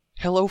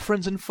Hello,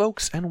 friends and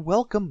folks, and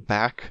welcome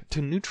back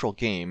to Neutral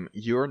Game,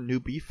 your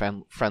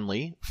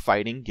newbie-friendly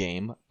fighting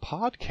game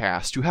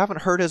podcast. You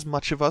haven't heard as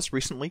much of us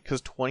recently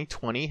because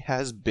 2020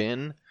 has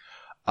been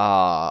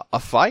a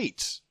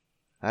fight.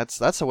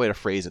 That's a way to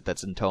phrase it.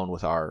 That's in tone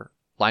with our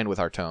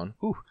tone.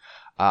 Whew.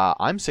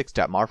 I'm Six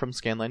Detmar from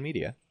Scanline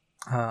Media.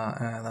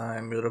 And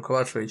I'm Yuro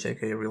Kovacevic,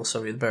 aka Real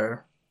Soviet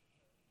Bear.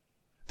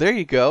 There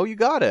you go. You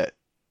got it.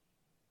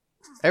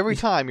 Every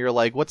time you're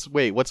like, what's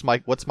my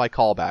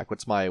callback?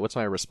 What's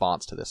my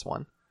response to this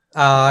one?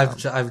 I've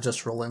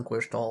just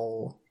relinquished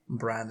all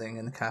branding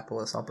and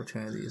capitalist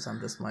opportunities.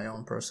 I'm just my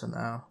own person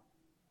now.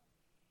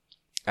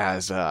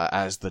 As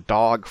the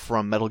dog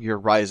from Metal Gear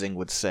Rising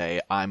would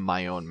say, I'm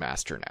my own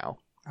master now.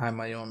 I'm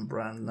my own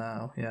brand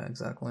now. Yeah,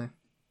 exactly.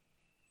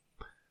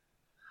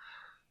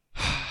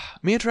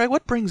 Miyadreg,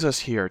 what brings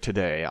us here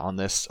today on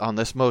this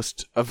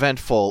most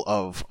eventful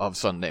of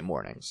Sunday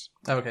mornings?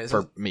 Okay,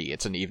 so, for me,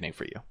 it's an evening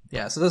for you.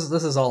 Yeah, so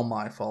this is all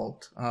my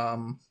fault.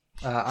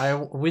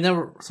 We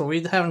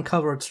haven't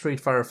covered Street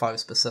Fighter V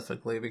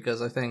specifically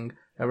because I think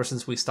ever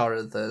since we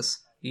started this,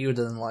 you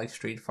didn't like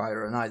Street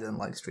Fighter and I didn't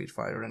like Street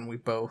Fighter, and we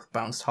both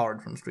bounced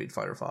hard from Street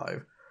Fighter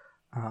V.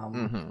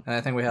 And I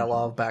think we had a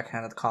lot of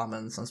backhanded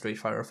comments on Street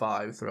Fighter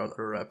V throughout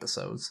our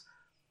episodes.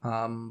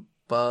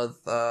 But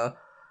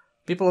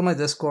people in my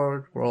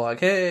Discord were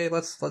like, "Hey,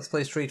 let's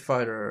play Street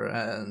Fighter,"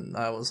 and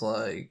I was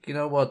like, "You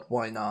know what?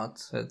 Why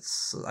not?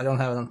 I don't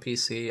have it on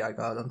PC. I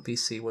got it on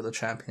PC with a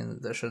Champion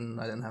Edition.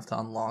 I didn't have to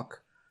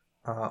unlock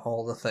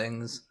all the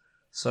things,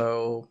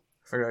 so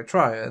I figured I'd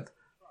try it."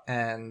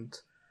 And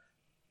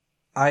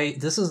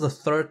this is the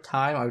third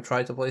time I've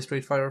tried to play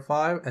Street Fighter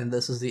V, and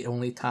this is the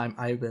only time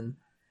I've been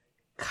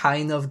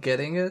kind of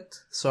getting it.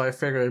 So I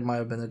figured it might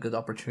have been a good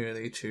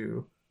opportunity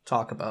to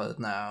talk about it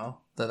now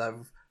that I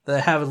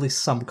have at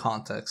least some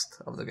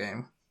context of the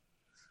game.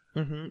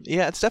 Mm-hmm.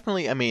 Yeah, it's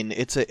definitely. I mean,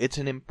 it's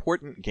an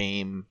important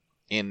game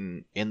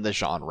in the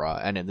genre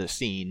and in the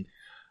scene,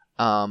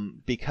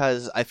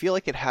 because I feel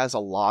like it has a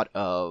lot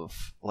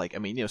of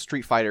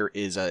Street Fighter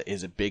is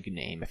a big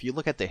name. If you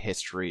look at the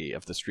history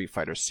of the Street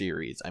Fighter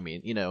series,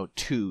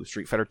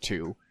 Street Fighter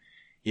 2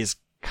 is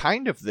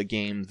kind of the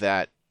game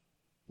that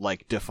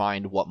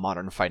defined what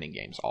modern fighting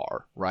games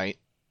are, right?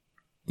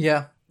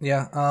 Yeah.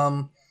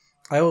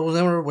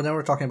 Whenever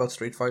we're talking about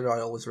Street Fighter,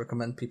 I always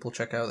recommend people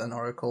check out an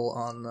article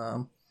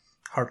on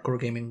Hardcore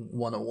Gaming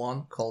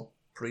 101 called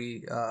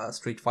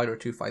Street Fighter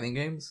 2 Fighting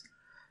Games,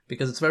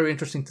 because it's very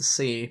interesting to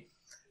see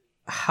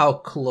how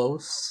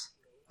close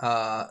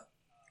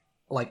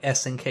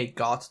SNK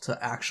got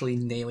to actually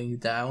nailing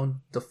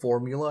down the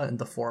formula and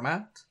the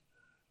format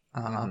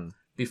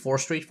before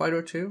Street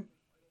Fighter 2,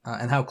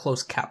 and how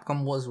close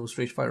Capcom was with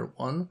Street Fighter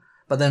 1,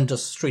 but then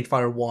just Street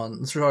Fighter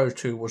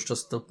 2 was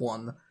just the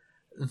one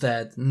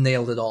that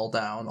nailed it all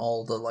down,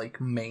 all the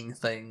main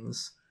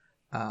things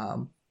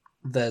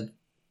that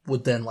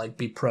would then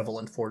be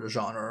prevalent for the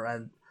genre.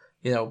 And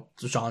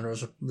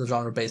the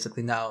genre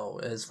basically now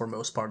is for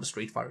most part the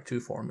Street Fighter 2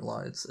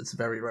 formula. It's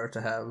very rare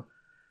to have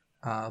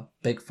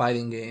big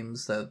fighting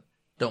games that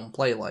don't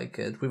play like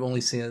it. We've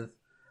only seen it,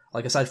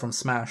 aside from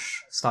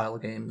Smash style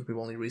games, we've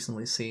only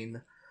recently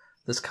seen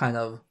this kind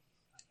of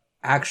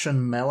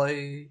action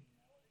melee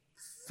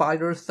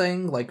fighter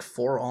thing, like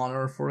For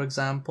Honor, for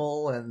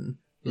example, and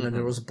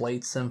there was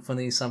Blade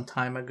Symphony some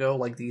time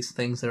ago. These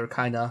things that are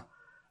kind of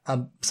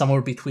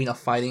somewhere between a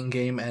fighting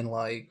game and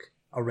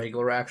a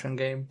regular action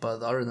game.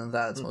 But other than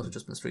that, it's mostly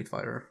just been Street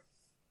Fighter.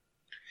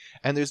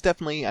 And there's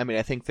definitely,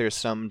 I think there's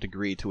some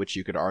degree to which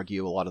you could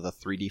argue a lot of the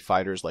 3D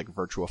fighters like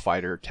Virtua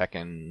Fighter,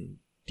 Tekken,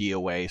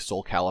 DOA,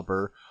 Soul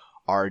Calibur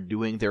are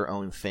doing their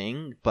own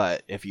thing,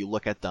 but if you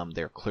look at them,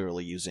 they're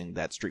clearly using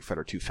that Street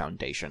Fighter 2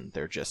 foundation.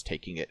 They're just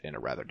taking it in a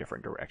rather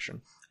different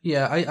direction.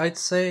 Yeah, I'd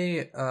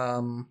say,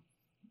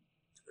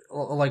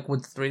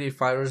 with 3D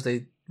fighters,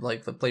 they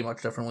play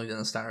much differently than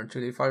a standard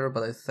 2D fighter,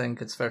 but I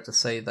think it's fair to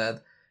say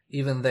that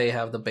even they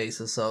have the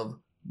basis of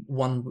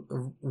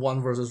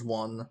one versus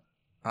one.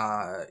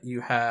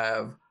 You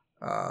have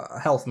a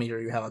health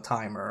meter, you have a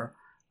timer,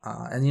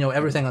 and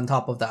everything on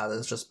top of that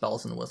is just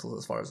bells and whistles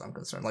as far as I'm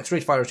concerned.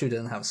 Street Fighter 2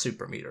 didn't have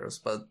super meters,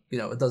 but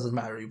it doesn't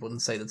matter. You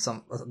wouldn't say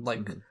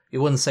that you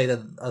wouldn't say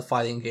that a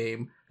fighting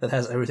game that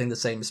has everything the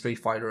same as Street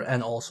Fighter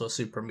and also a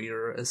super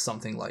meter is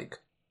something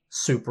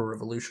super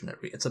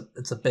revolutionary. It's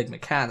a big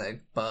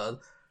mechanic, but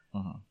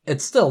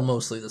it's still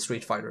mostly the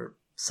Street Fighter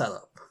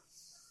setup.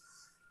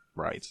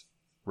 Right.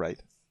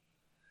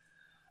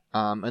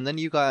 And then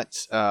you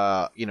got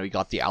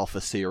the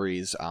Alpha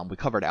series. We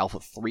covered Alpha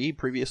 3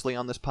 previously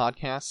on this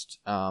podcast.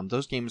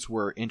 Those games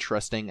were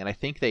interesting, and I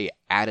think they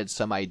added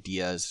some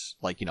ideas,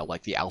 like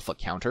the Alpha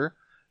counter,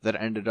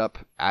 that ended up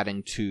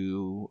adding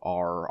to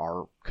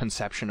our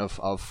conception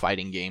of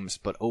fighting games.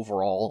 But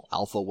overall,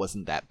 Alpha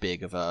wasn't that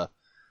big of a,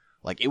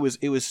 it was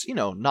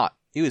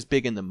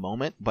big in the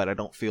moment, but I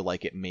don't feel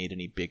like it made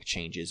any big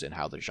changes in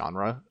how the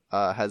genre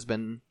has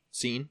been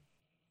seen.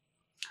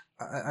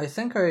 I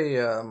think I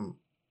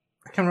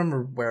can't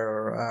remember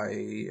where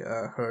I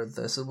heard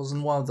this. It was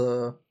in one of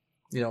the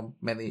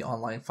many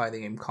online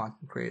fighting game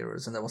content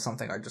creators, and that was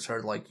something I just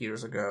heard like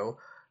years ago.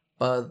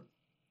 But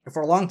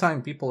for a long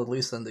time, people, at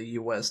least in the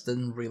US,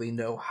 didn't really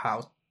know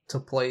how to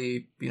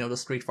play, the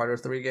Street Fighter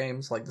 3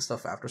 games, like the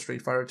stuff after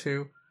Street Fighter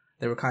 2.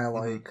 They were kind of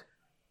like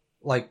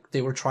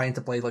they were trying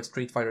to play like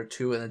Street Fighter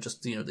 2, and it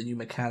just, the new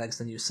mechanics,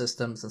 the new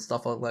systems and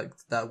stuff like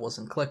that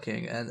wasn't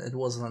clicking. And it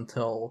wasn't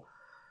until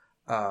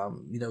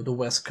the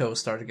West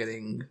Coast started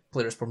getting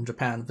players from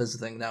Japan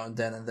visiting now and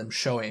then, and them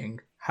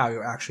showing how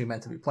you're actually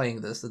meant to be playing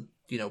this, that,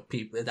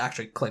 people, it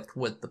actually clicked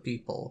with the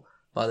people,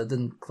 but it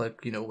didn't click,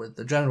 with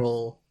the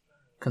general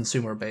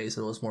consumer base.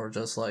 It was more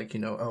just like, the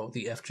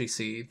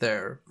FGC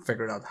there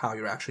figured out how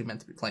you're actually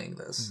meant to be playing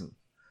this. Mm-hmm.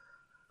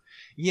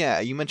 Yeah,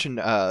 you mentioned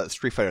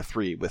Street Fighter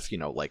 3 with,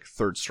 like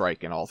Third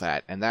Strike and all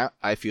that, and that,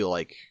 I feel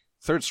like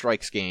Third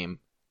Strike's game,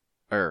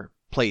 or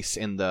place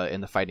in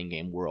the fighting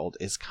game world,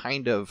 is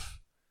kind of,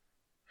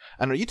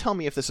 I don't know, you tell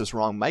me if this is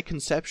wrong. My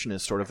conception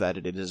is sort of that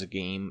it is a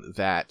game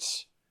that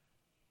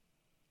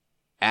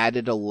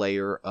added a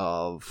layer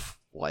of,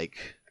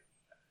 like,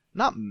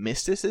 not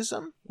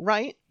mysticism,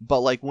 right? But,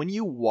 like, when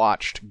you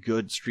watched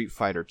good Street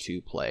Fighter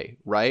 2 play,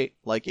 right?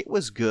 Like, it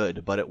was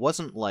good, but it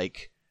wasn't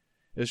like,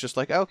 it was just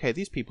like, okay,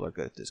 these people are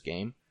good at this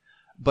game.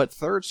 But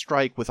Third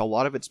Strike, with a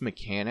lot of its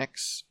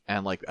mechanics,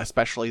 and, like,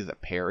 especially the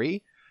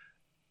parry,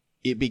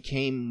 it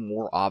became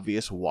more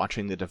obvious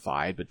watching the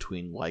divide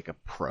between, like, a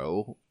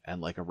pro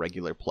and, like, a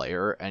regular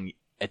player. And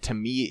to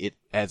me, it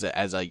as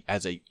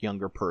a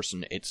younger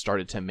person, it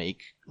started to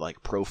make,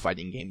 like, pro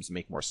fighting games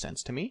make more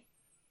sense to me.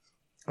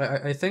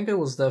 I think it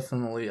was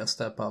definitely a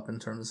step up in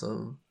terms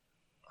of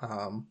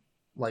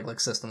like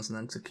systems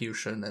and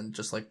execution, and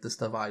just like this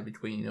divide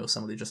between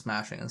somebody just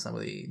mashing and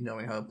somebody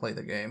knowing how to play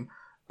the game.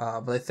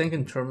 But I think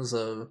in terms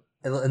of,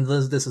 and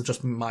this is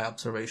just my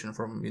observation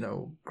from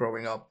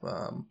growing up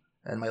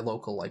and my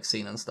local like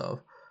scene and stuff,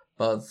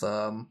 but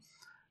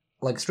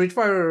like Street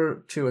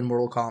Fighter 2 and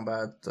Mortal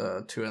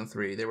Kombat 2 and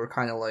 3, they were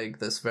kind of like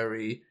this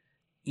very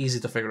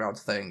easy to figure out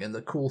thing, and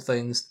the cool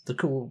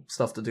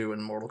stuff to do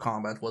in Mortal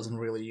Kombat wasn't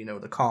really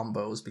the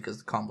combos, because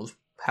the combos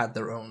had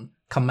their own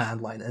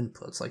command line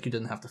inputs. Like, you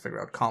didn't have to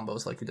figure out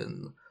combos like you did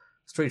in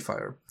Street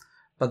Fighter.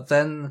 But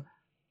then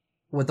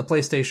with the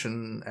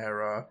PlayStation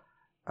era,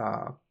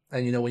 and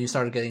when you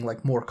started getting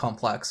like more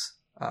complex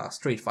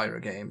Street Fighter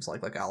games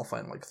like Alpha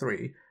and like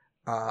 3,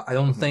 I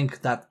don't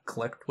think that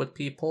clicked with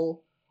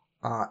people,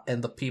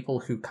 and the people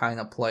who kind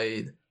of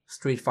played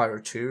Street Fighter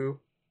 2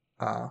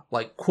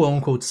 like quote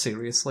unquote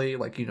seriously,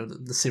 like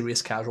the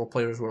serious casual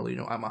players where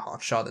I'm a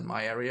hotshot in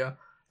my area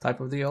type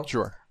of deal.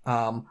 Sure.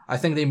 I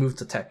think they moved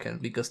to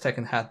Tekken, because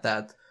Tekken had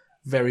that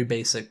very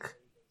basic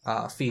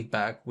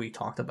feedback we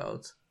talked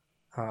about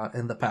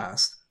in the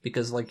past,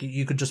 because like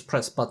you could just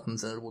press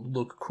buttons and it would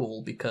look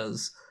cool,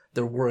 because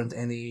there weren't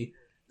any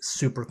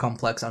super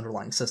complex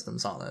underlying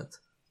systems on it.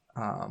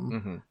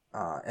 And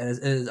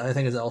I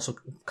think it's also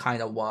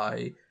kind of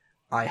why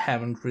I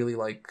haven't really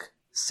like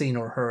seen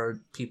or heard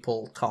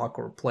people talk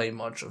or play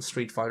much of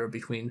Street Fighter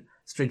between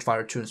Street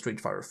Fighter 2 and Street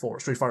Fighter 4.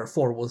 Street Fighter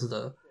 4 was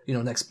the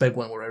next big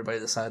one where everybody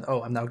decided,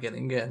 oh, I'm now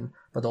getting in.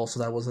 But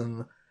also that was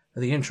in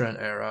the internet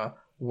era,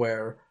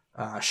 where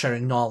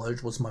sharing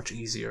knowledge was much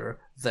easier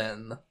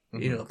than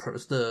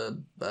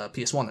the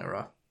PS1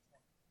 era.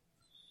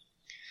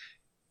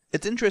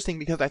 It's interesting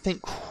because I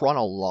think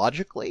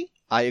chronologically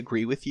I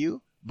agree with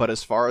you, but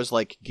as far as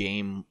like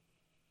game,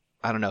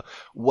 I don't know,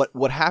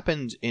 what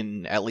happened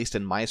at least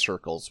in my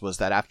circles was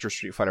that after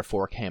Street Fighter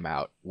 4 came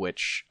out,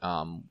 which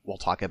we'll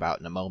talk about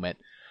in a moment,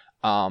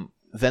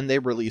 then they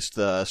released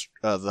the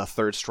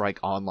Third Strike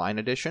Online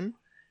Edition,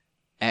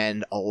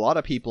 and a lot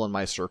of people in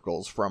my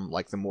circles, from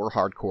like the more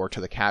hardcore to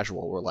the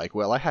casual, were like,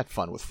 well, I had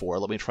fun with 4,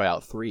 let me try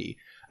out 3.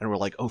 And we're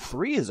like, oh,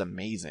 3 is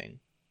amazing.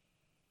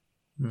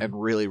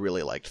 And really,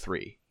 really liked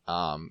 3.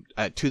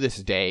 To this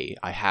day,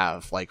 I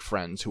have like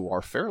friends who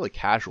are fairly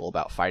casual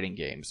about fighting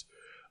games,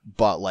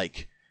 but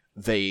like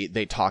they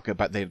talk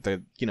about, they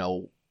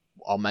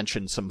I'll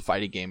mention some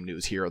fighting game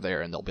news here or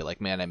there, and they'll be like,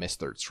 man, I miss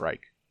Third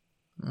Strike.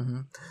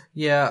 Mm-hmm.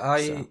 Yeah,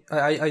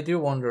 I do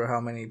wonder how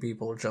many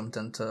people jumped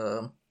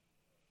into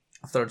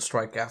Third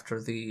Strike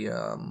after the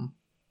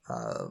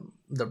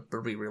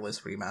re-release,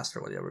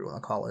 remaster, whatever you want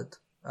to call it,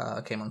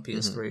 came on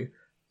PS3.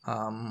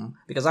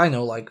 Because I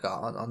know, like,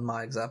 on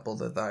my example,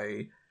 that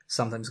I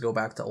sometimes go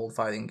back to old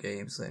fighting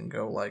games and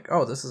go like,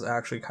 oh, this is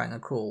actually kind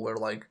of cool, where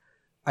like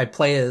I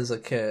play it as a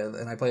kid,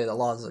 and I played it a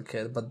lot as a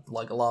kid, but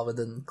like a lot of it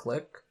didn't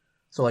click.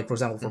 So like, for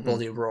example, for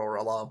Bloody Roar,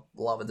 a lot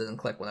of it didn't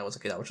click when I was a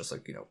kid. I was just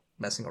like,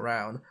 messing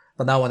around.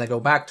 But now when I go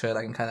back to it,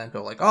 I can kind of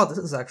go like, oh, this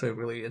is actually a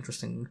really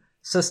interesting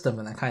system,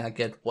 and I kind of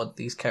get what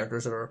these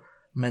characters are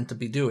meant to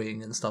be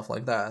doing and stuff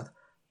like that.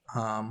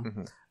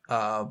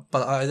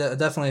 But I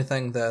definitely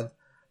think that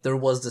there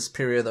was this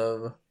period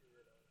of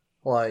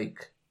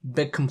like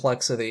big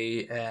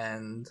complexity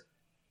and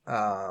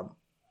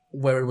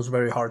where it was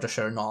very hard to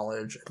share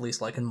knowledge, at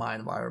least like in my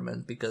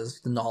environment,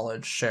 because the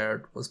knowledge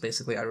shared was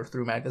basically either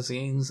through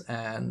magazines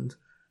and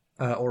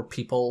or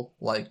people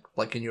like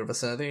in your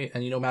vicinity,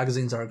 and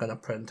magazines are going to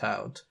print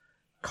out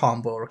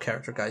combo or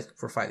character guide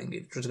for fighting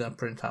games. You're just gonna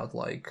print out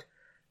like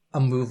a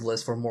move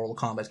list for Mortal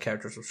Kombat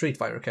characters or Street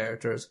Fighter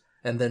characters,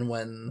 and then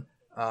when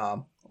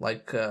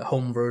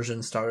home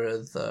versions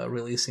started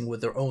releasing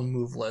with their own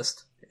move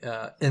list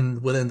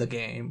within the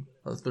game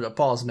through the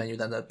pause menu,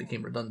 then that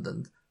became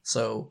redundant.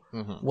 So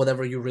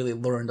whatever you really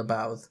learned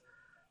about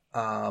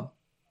a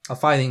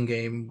fighting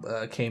game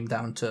came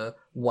down to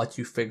what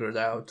you figured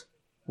out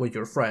with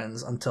your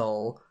friends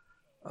until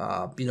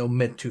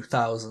mid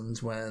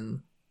 2000s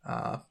when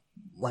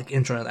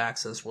internet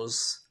access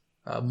was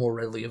more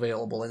readily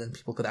available, and then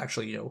people could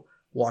actually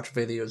watch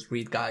videos,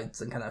 read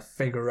guides, and kind of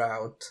figure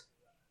out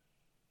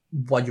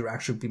what you're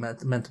actually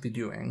meant to be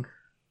doing.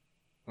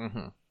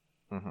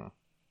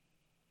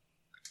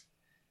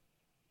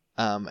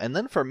 And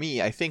then for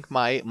me, I think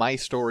my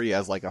story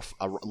as like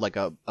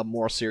a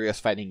more serious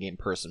fighting game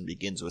person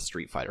begins with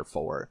Street Fighter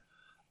 4.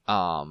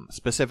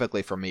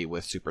 Specifically for me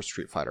with Super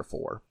Street Fighter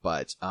 4,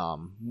 but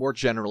more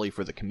generally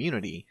for the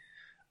community,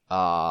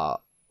 4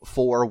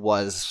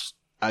 was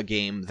a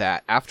game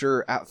that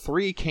after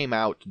 3 came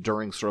out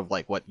during sort of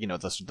like what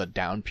the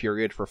down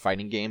period for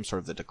fighting games, sort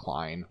of the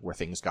decline where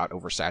things got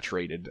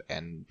oversaturated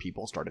and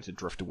people started to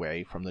drift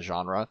away from the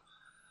genre.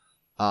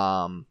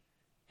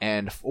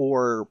 And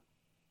 4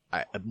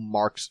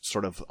 marks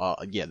sort of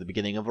the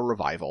beginning of a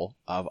revival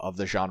of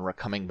the genre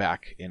coming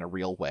back in a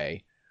real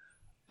way.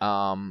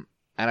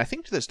 And I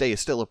think to this day is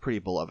still a pretty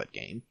beloved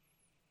game.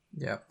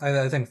 Yeah,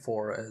 I think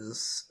 4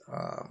 is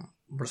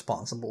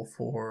responsible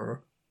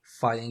for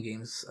fighting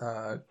games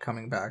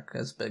coming back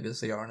as big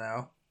as they are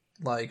now.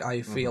 Like,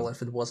 I feel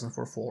if it wasn't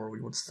for 4,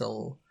 we would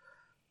still...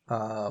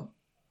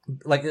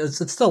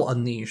 it's still a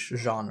niche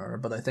genre,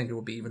 but I think it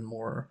would be even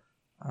more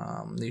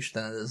niche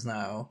than it is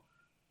now.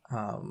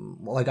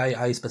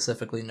 I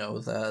specifically know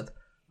that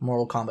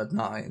Mortal Kombat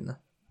 9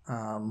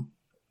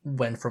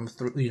 went from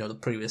the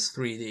previous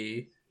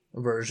 3D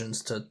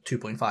versions to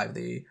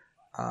 2.5D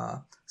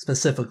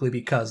specifically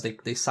because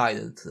they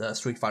cited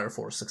Street Fighter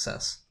 4's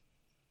success.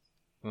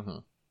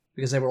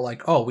 Because they were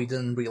like, oh, we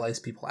didn't realize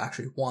people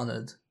actually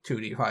wanted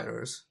 2D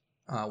fighters.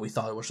 We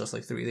thought it was just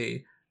like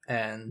 3D.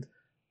 And,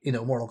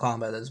 Mortal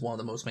Kombat is one of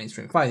the most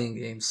mainstream fighting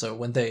games, so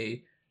when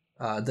they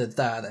did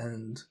that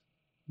and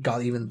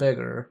got even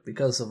bigger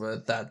because of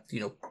it, that,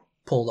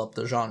 pulled up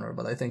the genre.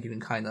 But I think you can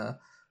kind of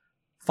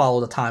follow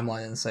the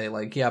timeline and say,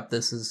 like, yep,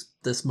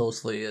 this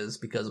mostly is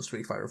because of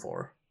Street Fighter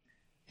 4.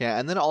 Yeah,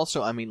 and then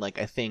also, I mean, like,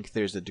 I think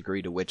there's a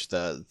degree to which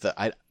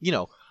I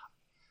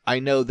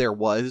know there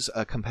was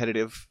a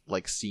competitive,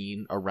 like,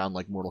 scene around,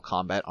 like, Mortal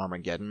Kombat,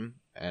 Armageddon,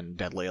 and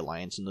Deadly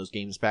Alliance in those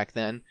games back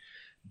then,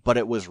 but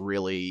it was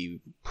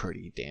really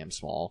pretty damn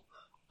small.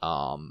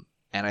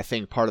 And I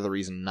think part of the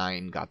reason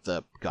 9 got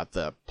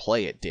the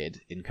play it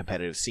did in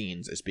competitive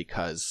scenes is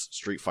because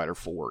Street Fighter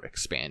 4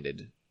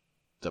 expanded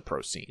the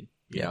pro scene.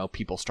 You know,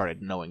 people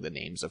started knowing the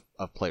names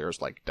of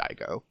players like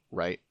Daigo,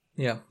 right?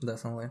 Yeah,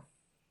 definitely.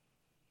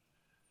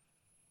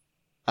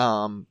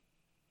 And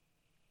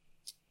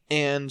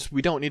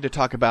we don't need to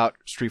talk about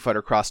Street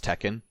Fighter Cross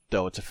Tekken,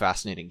 though it's a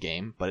fascinating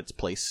game, but its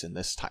place in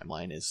this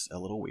timeline is a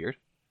little weird.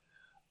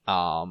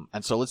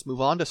 And so let's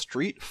move on to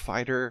Street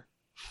Fighter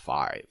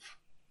 5.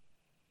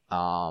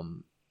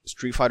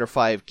 Street Fighter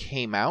 5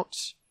 came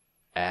out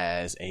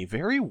as a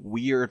very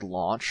weird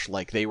launch.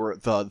 Like, they were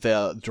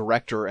the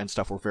director and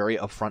stuff were very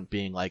upfront,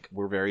 being like,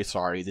 we're very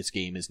sorry, this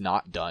game is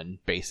not done,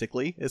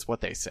 basically, is what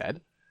they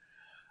said.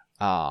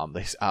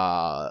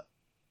 Ono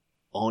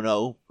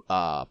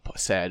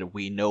said,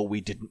 we know we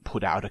didn't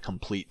put out a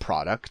complete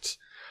product.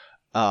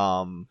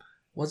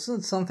 Wasn't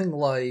it something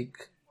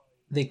like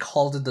they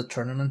called it the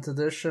tournament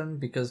edition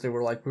because they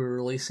were like, we're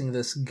releasing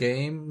this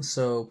game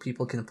so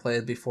people can play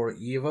it before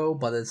EVO,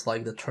 but it's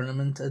like the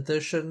tournament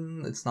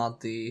edition. It's not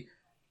the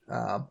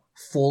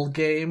full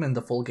game, and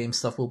the full game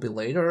stuff will be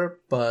later,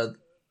 but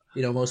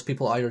most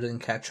people either didn't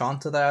catch on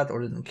to that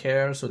or didn't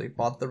care, so they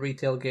bought the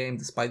retail game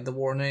despite the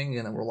warning,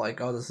 and then were like,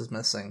 oh, this is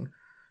missing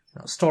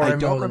story mode.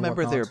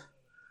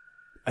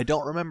 I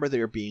don't remember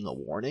there being a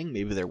warning.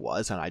 Maybe there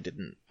was, and I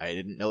didn't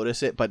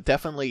notice it. But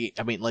definitely,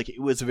 I mean, like,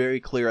 it was very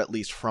clear, at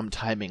least from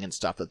timing and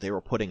stuff, that they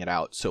were putting it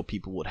out so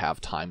people would have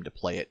time to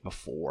play it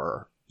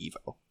before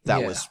EVO.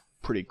 That was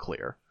pretty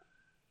clear.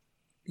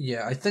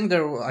 Yeah, I think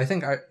there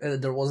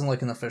wasn't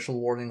like an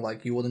official warning,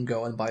 like you wouldn't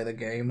go and buy the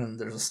game and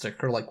there's a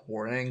sticker like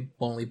warning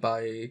only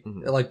buy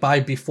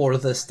before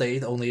this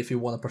date, only if you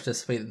want to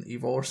participate in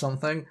EVO or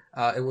something.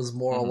 It was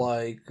more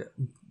like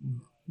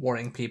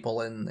warning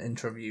people in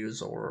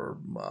interviews or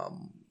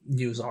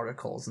news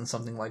articles and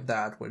something like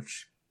that,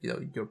 which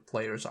your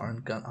players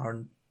aren't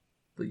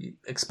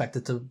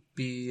expected to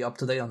be up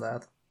to date on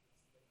that.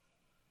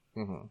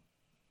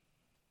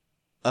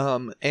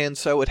 And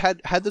so it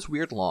had this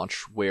weird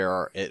launch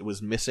where it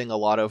was missing a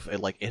lot of it.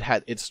 Like, it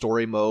had its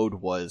story mode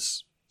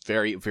was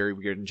very, very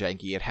weird and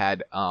janky. It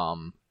had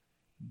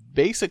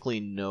basically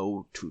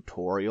no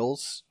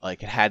tutorials.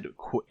 Like, it had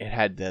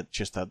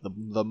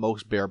the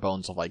most bare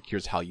bones of, like,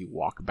 here's how you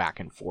walk back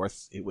and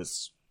forth. It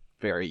was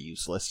very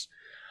useless.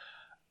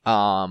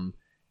 And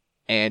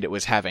and it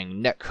was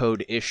having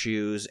netcode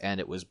issues, and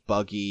it was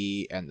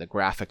buggy, and the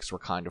graphics were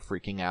kind of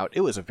freaking out.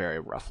 It was a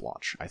very rough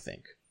launch, I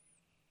think.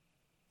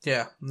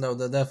 Yeah, no,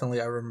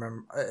 definitely I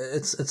remember.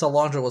 It's a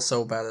launch that was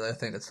so bad that I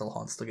think it still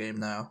haunts the game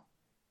now.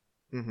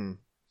 Mm-hmm.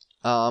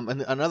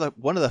 And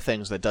one of the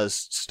things that does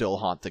still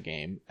haunt the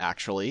game,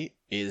 actually,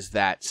 is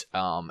that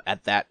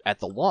at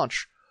the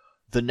launch,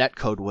 the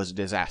netcode was a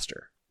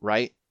disaster,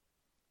 right?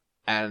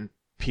 And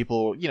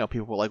people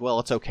were like, well,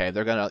 it's okay.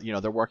 They're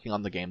they're working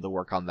on the game. They'll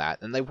work on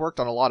that. And they've worked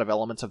on a lot of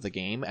elements of the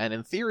game. And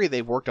in theory,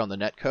 they've worked on the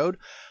netcode.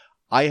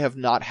 I have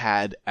not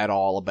had at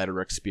all a better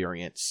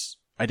experience.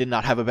 I did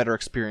not have a better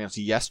experience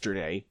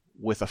yesterday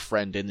with a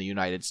friend in the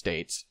United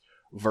States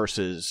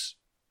versus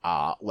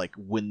like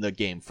when the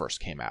game first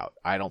came out.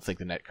 I don't think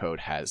the netcode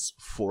has,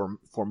 for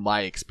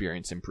my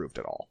experience, improved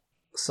at all.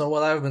 So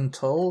what I've been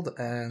told,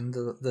 and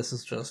this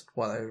is just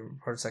what I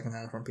heard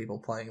secondhand from people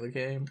playing the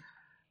game,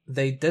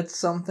 they did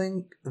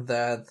something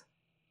that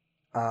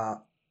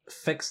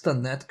fixed the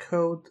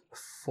netcode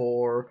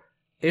for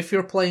if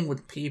you're playing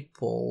with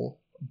people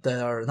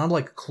that are not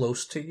like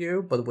close to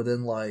you, but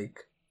within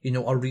like,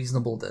 a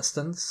reasonable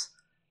distance,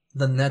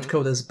 the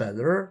netcode is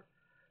better.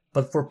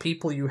 But for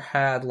people you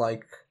had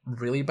like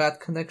really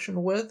bad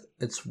connection with,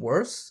 it's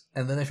worse.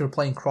 And then if you're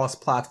playing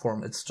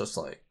cross-platform, it's just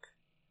like,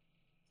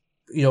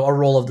 a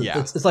roll of the... Yeah.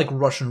 It's like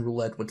Russian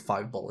roulette with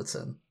 5 bullets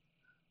in.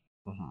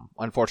 Mm-hmm.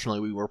 Unfortunately,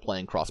 we were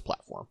playing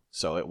cross-platform,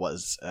 so it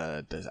was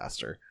a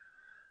disaster.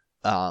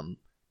 But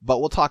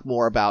we'll talk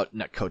more about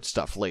netcode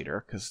stuff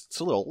later, because it's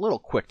a little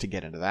quick to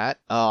get into that.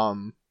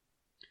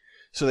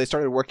 So they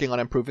started working on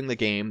improving the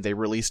game. They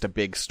released a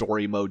big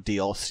story mode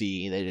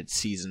DLC. They did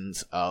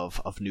seasons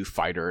of new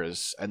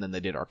fighters, and then they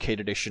did Arcade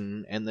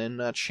Edition, and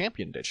then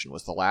Champion Edition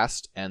was the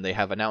last, and they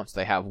have announced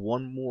they have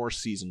one more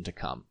season to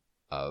come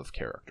of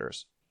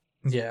characters.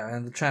 Yeah,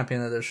 and the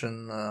Champion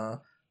Edition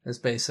is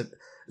basic.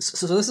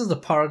 So this is the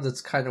part that's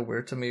kind of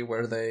weird to me,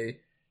 where they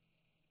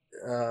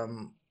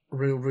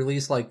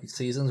release like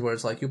seasons where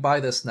it's like, you buy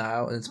this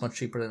now, and it's much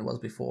cheaper than it was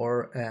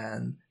before,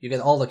 and you get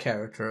all the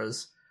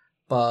characters,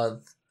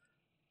 but...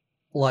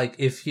 like,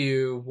 if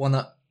you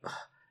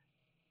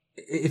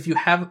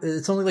have,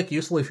 it's only like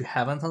useful if you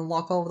haven't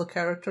unlocked all of the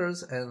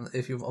characters, and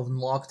if you've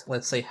unlocked,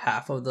 let's say,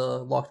 half of the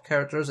locked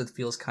characters, it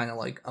feels kind of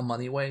like a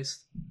money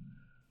waste.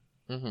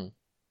 Mm-hmm.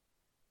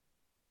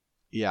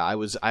 Yeah, I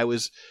was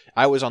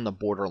on the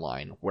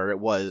borderline where it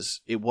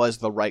was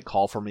the right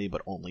call for me,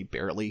 but only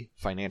barely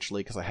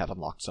financially, because I had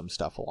unlocked some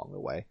stuff along the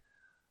way.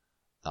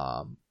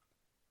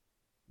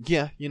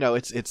 Yeah,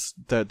 it's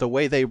the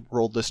way they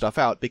rolled this stuff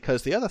out,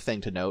 because the other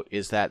thing to note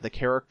is that the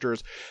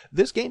characters,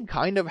 this game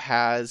kind of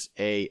has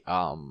a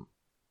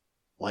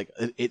like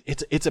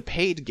it's a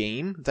paid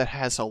game that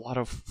has a lot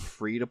of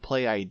free to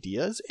play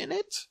ideas in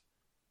it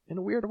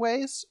in weird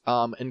ways,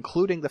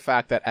 including the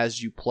fact that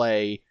as you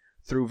play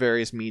through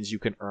various means, you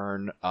can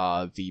earn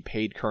the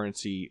paid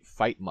currency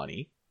fight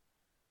money,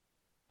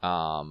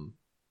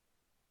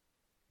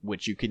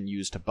 which you can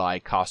use to buy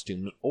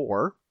costumes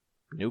or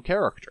new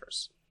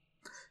characters.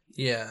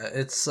 Yeah,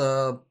 it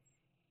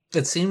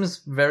seems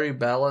very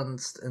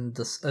balanced in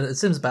this. It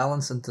seems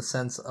balanced in the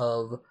sense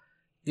of,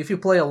 if you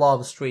play a lot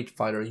of Street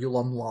Fighter, you'll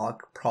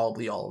unlock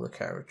probably all of the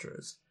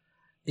characters.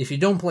 If you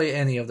don't play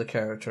any of the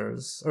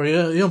characters, or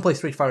you don't play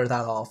Street Fighter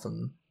that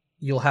often,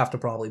 you'll have to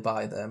probably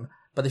buy them.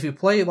 But if you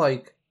play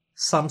like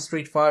some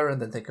Street Fighter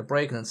and then take a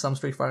break, and then some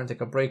Street Fighter and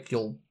take a break,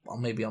 you'll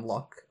maybe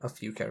unlock a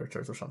few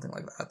characters or something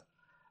like that.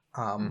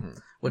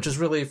 Which is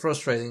really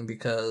frustrating,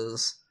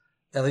 because,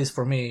 at least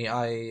for me,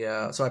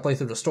 I played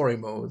through the story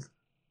mode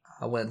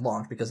when it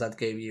launched, because that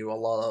gave you a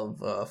lot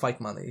of fight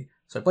money.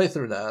 So I played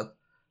through that,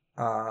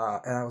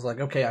 and I was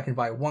like, okay, I can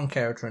buy one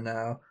character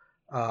now.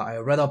 I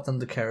read up on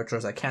the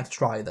characters, I can't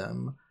try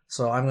them,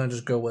 so I'm gonna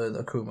just go with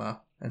Akuma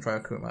and try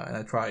Akuma. And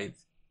I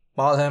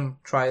bought him,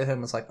 tried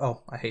him, it's like,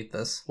 oh, I hate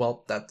this.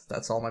 Well,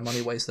 that's all my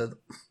money wasted.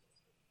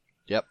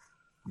 Yep,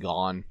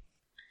 gone.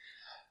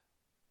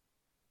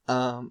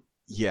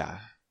 Yeah.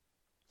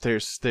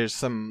 There's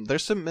some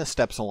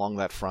missteps along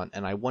that front,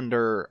 and I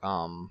wonder,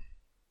 I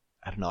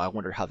don't know, I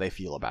wonder how they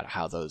feel about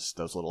how those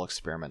little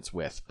experiments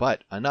with.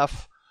 But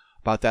enough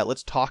about that.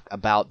 Let's talk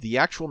about the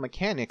actual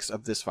mechanics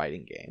of this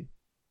fighting game.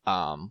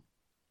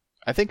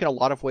 I think in a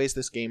lot of ways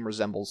this game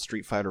resembles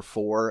Street Fighter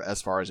IV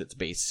as far as its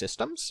base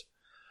systems,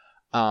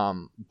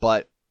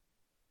 but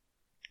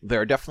there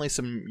are definitely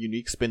some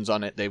unique spins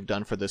on it they've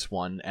done for this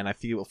one, and I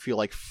feel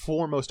like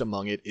foremost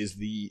among it is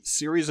the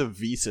series of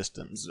V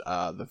systems,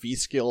 the V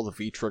skill, the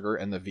V trigger,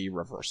 and the V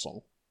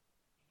reversal.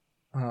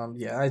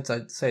 Yeah,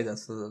 I'd say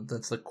that's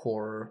the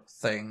core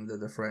thing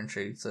that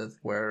differentiates it.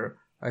 Where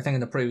I think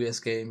in the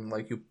previous game,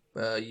 like you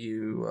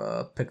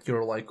picked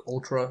your like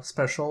ultra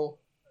special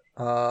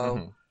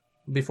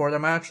before the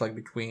match, like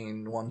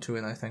between 1, 2,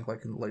 and I think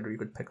like later you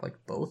could pick like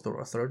both or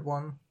a third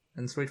one.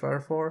 In Street Fighter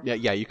 4?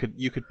 Yeah, you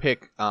could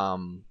pick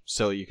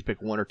so you could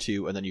pick 1 or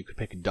 2, and then you could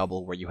pick a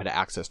double where you had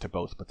access to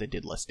both, but they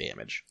did less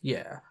damage.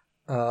 Yeah.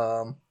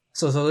 So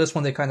this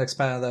one they kind of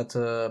expanded that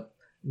to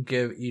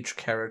give each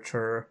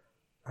character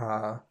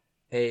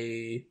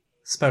a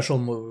special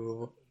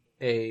move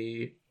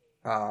a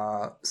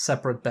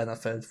separate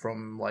benefit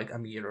from like a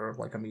meter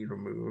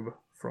move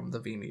from the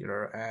V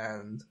meter,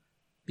 and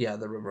yeah,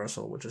 the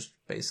reversal, which is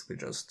basically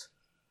just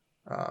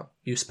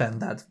you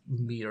spend that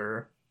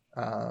meter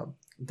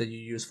that you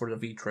use for the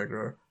V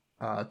trigger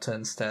to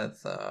instead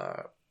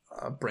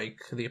break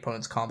the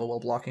opponent's combo while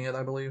blocking it,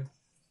 I believe.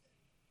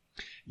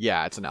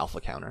 Yeah, it's an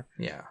alpha counter.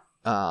 Yeah.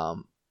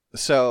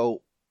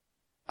 So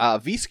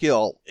V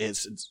skill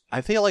is, I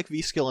feel like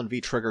V skill and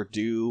V trigger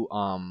do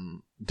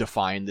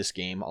define this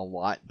game a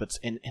lot, but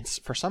it's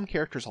for some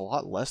characters a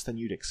lot less than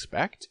you'd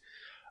expect.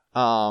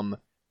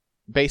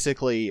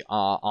 Basically,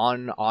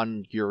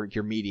 on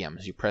your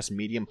mediums, you press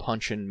medium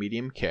punch and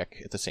medium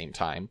kick at the same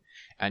time,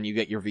 and you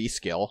get your V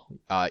skill.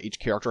 Each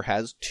character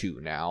has 2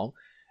 now,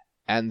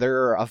 and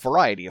there are a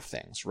variety of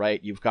things,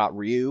 right? You've got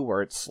Ryu,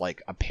 where it's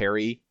like a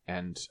parry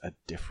and a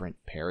different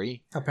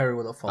parry. A parry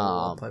with a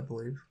follow-up, I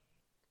believe.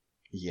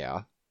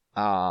 Yeah.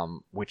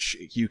 Which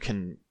you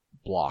can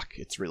block.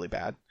 It's really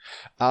bad.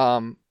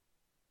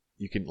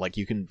 You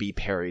can be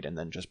parried and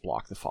then just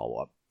block the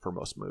follow-up for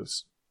most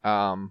moves.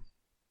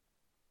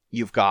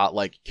 You've got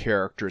like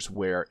characters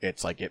where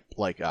it's like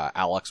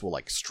Alex will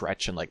like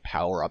stretch and like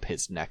power up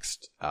his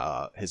next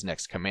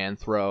command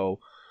throw,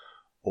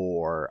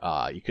 or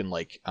you can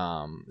like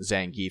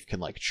Zangief can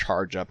like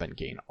charge up and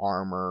gain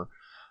armor.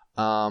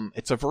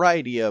 It's a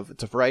variety of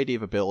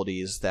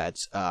abilities that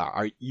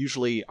are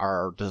usually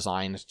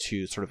designed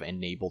to sort of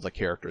enable the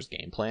character's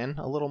game plan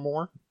a little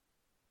more.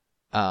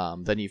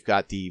 Then you've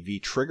got the V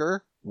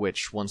trigger,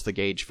 which once the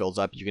gauge fills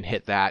up, you can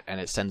hit that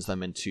and it sends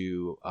them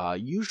into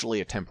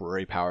usually a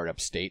temporary powered up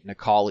state.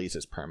 Necalli's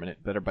is permanent,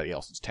 but everybody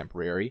else is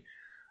temporary.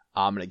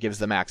 And it gives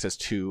them access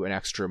to an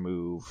extra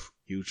move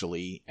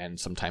usually, and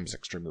sometimes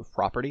extra move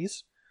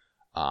properties.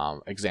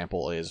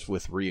 Example is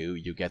with Ryu,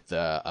 you get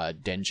the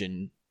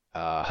Denjin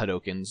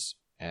Hadokens,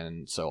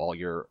 and so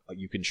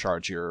you can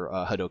charge your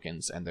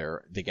Hadokens, and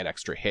they get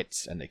extra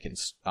hits, and they can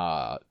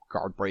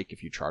guard break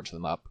if you charge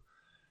them up.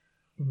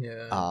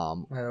 Yeah,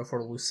 I know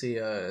for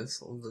Lucia, it's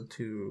the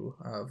 2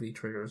 V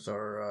triggers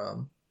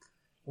are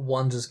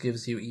one just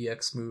gives you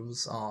EX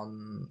moves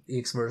on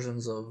EX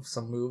versions of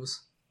some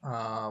moves,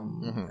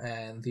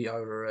 and the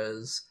other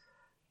is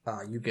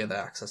you get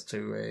access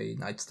to a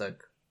nightstick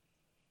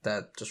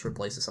that just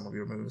replaces some of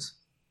your moves.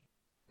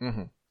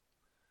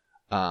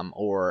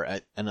 Or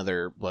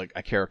another, like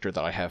a character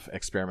that I have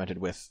experimented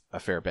with a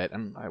fair bit,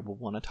 and I will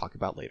want to talk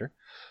about later,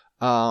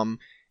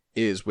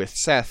 is with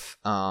Seth.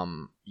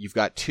 You've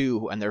got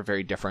 2, and they're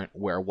very different,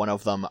 where one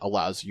of them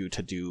allows you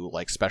to do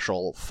like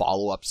special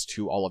follow-ups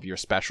to all of your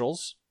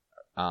specials.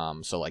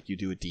 So like you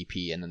do a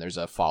DP, and then there's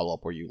a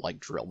follow-up where you like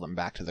drill them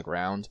back to the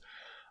ground.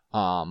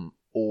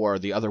 Or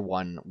the other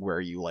one where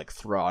you like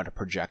throw out a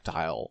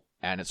projectile,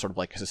 and it's sort of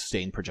like a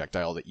sustained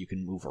projectile that you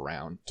can move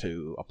around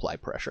to apply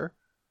pressure.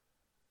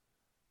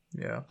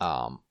 Yeah.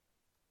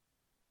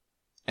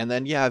 And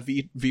then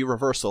V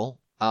reversal,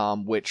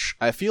 which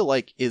I feel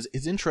like is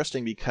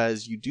interesting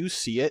because you do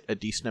see it a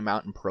decent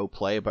amount in pro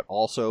play, but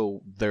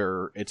also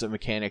it's a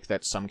mechanic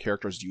that some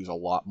characters use a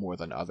lot more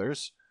than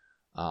others.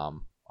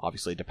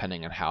 Obviously,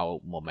 depending on how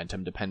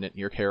momentum dependent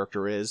your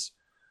character is.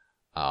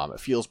 It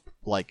feels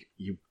like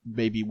you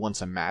maybe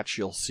once a match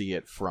you'll see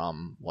it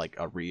from like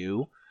a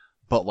Ryu,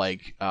 but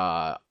like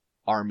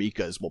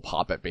Armikas will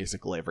pop it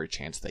basically every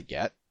chance they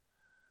get.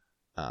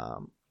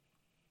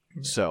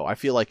 So I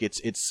feel like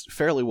it's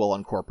fairly well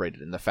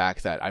incorporated in the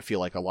fact that I feel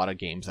like a lot of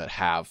games that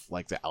have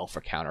like the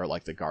alpha counter,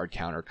 like the guard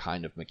counter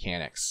kind of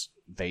mechanics,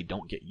 they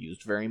don't get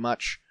used very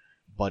much.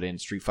 But in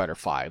Street Fighter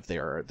V, they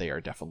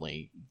are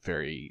definitely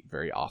very,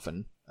 very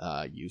often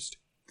used.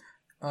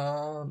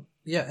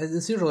 Yeah,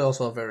 it's usually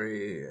also a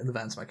very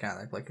advanced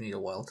mechanic. Like you need a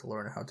while to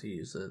learn how to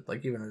use it.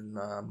 Like even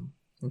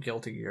in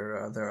Guilty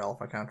Gear, their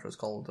alpha counter is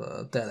called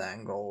Dead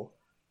Angle,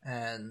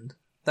 and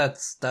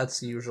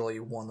that's usually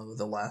one of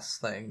the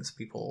last things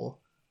people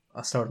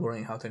start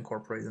learning how to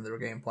incorporate in their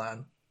game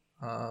plan.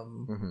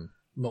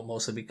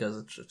 Mostly because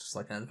it's just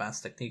like an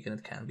advanced technique and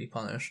it can be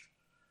punished.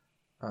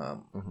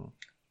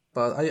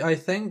 But I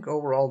think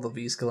overall the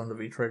V skill and the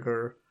V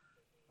trigger,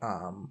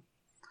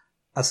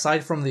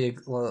 aside from the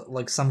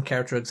like some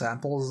character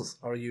examples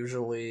are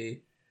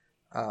usually,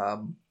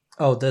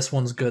 this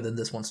one's good and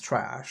this one's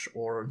trash,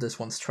 or this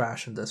one's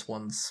trash and this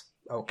one's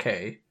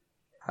okay.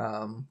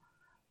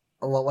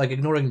 Like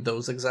ignoring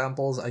those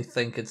examples, I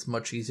think it's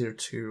much easier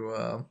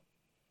to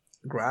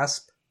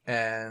grasp,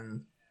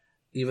 and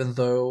even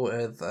though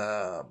it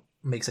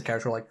makes a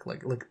character like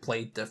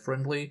play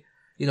differently,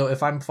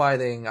 if I'm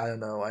fighting, I don't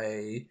know,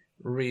 a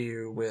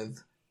Ryu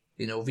with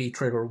V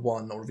trigger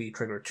 1 or V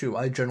trigger 2,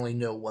 I generally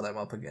know what I'm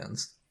up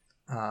against.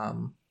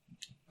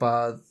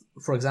 But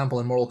for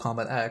example, in Mortal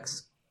Kombat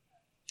X,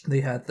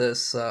 they had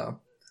this I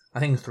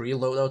think 3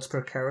 loadouts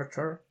per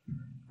character,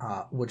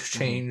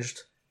 which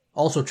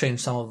also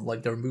changed some of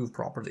like their move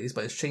properties,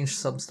 but it's changed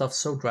some stuff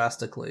so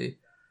drastically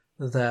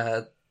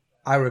that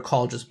I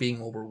recall just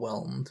being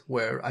overwhelmed,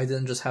 where I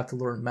didn't just have to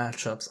learn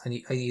matchups, I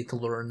needed to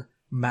learn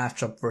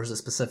matchup versus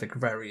specific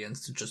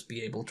variants to just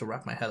be able to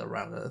wrap my head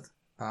around it.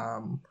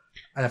 And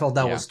I felt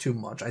that was too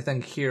much. I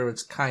think here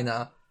it's kind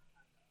of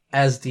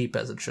as deep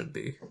as it should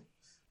be.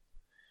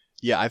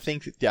 Yeah, I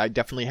think I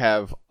definitely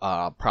have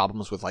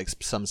problems with like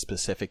some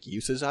specific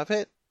uses of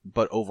it,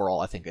 but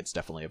overall I think it's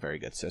definitely a very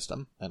good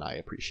system, and I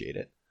appreciate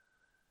it.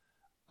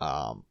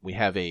 We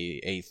have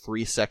a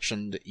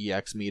 3-sectioned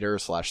EX meter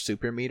 /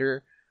 super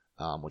meter,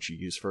 which you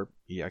use for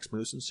EX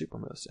moves and super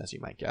moves, as you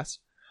might guess.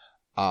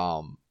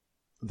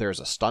 There's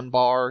a stun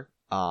bar.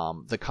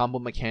 The combo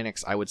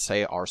mechanics, I would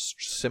say, are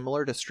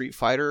similar to Street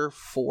Fighter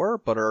 4,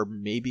 but are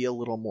maybe a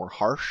little more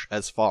harsh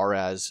as far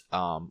as,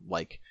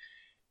 like,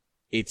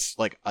 it's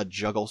like a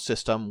juggle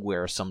system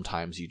where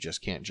sometimes you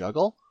just can't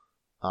juggle.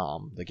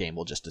 The game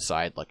will just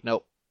decide, like,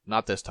 nope,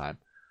 not this time.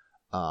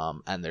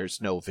 And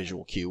there's no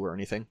visual cue or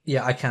anything.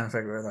 Yeah, I can't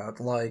figure it out.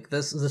 Like,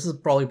 this has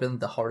probably been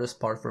the hardest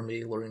part for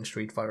me learning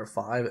Street Fighter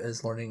 5,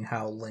 is learning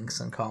how links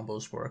and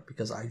combos work,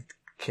 because I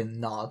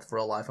cannot, for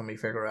the life of me,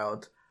 figure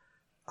out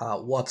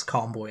what's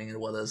comboing and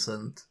what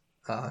isn't,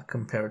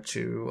 compared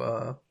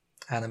to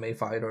anime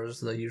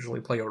fighters that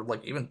usually play, or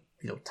like even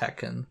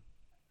Tekken.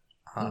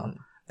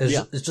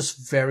 It's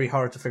just very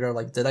hard to figure out,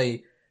 like, did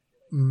I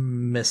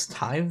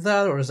mistime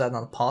that, or is that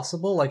not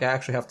possible? Like, I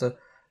actually have to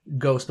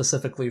go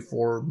specifically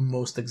for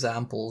most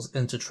examples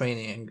into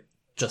training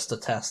just to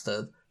test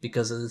it,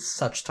 because it is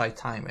such tight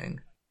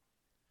timing.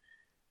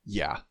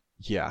 Yeah.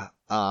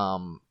 I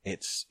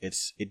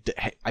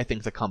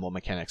think the combo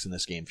mechanics in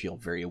this game feel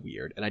very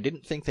weird, and I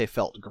didn't think they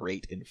felt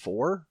great in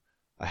 4.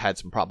 I had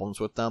some problems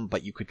with them,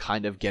 but you could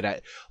kind of get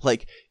at,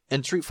 like,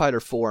 in Street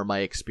Fighter 4, my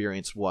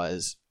experience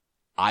was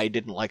I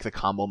didn't like the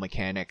combo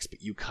mechanics,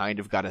 but you kind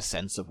of got a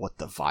sense of what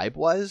the vibe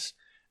was.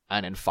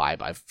 And in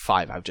 5, I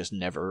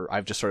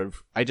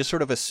just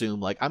sort of assume,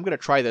 like, I'm going to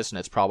try this and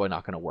it's probably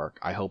not going to work.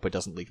 I hope it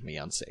doesn't leave me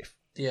unsafe.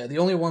 Yeah, the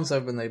only ones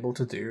I've been able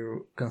to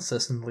do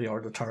consistently are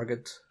the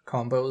target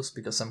combos,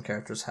 because some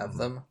characters have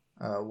them,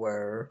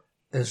 where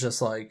it's just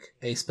like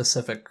a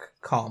specific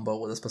combo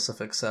with a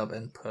specific set of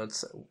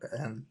inputs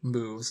and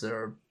moves that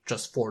are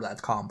just for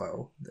that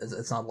combo.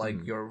 It's not like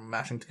you're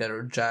mashing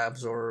together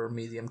jabs or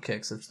medium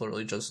kicks. It's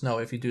literally just, no,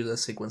 if you do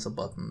this sequence of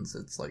buttons,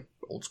 it's like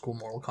old school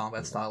Mortal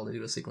Kombat style, they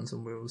do a sequence of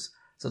moves.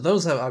 So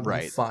those I've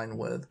been fine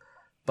with.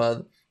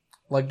 But,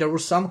 like, there were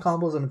some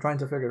combos I'm trying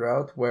to figure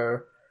out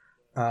where,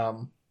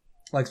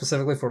 like,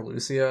 specifically for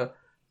Lucia,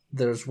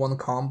 there's one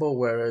combo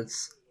where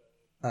it's,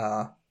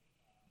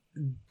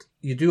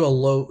 you do a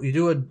low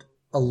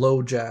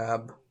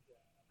jab,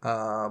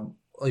 or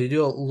you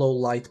do a low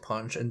light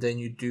punch, and then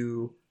you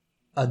do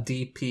a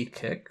DP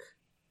kick.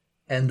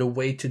 And the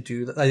way to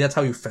do that, like, that's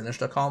how you finish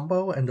the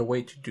combo, and the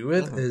way to do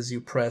it is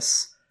you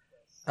press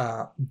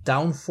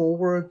down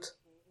forward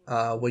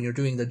when you're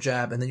doing the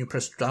jab, and then you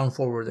press down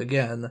forward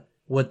again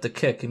with the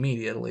kick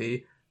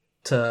immediately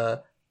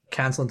to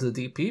cancel into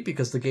the DP,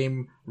 because the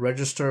game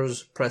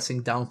registers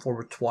pressing down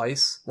forward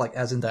twice, like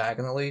as in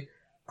diagonally,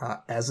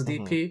 as a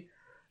DP.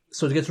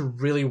 So it gets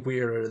really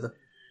weird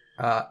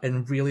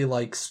and really,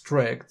 like,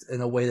 strict in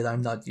a way that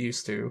I'm not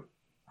used to.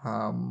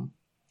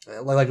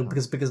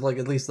 Because like,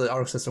 at least the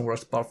arc system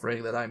works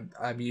buffering that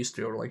I'm used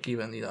to, or like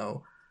even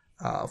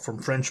from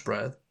French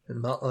Bread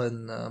and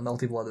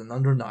Melty Blood and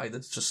Under Night,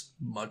 it's just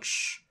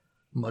much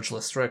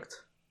less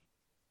strict.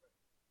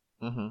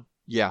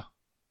 Yeah,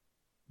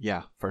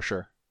 for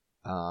sure.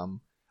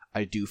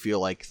 I do feel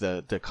like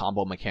the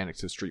combo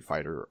mechanics of Street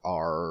Fighter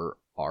are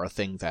a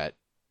thing that,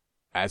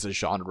 as a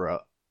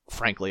genre,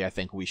 frankly, I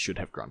think we should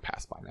have grown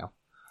past by now.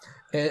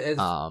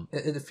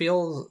 It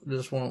feels,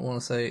 just want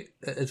to say,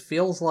 it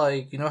feels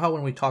like, how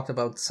when we talked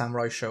about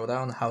Samurai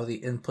Showdown, how the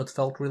input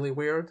felt really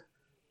weird,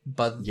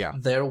 but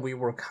there we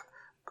were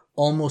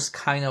almost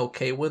kind of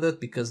okay with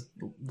it, because,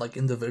 like,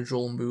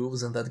 individual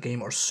moves in that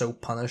game are so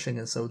punishing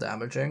and so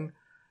damaging.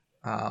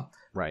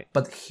 Right.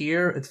 But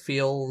here it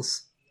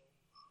feels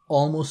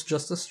almost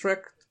just as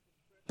strict,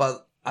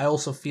 but I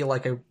also feel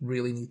like I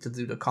really need to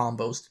do the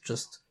combos to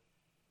just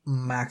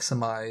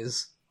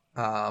maximize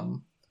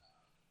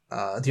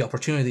the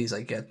opportunities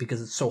I get,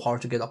 because it's so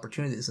hard to get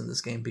opportunities in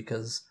this game,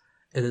 because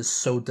it is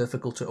so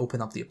difficult to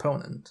open up the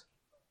opponent.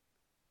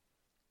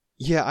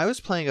 Yeah, I was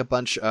playing a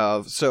bunch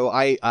of... So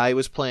I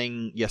was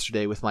playing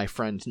yesterday with my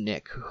friend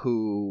Nick,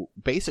 who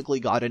basically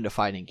got into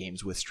fighting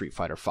games with Street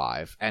Fighter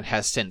V and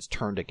has since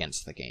turned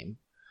against the game.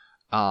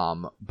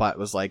 But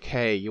was like,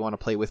 hey, you want to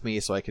play with me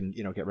so I can,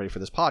 get ready for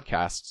this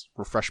podcast,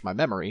 refresh my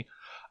memory.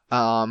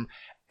 And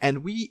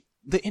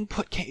the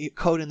input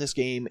code in this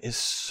game is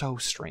so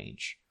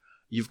strange.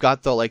 You've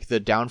got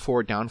the down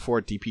forward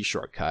DP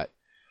shortcut,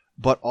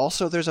 but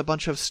also there's a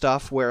bunch of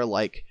stuff where,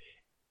 like,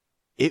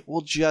 it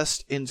will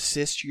just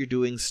insist you're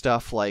doing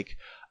stuff, like,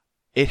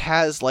 it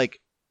has, like,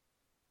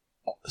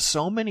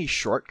 so many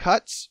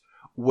shortcuts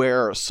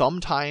where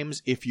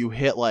sometimes if you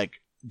hit,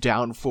 like,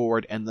 down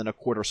forward and then a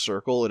quarter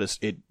circle,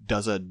 it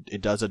does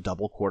a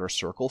double quarter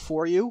circle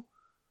for you,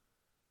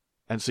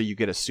 and so you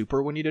get a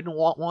super when you didn't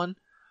want one.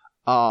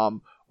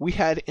 We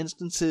had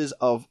instances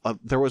of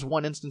there was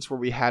one instance where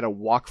we had a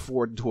walk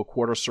forward into a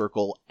quarter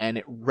circle, and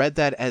it read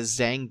that as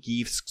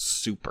Zangief's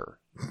super,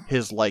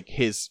 his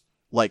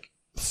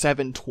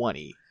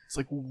 720. It's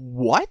like,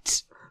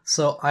 what?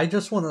 So I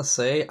just want to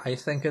say, I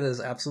think it is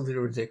absolutely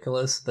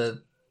ridiculous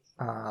that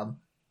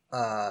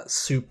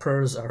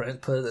supers are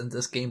input in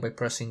this game by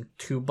pressing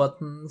 2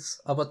 buttons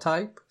of a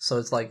type. So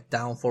it's like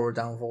down, forward,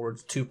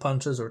 2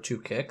 punches or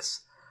 2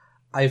 kicks.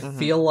 I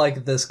feel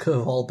like this could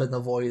have all been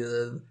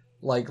avoided,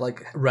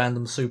 like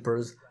random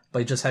supers,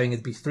 by just having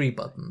it be 3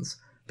 buttons.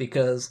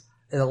 Because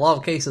in a lot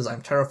of cases,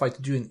 I'm terrified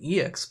to do an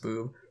EX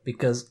move,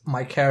 because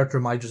my character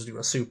might just do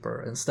a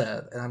super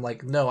instead. And I'm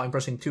like, no, I'm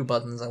pressing 2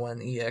 buttons, I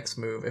want an EX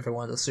move. If I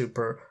want a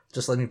super,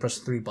 just let me press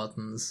 3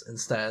 buttons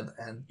instead.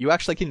 And you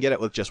actually can get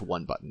it with just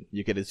 1 button.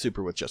 You get a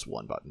super with just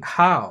 1 button.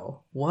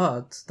 How?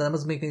 What? That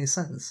doesn't make any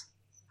sense.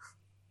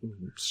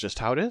 It's just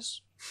how it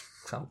is.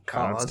 Oh, I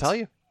don't know what to tell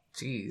you.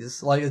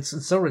 Jeez. Like,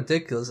 it's so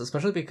ridiculous,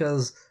 especially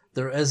because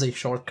there is a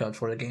shortcut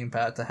for the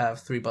gamepad to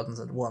have 3 buttons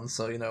at once,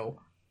 so,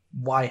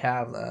 why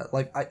have that?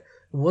 Like,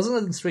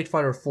 wasn't it in Street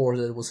Fighter 4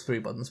 that it was 3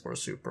 buttons for a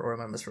super, or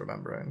am I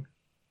misremembering?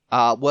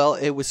 Well,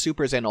 it was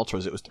supers and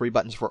ultras. It was 3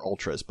 buttons for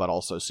ultras, but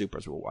also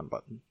supers were 1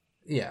 button.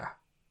 Yeah.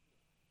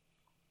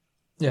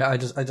 Yeah, I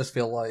just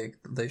feel like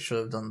they should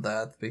have done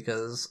that,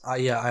 because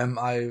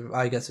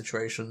I get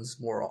situations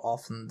more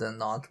often than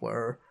not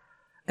where,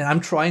 and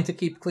I'm trying to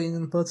keep clean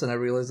inputs, and I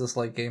realize this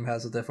game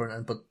has a different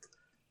input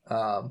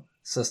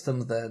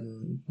system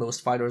than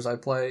most fighters I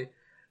play,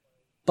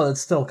 but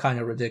it's still kind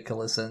of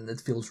ridiculous, and it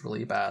feels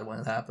really bad when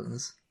it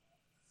happens.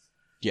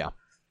 Yeah,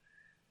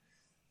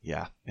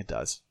 it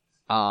does.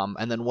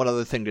 And then one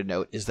other thing to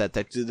note is that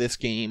this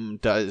game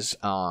does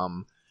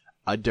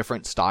a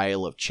different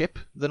style of chip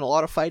than a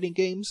lot of fighting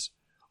games,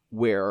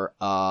 where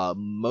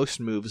most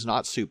moves,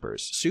 not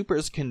supers.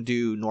 Supers can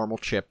do normal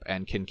chip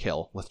and can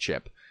kill with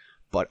chip,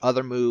 but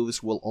other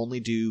moves will only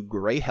do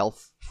gray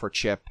health for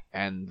chip,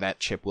 and that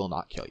chip will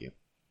not kill you.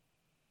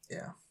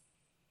 Yeah.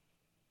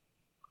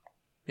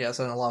 Yeah,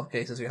 so in a lot of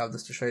cases you have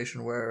this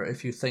situation where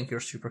if you think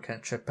your super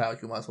can't chip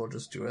out, you might as well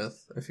just do it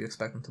if you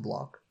expect them to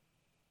block.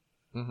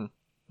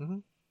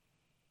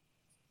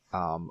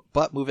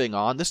 But moving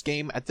on, this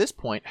game at this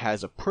point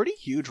has a pretty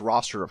huge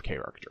roster of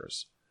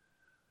characters.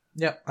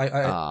 Yeah,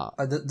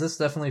 this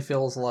definitely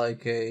feels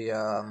like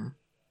a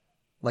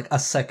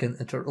second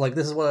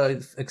this is what I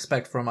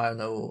expect from, I don't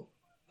know,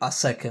 a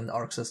second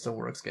Arc System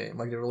Works game.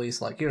 Like, they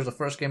release here's the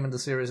first game in the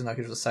series, and now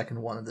here's the second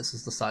one, and this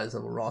is the size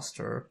of a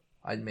roster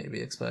I'd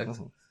maybe expect.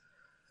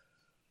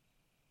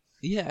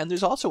 Yeah, and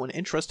there's also an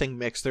interesting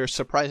mix. There's a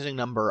surprising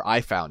number,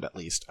 I found at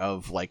least,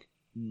 of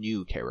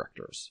new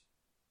characters.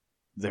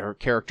 There are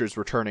characters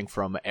returning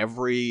from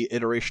every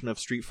iteration of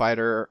Street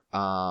Fighter,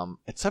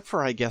 except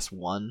for, I guess,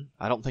 1.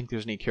 I don't think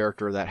there's any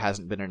character that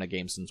hasn't been in a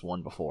game since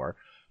 1 before.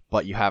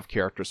 But you have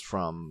characters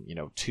from,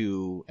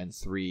 2 and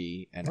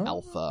 3 and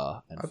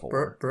Alpha and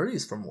 4.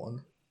 Birdie's from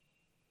 1.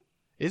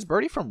 Is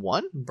Birdie from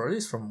 1?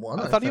 Birdie's from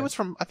 1. I thought he was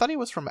from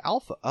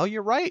Alpha. Oh,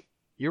 you're right.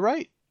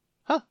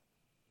 Huh.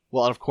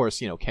 Well, of course,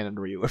 Ken and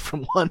Ryu are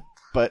from 1,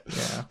 but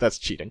that's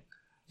cheating.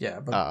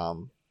 Yeah, but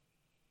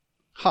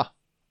huh.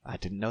 I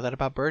didn't know that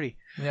about Birdie.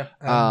 Yeah,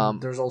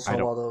 there's also a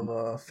lot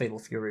of Final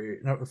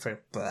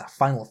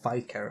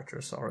Fight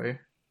characters, sorry.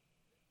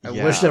 I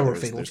wish there were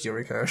Fatal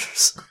Fury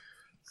characters.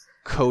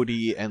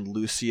 Cody and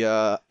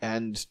Lucia,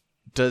 and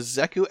does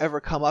Zeku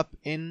ever come up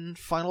in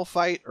Final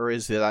Fight, or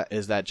is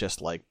that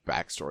just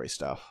backstory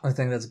stuff? I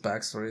think that's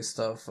backstory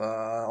stuff.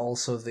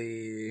 Also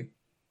the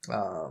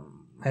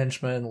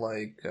henchmen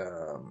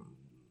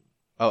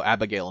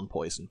Abigail and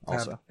Poison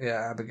also.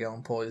 Abigail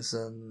and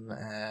Poison,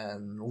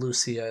 and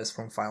Lucia is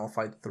from Final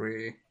Fight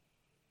 3.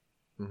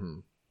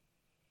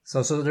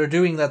 So they're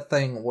doing that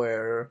thing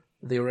where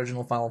the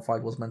original Final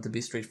Fight was meant to be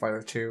Street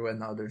Fighter 2,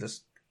 and now they're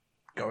just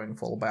going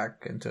full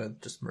back into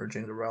just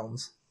merging the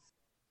realms.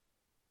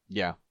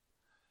 Yeah.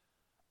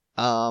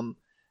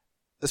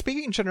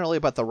 Speaking generally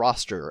about the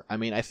roster,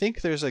 I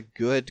think there's a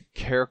good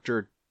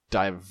character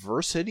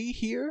diversity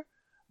here,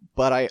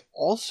 but I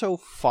also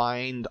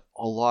find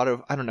a lot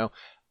of, I don't know,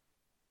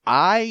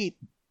 I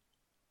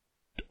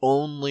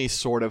only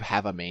sort of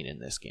have a main in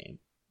this game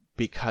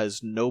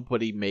because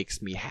nobody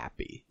makes me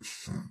happy.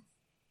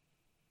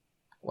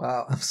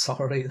 Wow, I'm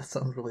sorry, that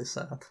sounds really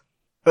sad.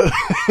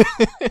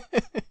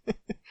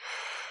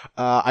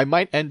 I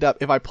might end up,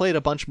 if I played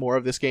a bunch more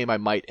of this game, I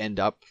might end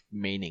up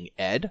maining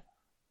Ed,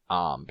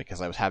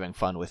 because I was having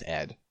fun with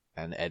Ed,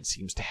 and Ed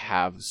seems to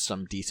have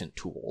some decent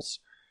tools.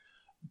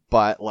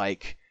 But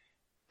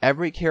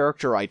every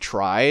character I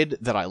tried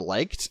that I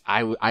liked,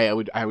 I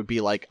would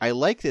be like, I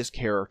like this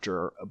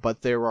character,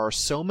 but there are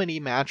so many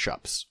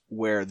matchups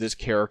where this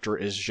character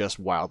is just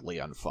wildly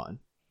unfun.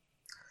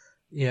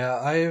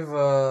 Yeah,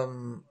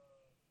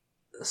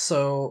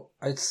 so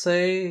I'd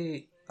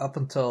say up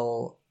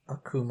until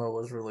Akuma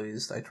was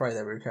released, I tried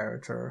every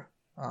character.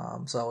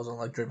 So I was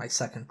on during my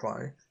second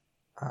try,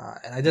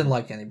 and I didn't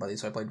like anybody,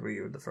 so I played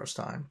Ryu the first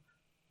time.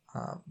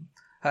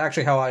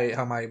 Actually,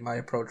 how my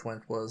approach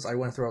went was I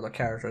went through all the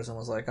characters and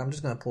was like, I'm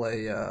just gonna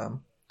play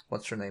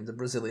what's her name, the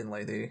Brazilian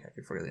lady. I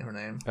keep forgetting her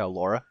name.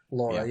 Laura.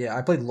 Laura, yeah.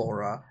 I played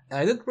Laura, and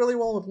I did really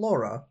well with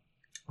Laura.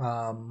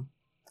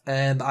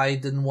 And I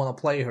didn't want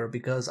to play her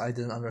because I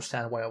didn't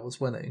understand why I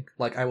was winning.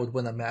 Like, I would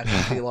win a match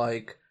and be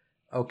like,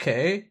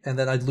 okay, and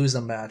then I'd lose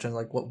a match and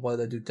like, what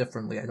did I do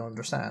differently? I don't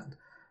understand.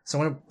 So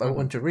when I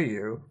went to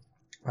Ryu,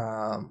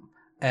 and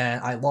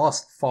I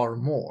lost far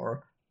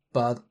more,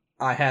 but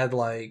I had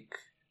like,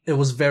 it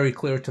was very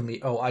clear to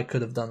me, oh, I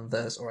could have done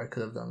this or I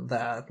could have done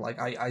that. Like,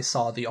 I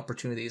saw the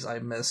opportunities I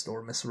missed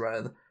or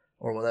misread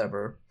or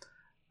whatever.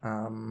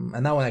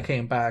 And now when I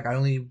came back, I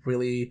only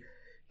really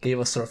gave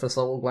a surface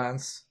level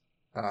glance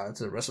to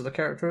the rest of the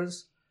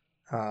characters.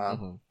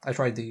 I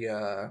tried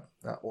the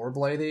Orb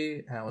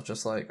Lady, and I was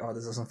just like, oh,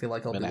 this doesn't feel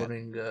like I'll be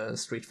learning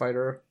Street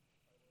Fighter.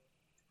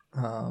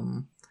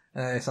 And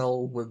I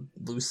settled with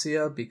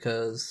Lucia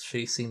because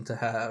she seemed to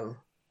have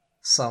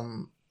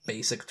some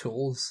basic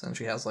tools, and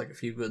she has like a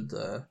few good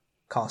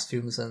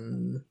costumes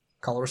and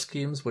color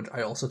schemes, which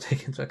I also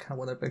take into account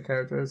when I pick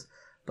characters.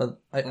 But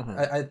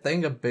I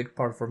think a big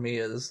part for me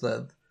is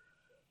that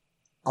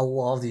a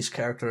lot of these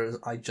characters,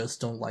 I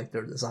just don't like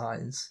their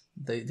designs.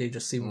 They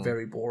just seem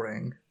very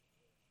boring.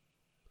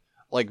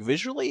 Like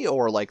visually,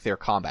 or like their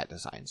combat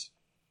designs?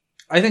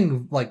 I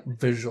think like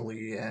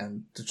visually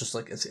and just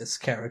like its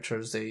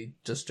characters, they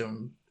just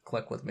don't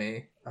click with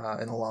me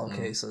in a lot of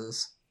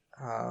cases.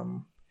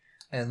 And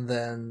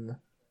then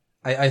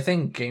I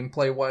think game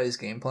plan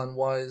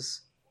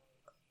wise,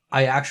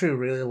 I actually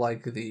really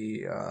like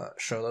the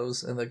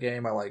Shotos in the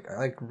game. I like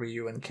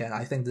Ryu and Ken.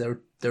 I think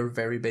their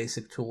very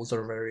basic tools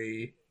are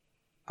very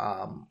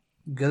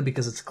good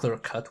because it's clear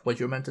cut what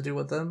you're meant to do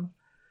with them.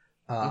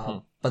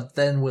 But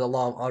then with a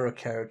lot of other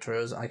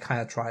characters, I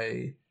kind of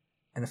try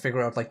and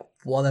figure out like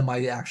what am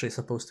I actually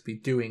supposed to be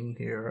doing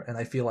here, and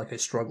I feel like I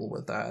struggle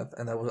with that.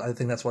 And I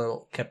think that's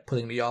what kept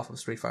putting me off of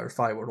Street Fighter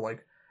V. Where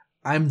like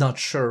I'm not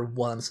sure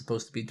what I'm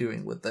supposed to be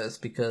doing with this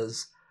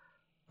because,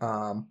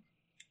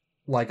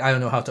 like I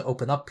don't know how to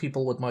open up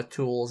people with my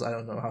tools. I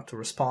don't know how to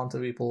respond to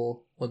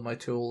people with my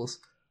tools,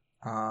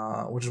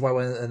 which is why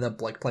I ended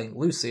up like playing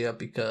Lucia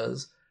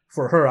because.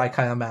 For her, I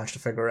kind of managed to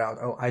figure out,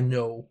 oh, I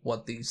know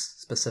what these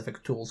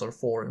specific tools are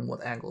for and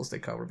what angles they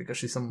cover, because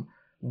she's some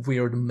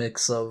weird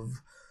mix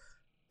of,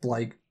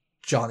 like,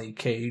 Johnny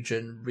Cage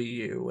and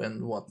Ryu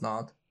and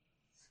whatnot.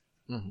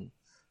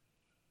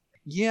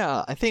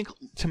 Yeah, I think,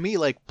 to me,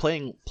 like,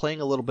 playing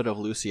a little bit of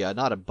Lucia,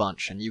 not a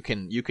bunch, and you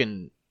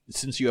can,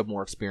 since you have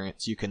more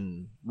experience, you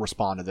can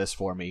respond to this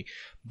for me,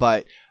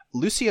 but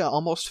Lucia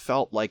almost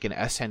felt like an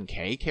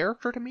SNK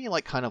character to me,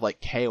 like, kind of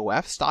like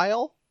KOF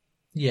style.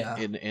 Yeah,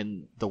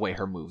 in the way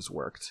her moves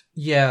worked.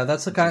 Yeah,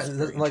 that's the kind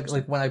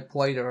like when I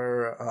played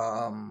her.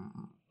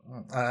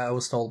 I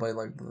was told by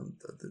like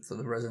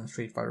the resident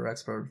Street Fighter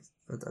expert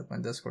at my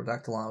Discord,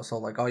 Dactylon. I was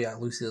told like, oh yeah,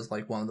 Lucia is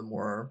like one of the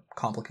more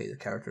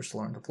complicated characters to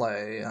learn to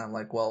play. And I'm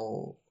like,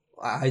 well,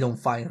 I don't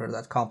find her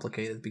that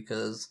complicated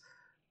because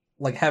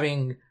like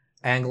having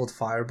angled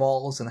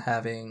fireballs and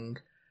having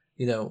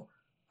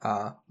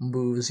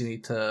moves you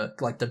need to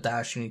like the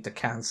dash you need to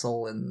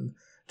cancel and.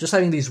 Just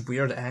having these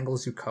weird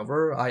angles you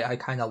cover, I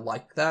kind of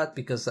like that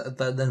because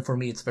then for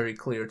me it's very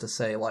clear to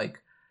say like,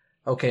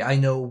 okay, I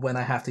know when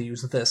I have to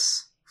use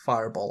this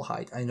fireball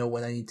height. I know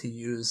when I need to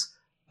use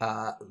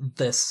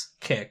this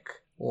kick,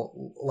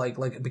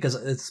 like because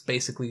it's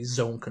basically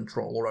zone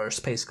control or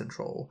space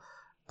control.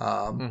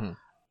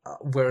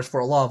 Whereas for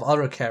a lot of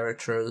other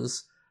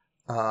characters,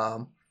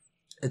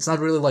 it's not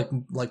really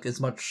like as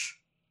much.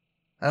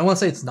 I don't want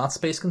to say it's not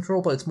space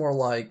control, but it's more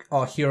like,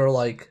 oh, here are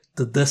like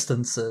the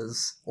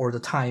distances or the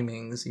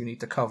timings you need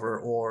to cover,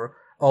 or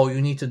oh, you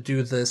need to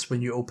do this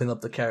when you open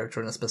up the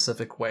character in a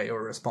specific way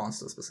or responds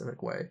to a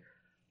specific way.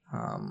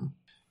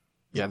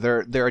 Yeah,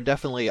 there are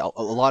definitely a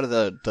lot of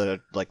the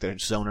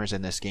zoners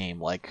in this game.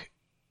 Like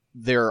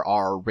there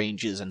are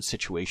ranges and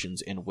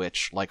situations in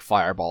which like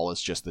fireball is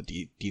just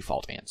the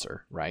default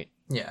answer, right?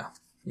 Yeah.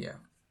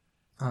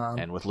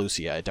 And with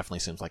Lucia, it definitely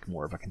seems like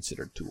more of a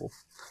considered tool.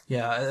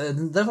 Yeah, it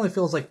definitely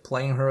feels like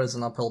playing her is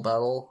an uphill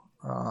battle.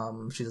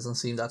 She doesn't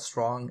seem that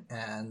strong,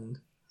 and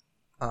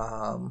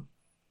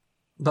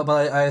but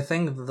I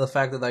think the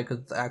fact that I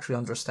could actually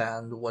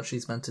understand what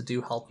she's meant to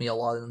do helped me a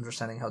lot in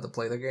understanding how to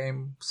play the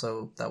game,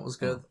 so that was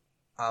good.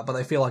 But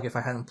I feel like if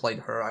I hadn't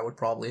played her, I would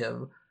probably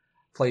have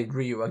played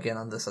Ryu again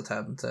on this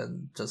attempt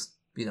and just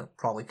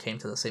probably came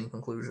to the same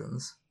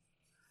conclusions.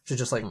 She's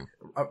just like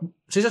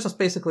she's just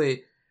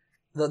basically.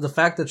 The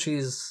fact that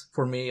she's,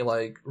 for me,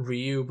 like,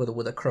 Ryu, but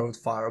with a curved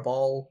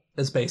fireball,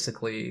 is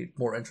basically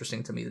more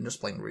interesting to me than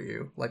just playing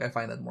Ryu. Like, I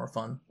find that more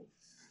fun.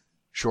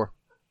 Sure.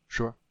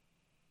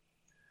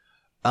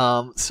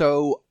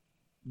 So,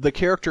 the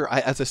character,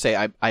 as I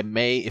say, I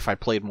may, if I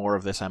played more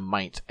of this, I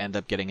might end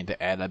up getting into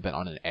Ed. I've been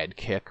on an Ed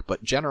kick,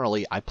 but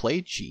generally, I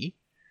play G.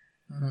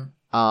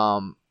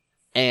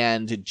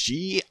 And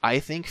G, I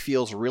think,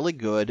 feels really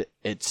good,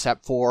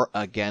 except for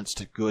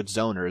against good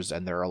zoners,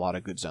 and there are a lot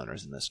of good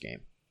zoners in this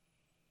game.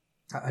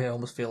 I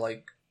almost feel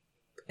like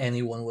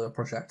anyone with a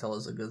projectile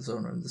is a good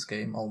zoner in this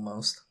game,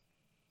 almost.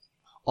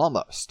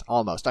 Almost.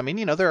 I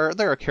mean, there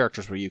are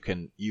characters where you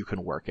can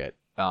work it.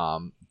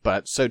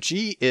 But so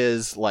G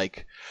is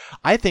like,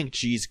 I think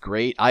G's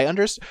great.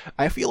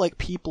 I feel like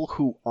people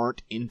who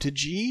aren't into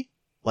G,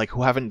 like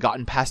who haven't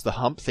gotten past the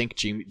hump, think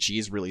G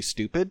is really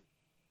stupid.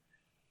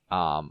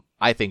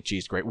 I think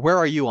G's great. Where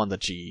are you on the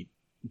G?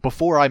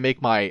 Before I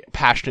make my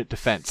passionate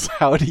defense,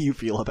 how do you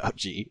feel about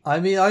G? I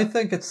mean, I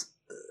think it's,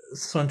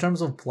 so in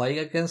terms of playing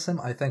against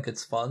him, I think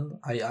it's fun.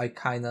 I'm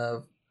kind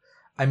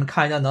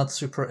of not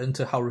super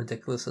into how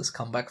ridiculous his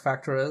comeback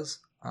factor is.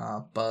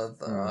 But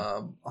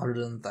other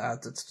than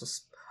that, it's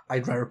just,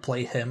 I'd rather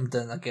play him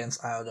than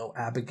against, I don't know,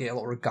 Abigail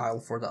or Guile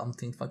for the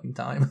umpteenth fucking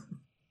time.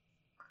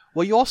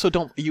 Well, you also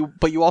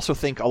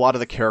think a lot of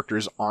the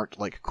characters aren't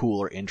like cool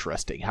or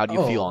interesting. How do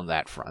you feel on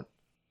that front?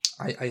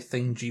 I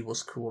think G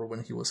was cooler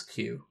when he was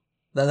Q.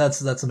 That's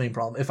the main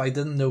problem. If I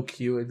didn't know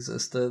Q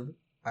existed,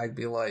 I'd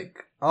be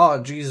like,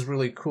 oh, G is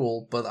really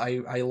cool, but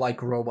I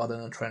like Robot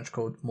in a trench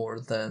coat more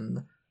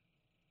than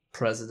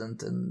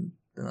President in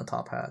a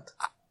top hat.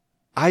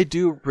 I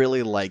do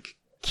really like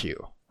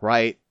Q,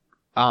 right?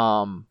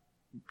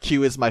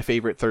 Q is my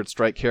favorite Third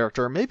Strike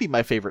character, maybe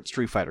my favorite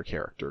Street Fighter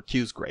character.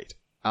 Q's great.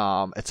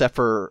 Except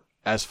for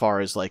as far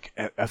as like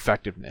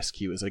effectiveness,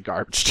 Q is a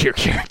garbage tier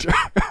character.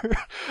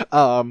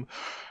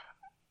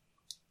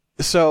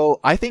 So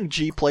I think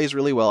G plays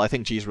really well. I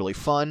think G is really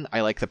fun.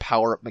 I like the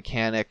power-up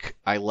mechanic.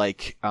 I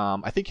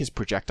think his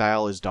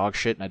projectile is dog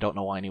shit, and I don't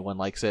know why anyone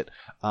likes it.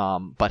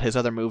 But his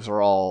other moves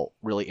are all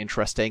really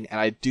interesting,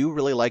 and I do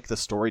really like the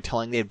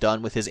storytelling they've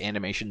done with his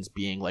animations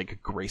being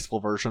like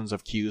graceful versions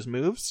of Q's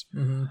moves.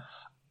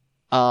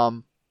 Mm-hmm.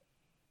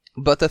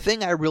 But the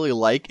thing I really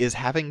like is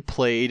having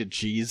played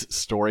G's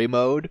story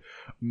mode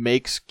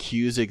makes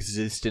Q's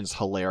existence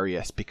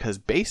hilarious, because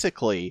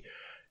basically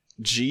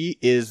G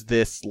is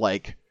this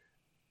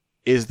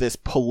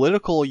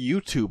political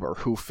YouTuber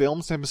who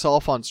films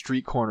himself on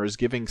street corners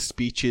giving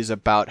speeches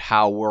about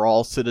how we're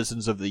all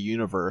citizens of the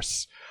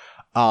universe,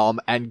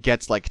 and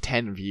gets like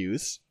 10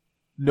 views.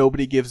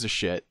 Nobody gives a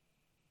shit.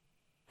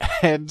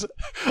 And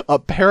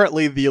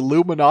apparently the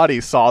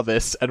Illuminati saw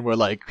this and were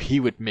like, he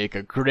would make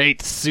a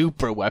great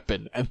super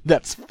weapon, and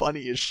that's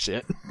funny as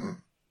shit.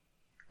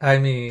 I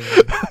mean,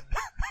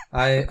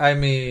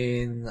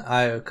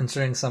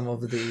 considering some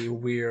of the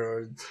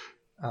weird,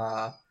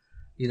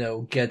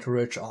 get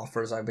rich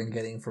offers I've been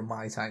getting from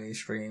my tiny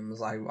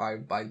streams,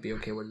 I'd be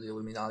okay with the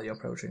Illuminati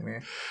approaching me.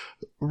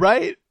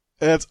 Right?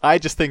 I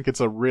just think it's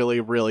a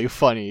really, really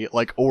funny,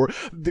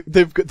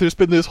 there's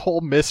been this whole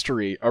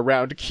mystery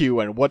around Q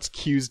and what's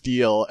Q's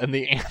deal, and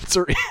the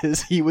answer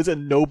is he was a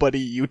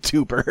nobody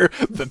YouTuber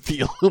that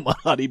the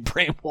Illuminati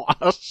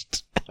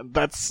brainwashed. And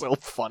that's so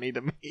funny to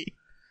me.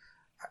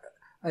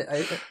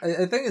 I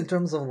think in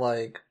terms of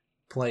like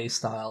play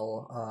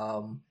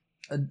style,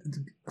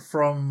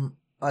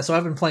 so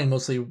I've been playing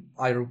mostly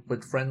either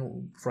with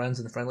friends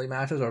in friendly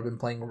matches, or I've been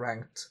playing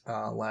ranked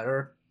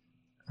ladder.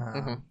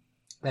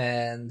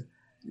 And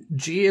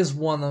G is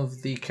one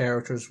of the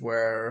characters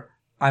where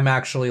I'm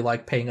actually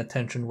like paying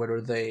attention whether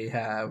they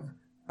have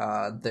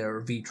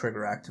their V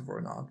trigger active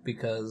or not,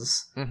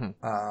 because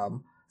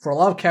for a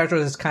lot of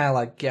characters it's kind of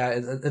like, yeah,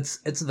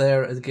 it's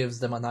there, it gives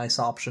them a nice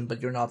option,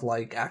 but you're not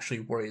like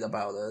actually worried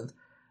about it.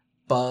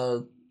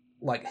 But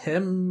like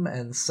him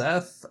and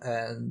Seth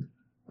and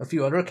a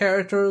few other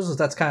characters,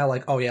 that's kind of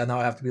like, oh yeah, now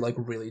I have to be like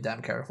really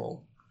damn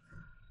careful.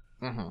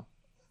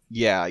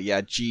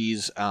 Yeah,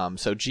 G's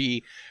so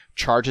G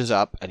charges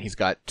up, and he's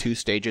got 2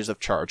 stages of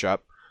charge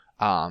up,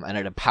 and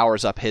it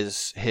powers up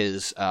his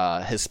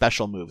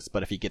special moves,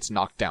 but if he gets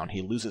knocked down,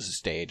 he loses a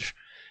stage.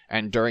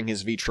 And during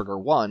his V-Trigger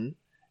 1,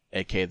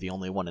 aka the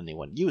only one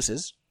anyone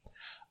uses,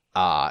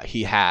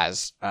 he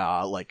has,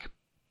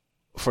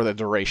 for the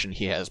duration,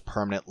 he has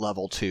permanent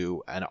level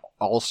 2, and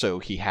also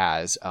he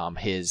has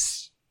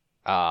his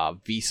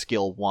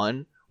V-Skill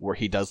 1, where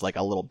he does like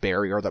a little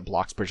barrier that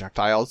blocks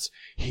projectiles.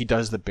 He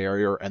does the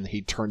barrier and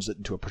he turns it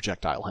into a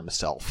projectile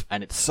himself,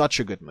 and it's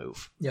such a good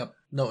move. Yep.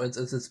 No,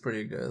 it's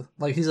pretty good.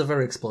 Like, he's a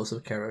very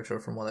explosive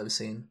character from what I've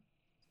seen.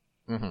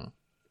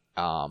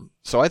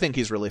 So I think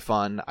he's really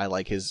fun. I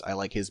like his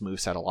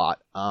moveset a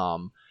lot.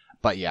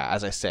 But yeah,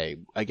 as I say,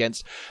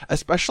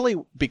 especially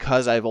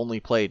because I've only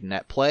played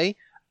net play,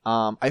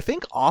 I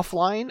think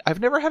offline, I've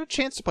never had a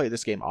chance to play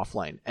this game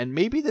offline, and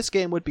maybe this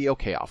game would be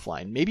okay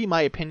offline. Maybe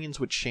my opinions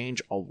would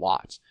change a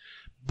lot.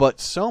 But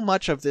so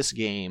much of this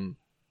game,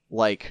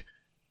 like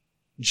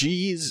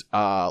G's,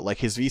 like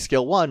his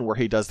V-Skill 1, where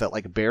he does that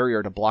like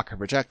barrier to block a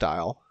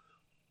projectile,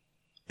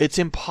 it's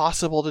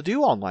impossible to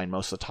do online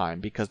most of the time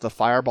because the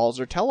fireballs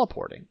are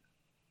teleporting.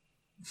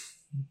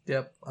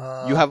 Yep.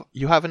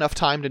 You have enough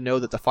time to know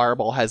that the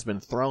fireball has been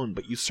thrown,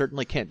 but you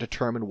certainly can't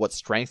determine what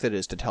strength it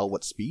is to tell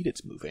what speed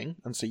it's moving,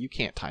 and so you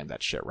can't time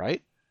that shit,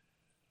 right?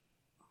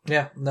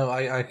 Yeah, no,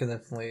 I can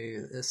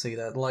definitely see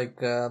that. Like,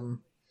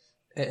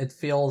 it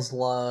feels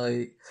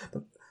like...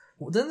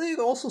 Didn't they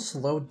also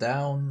slow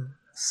down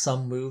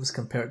some moves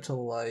compared to,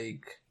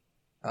 like,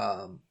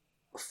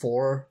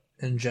 4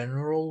 in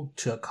general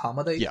to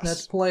accommodate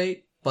net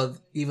play? But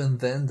even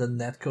then, the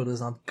netcode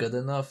is not good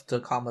enough to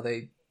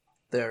accommodate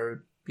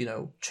their,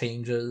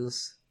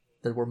 changes.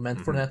 that were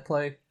meant for net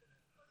play.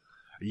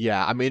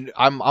 Yeah, I mean,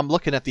 I'm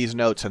looking at these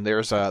notes, and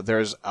there's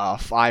a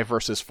 5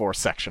 versus 4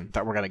 section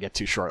that we're gonna get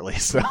to shortly.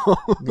 So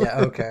yeah,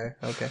 okay.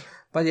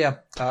 But yeah,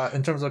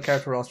 in terms of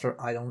character roster,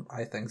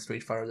 I think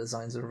Street Fighter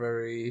designs are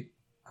very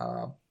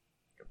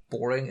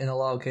boring in a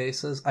lot of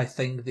cases. I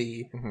think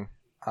the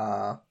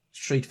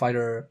Street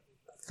Fighter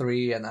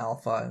 3 and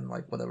Alpha and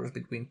like whatever's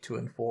between 2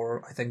 and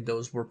 4, I think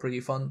those were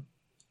pretty fun.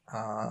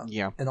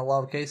 In a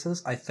lot of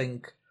cases, I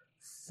think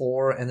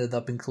 4 ended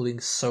up including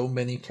so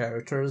many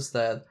characters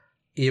that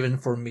even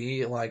for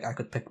me, like, I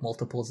could pick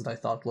multiples that I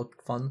thought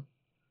looked fun.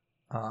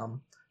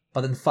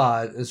 But in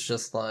 5, it's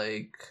just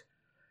like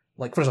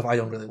first off, I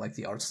don't really like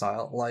the art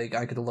style. Like,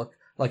 I could look,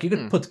 like, you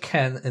could put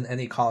Ken in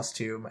any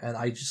costume, and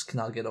I just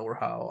cannot get over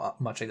how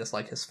much I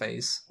dislike his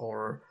face,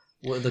 or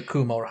the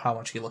Kuma, or how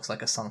much he looks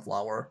like a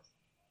sunflower.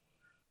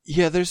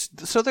 Yeah, there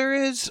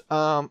is,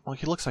 well,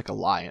 he looks like a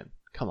lion.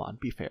 Come on,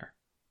 be fair.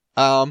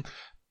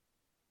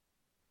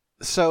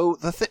 So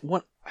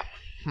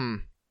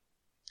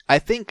I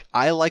think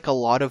I like a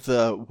lot of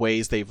the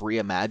ways they've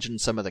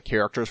reimagined some of the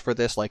characters for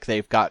this. Like,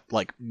 they've got,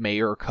 like,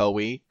 Mayor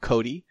Cody,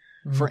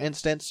 for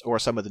instance, or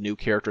some of the new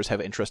characters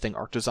have interesting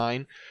art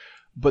design.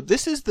 But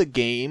this is the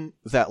game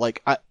that,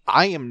 like,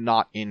 I am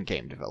not in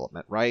game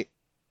development, right?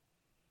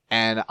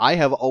 And I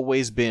have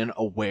always been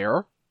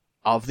aware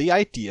of the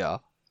idea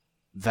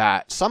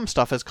that some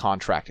stuff is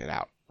contracted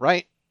out,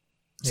 right?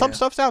 Some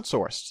stuff's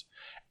outsourced.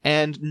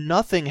 And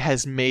nothing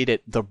has made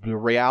it the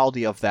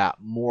reality of that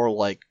more,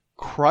 like,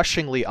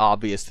 crushingly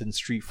obvious than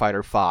Street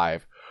Fighter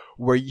V,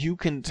 where you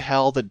can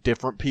tell that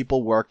different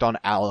people worked on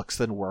Alex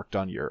than worked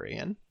on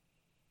Urien.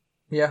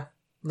 Yeah.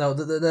 No,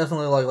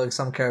 definitely, like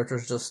some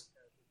characters just,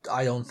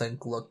 I don't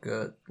think look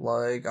good.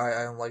 Like,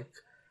 I don't like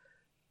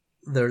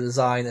their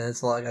design, and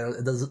it's like,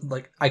 it doesn't,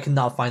 like, I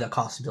cannot find a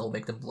costume that'll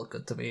make them look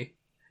good to me,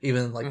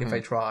 even, like, if I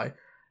try.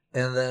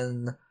 And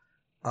then,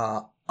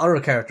 other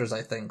characters,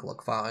 I think,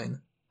 look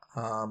fine.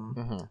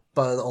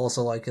 But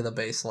also, like, in the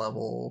base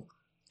level,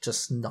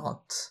 just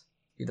not,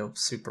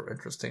 super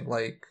interesting.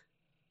 Like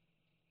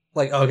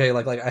okay,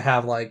 like I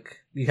have, like,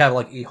 you have,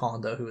 like, E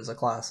Honda, who is a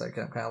classic,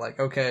 and I'm kind of like,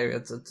 okay,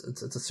 it's a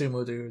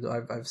sumo dude.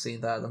 I've seen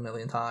that a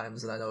million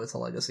times, and I know it's a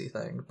legacy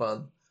thing,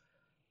 but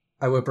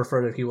I would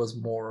prefer that he was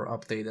more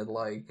updated,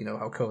 like,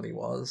 how Cody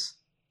was.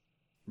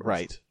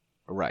 Right.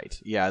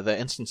 Yeah, the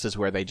instances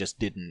where they just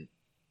didn't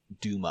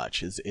do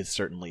much is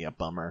certainly a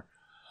bummer.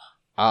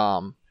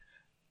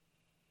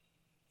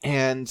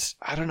 And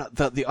I don't know.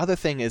 The other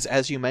thing is,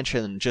 as you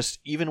mentioned, just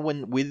even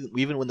when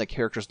the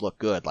characters look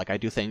good, like, I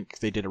do think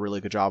they did a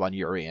really good job on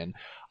Urien.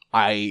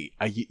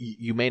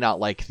 You may not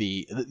like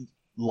the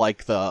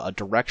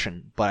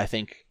direction, but I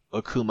think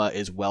Akuma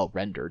is well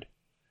rendered.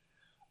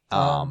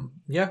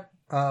 Yeah.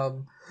 But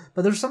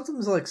there's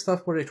sometimes, like,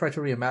 stuff where they try to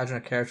reimagine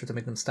a character to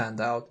make them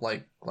stand out,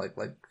 like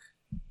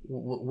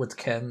with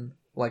Ken,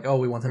 like, oh,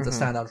 we want him to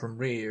stand out from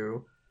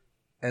Ryu,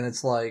 and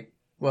it's like,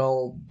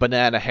 well,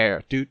 banana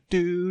hair, do.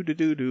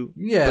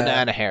 Yeah,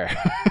 banana hair.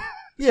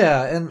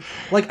 Yeah, and,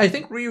 like, I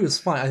think Ryu is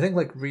fine. I think,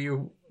 like,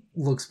 Ryu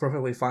looks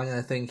perfectly fine, and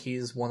I think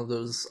he's one of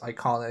those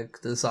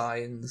iconic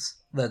designs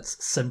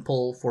that's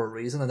simple for a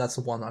reason, and that's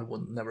the one I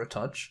would never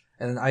touch.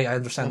 And I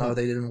understand now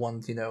they didn't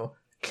want,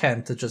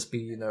 Ken to just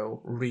be,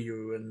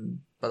 Ryu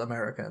but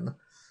American.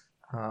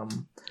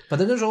 But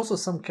then there's also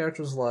some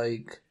characters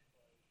like,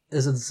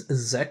 is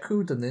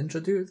Zeku the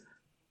ninja dude?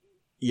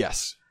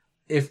 Yes.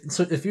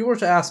 If you were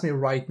to ask me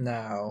right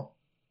now,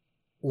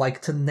 like,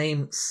 to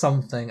name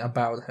something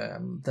about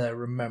him that I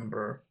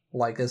remember,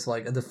 like, as,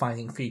 like, a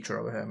defining feature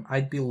of him,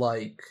 I'd be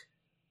like,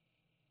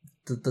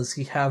 does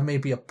he have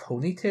maybe a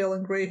ponytail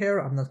and gray hair?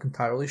 I'm not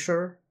entirely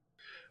sure.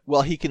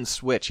 Well, he can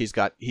switch. He's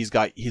got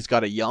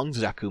a young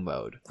Zeku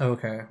mode.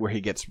 Okay. Where he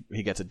gets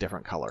a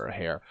different color of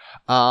hair.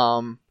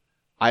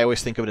 I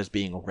always think of it as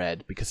being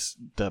red because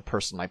the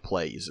person I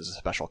play uses a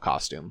special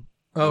costume.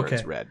 Okay.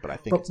 It's red, but I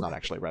think it's not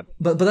actually red.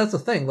 But that's the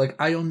thing. Like,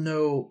 I don't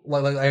know.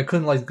 Like I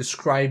couldn't, like,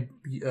 describe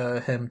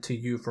him to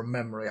you from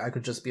memory. I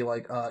could just be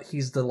like,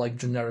 he's the, like,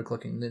 generic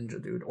looking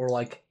ninja dude, or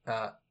like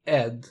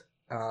Ed.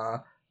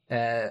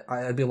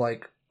 I'd be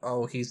like,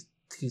 oh, he's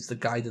the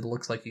guy that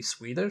looks like he's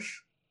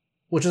Swedish,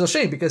 which is a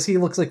shame because he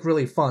looks, like,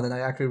 really fun, and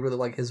I actually really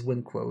like his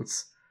win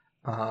quotes,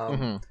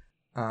 and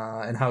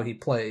how he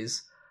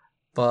plays.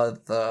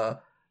 But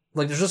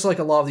like, there's just, like,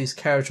 a lot of these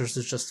characters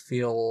that just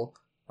feel,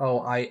 oh,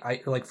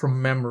 I like,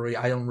 from memory,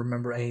 I don't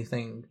remember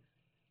anything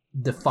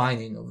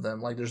defining of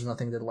them. Like, there's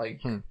nothing that,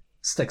 like,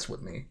 sticks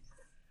with me.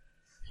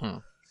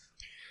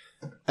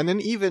 And then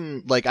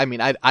even, like, I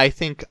mean, I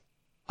think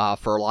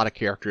for a lot of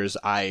characters,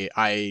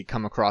 I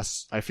come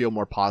across, I feel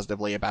more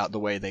positively about the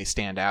way they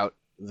stand out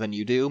than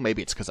you do.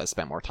 Maybe it's because I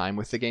spent more time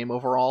with the game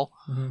overall.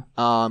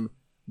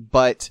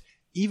 But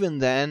even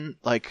then,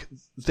 like,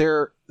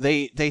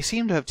 they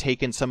seem to have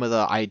taken some of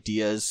the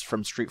ideas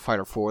from Street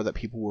Fighter 4 that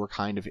people were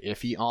kind of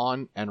iffy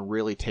on and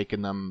really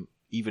taken them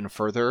even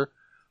further.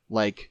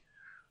 Like,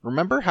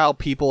 remember how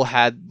people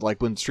had,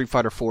 like, when Street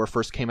Fighter 4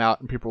 first came out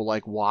and people were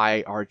like,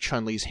 why are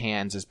Chun-Li's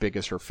hands as big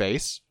as her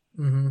face?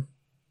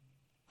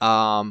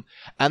 And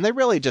they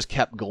really just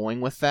kept going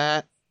with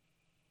that.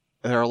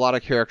 There are a lot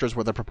of characters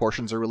where the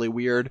proportions are really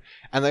weird.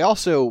 And they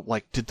also,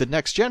 like, did the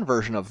next-gen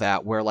version of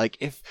that, where, like,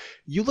 if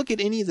you look at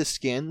any of the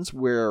skins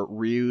where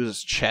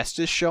Ryu's chest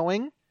is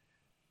showing,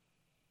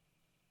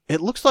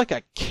 it looks like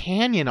a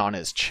canyon on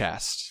his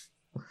chest.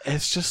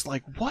 It's just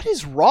like, what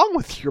is wrong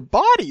with your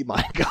body,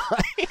 my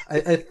guy?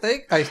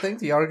 I think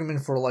the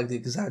argument for, like, the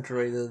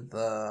exaggerated,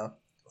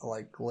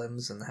 like,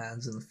 limbs and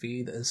hands and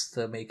feet is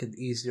to make it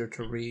easier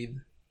to read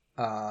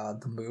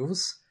the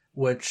moves,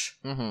 which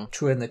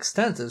to an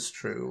extent is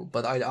true,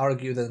 but I'd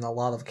argue that in a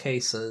lot of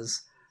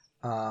cases,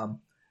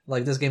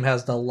 like, this game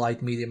has the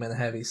light, medium, and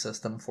heavy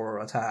system for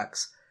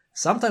attacks.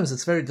 Sometimes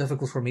it's very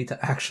difficult for me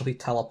to actually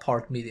tell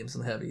apart mediums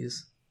and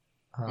heavies.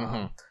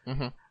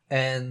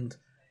 And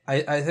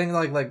I think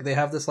like they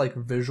have this like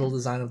visual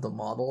design of the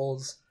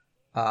models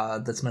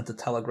that's meant to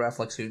telegraph,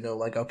 like, so you know,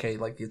 like, okay,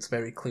 like, it's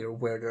very clear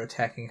where they're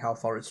attacking, how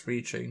far it's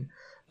reaching.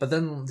 But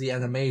then the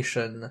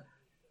animation,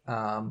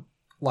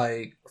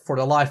 like, for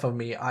the life of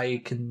me,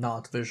 I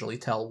cannot visually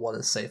tell what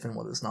is safe and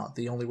what is not.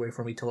 The only way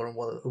for me to learn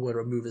whether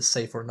a move is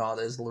safe or not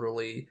is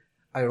literally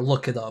either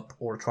look it up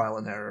or trial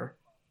and error.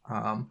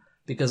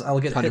 Because I'll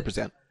get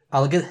 100%.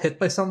 I'll get hit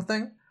by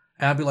something,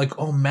 and I'll be like,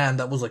 oh man,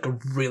 that was like a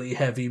really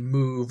heavy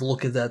move.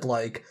 Look at that,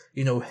 like,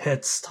 you know,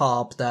 hit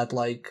stop, that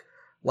like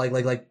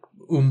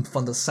oomph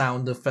on the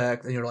sound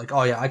effect, and you're like,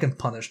 oh yeah, I can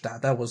punish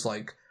that. That was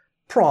like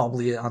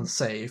probably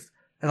unsafe.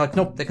 And like,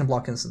 nope, they can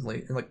block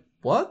instantly. And like,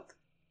 what?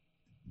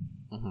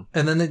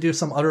 And then they do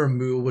some other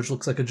move which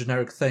looks like a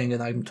generic thing,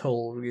 and I'm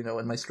told, you know,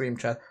 in my stream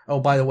chat, oh,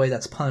 by the way,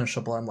 that's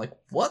punishable. I'm like,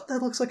 what?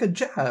 That looks like a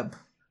jab.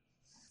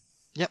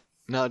 Yep.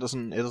 No, it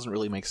doesn't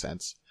really make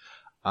sense.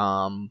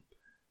 And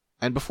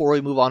before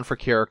we move on for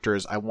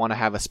characters, I want to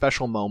have a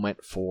special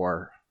moment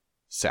for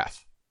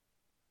Seth.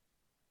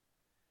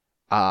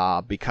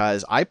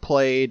 Because I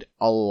played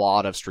a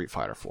lot of Street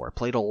Fighter 4.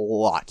 Played a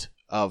lot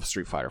of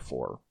Street Fighter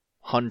 4.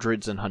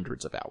 Hundreds and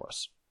hundreds of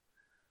hours.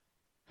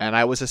 And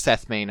I was a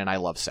Seth main, and I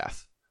love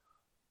Seth.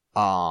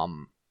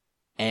 And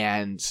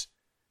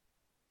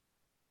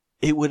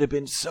it would have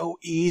been so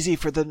easy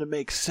for them to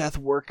make Seth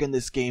work in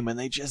this game, and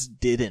they just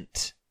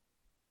didn't.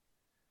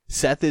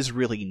 Seth is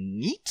really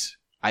neat.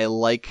 I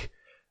like...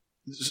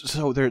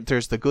 So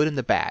there's the good and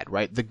the bad,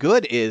 right? The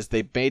good is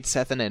they made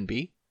Seth an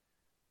NB,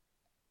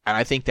 and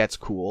I think that's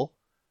cool.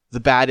 The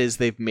bad is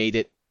they've made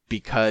it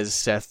because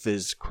Seth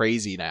is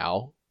crazy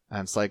now.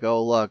 And it's like,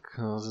 oh, look,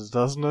 this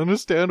doesn't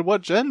understand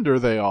what gender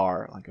they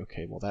are. Like,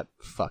 okay, well, that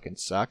fucking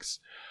sucks.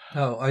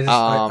 Oh,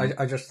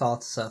 I just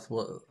thought Seth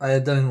was... I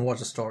didn't even watch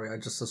the story. I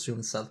just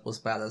assumed Seth was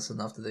badass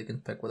enough that they can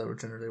pick whatever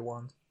gender they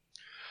want.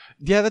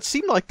 Yeah, that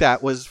seemed like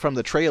that was from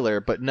the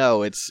trailer, but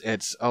no, it's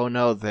oh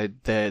no,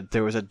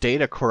 there was a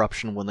data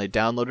corruption when they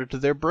downloaded to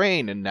their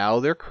brain, and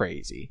now they're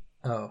crazy.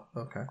 Oh,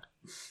 okay.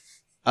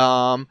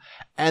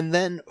 And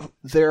then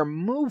their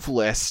move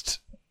list...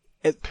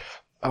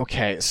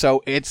 Okay,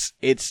 so it's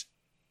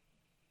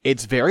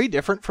very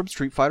different from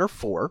Street Fighter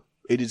 4.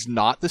 It is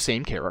not the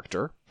same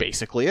character,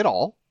 basically, at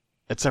all.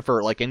 Except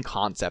for, like, in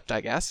concept, I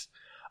guess.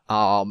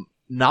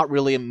 Not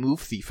really a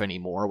move thief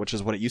anymore, which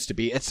is what it used to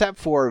be. Except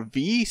for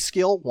V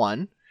skill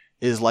 1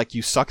 is like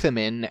you suck them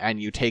in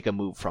and you take a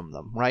move from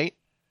them, right?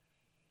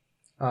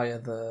 Oh, yeah,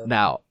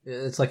 Now...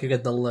 It's like you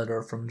get the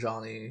litter from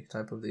Johnny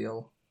type of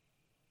deal.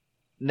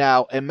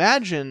 Now,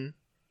 imagine...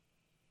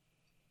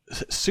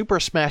 Super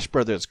Smash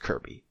Bros.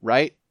 Kirby,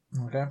 right?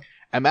 Okay.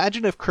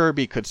 Imagine if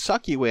Kirby could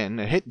suck you in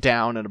and hit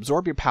down and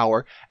absorb your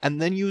power,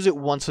 and then use it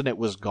once and it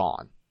was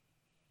gone.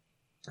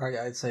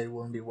 I'd say it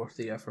wouldn't be worth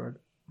the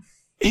effort.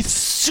 It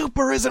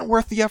super isn't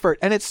worth the effort,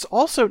 and it's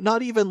also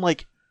not even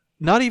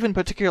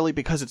particularly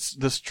because it's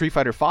the Street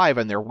Fighter V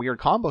and their weird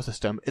combo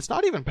system. It's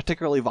not even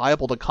particularly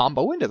viable to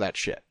combo into that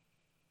shit.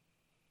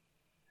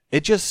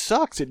 It just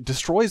sucks. It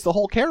destroys the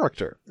whole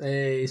character.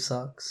 It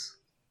sucks.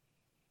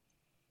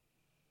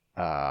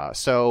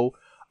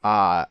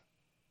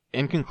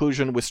 In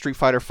conclusion, with Street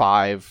Fighter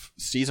V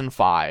Season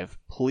 5,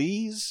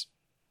 please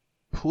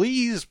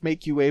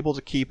make you able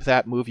to keep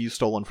that move you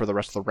stolen for the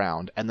rest of the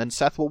round, and then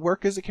Seth will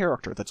work as a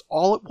character. That's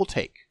all it will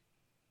take.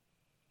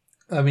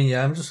 I mean,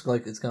 yeah, I'm just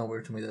like, it's kind of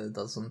weird to me that it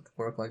doesn't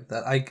work like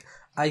that.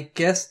 I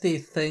guess the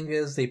thing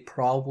is they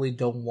probably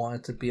don't want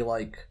it to be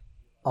like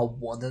a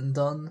one and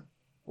done.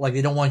 Like,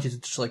 they don't want you to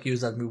just like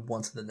use that move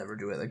once and then never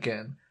do it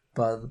again.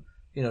 But...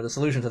 you know, the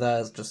solution to that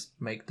is just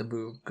make the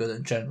move good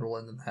in general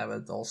and then have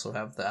it also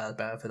have the added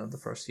benefit of the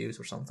first use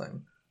or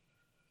something.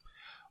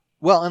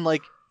 Well, and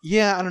like,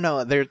 yeah, I don't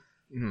know.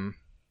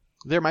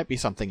 There might be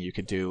something you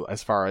could do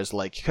as far as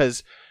like,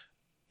 because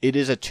it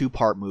is a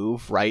 2-part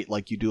move, right?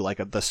 Like you do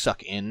like the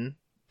suck in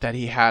that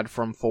he had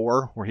from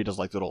 4, where he does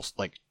like little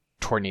like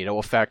tornado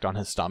effect on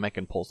his stomach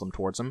and pulls them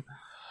towards him.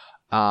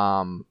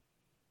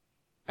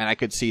 And I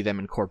could see them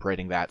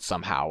incorporating that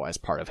somehow as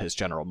part of his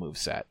general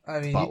moveset. I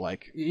mean, but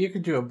like, you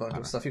could do a bunch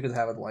of stuff. You could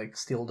have it like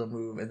steal the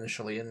move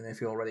initially, and then if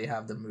you already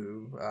have the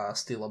move,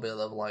 steal a bit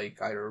of like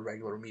either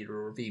regular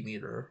meter or V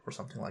meter or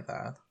something like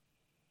that.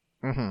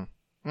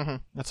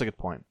 That's a good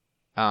point.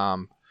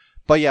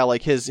 But yeah,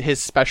 like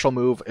his special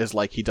move is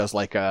like he does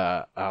like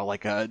a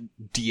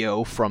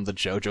Dio from the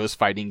JoJo's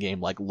fighting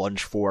game, like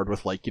lunge forward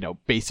with like, you know,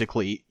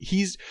 basically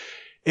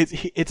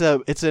it's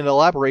an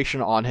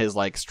elaboration on his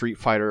like Street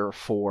Fighter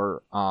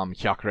 4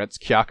 Hyakuretsu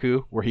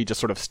Kyaku, where he just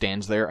sort of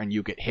stands there and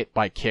you get hit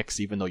by kicks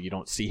even though you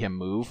don't see him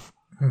move.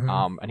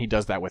 Mm-hmm. And he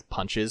does that with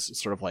punches. It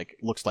sort of like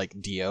looks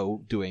like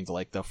Dio doing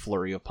the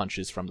flurry of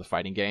punches from the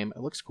fighting game.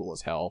 It looks cool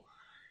as hell.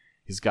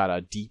 He's got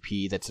a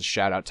DP that's a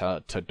shout out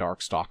to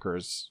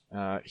Darkstalkers.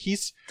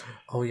 He's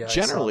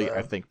generally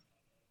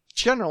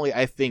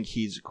I think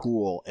he's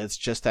cool. It's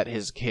just that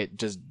his kit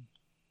just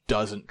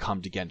doesn't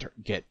come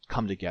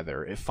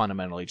together. It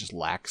fundamentally just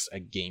lacks a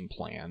game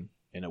plan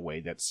in a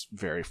way that's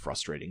very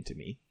frustrating to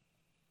me.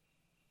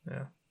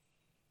 Yeah.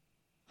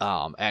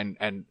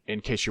 And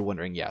in case you're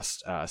wondering,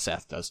 yes,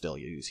 Seth does still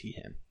use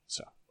he/him.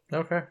 So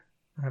okay.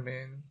 I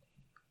mean,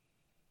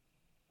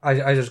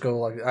 I just go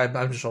like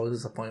I'm just always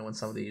disappointed when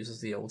somebody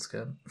uses the old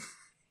skin.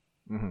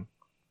 Mm-hmm.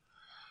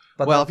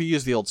 But well, if you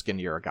use the old skin,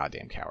 you're a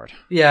goddamn coward.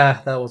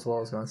 Yeah, that was what I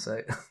was going to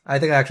say. I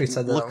think I actually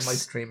said that on my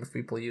stream. If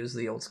people use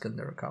the old skin,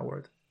 they're a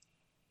coward.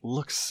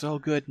 Looks so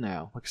good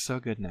now.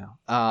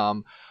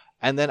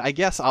 And then I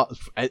guess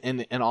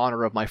in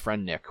honor of my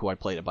friend Nick, who I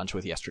played a bunch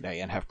with yesterday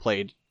and have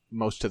played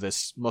most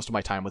of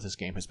my time with this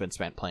game has been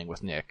spent playing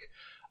with Nick.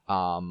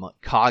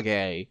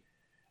 Kage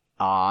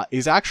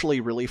is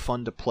actually really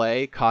fun to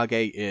play.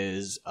 Kage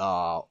is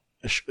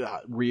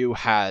Ryu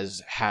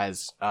has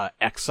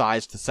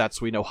excised the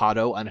Satsui no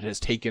Hado and it has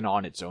taken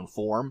on its own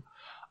form.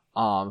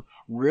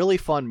 Really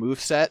fun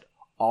moveset.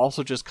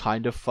 Also just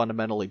kind of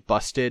fundamentally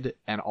busted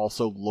and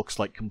also looks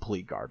like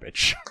complete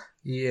garbage.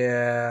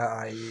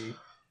 Yeah,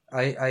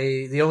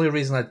 I the only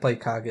reason I'd play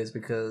Kage is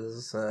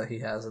because he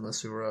has an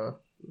Asura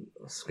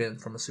skin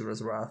from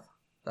Asura's Wrath.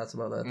 That's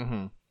about it.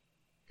 Mm-hmm.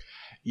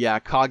 Yeah,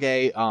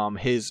 Kage,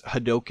 his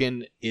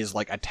Hadoken is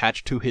like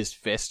attached to his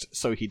fist,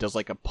 so he does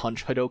like a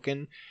punch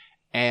Hadoken,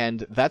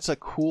 and that's a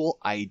cool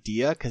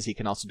idea because he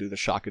can also do the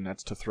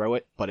Shakunets to throw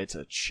it, but it's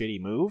a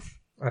shitty move.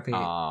 I think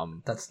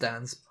that's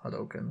Dan's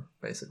Hadoken,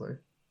 basically.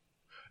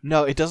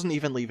 No, it doesn't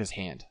even leave his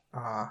hand.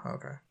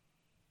 Okay.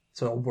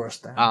 So worse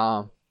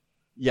Dan.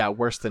 Yeah,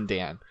 worse than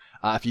Dan.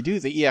 If you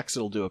do the EX,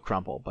 it'll do a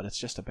crumple, but it's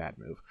just a bad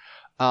move.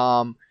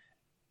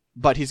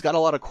 But he's got a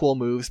lot of cool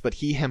moves, but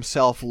he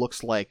himself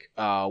looks like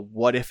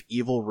what if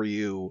Evil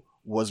Ryu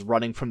was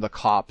running from the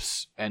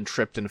cops and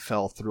tripped and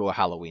fell through a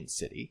Halloween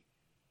city.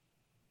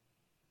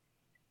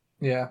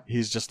 Yeah.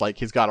 He's just like,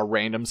 he's got a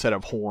random set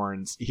of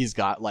horns. He's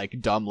got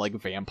like dumb like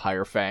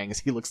vampire fangs.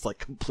 He looks like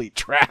complete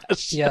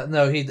trash. Yeah,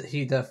 no,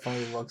 he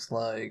definitely looks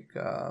like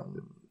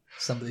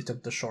somebody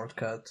took the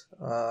shortcut.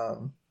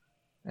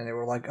 And they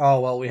were like, oh,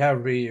 well, we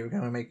have Ryu.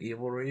 Can we make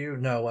Evil Ryu?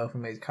 No, well, we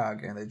made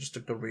Kage. And they just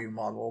took the Ryu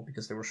model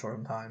because they were short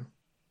on time.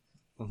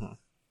 Mm-hmm.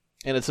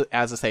 And it's,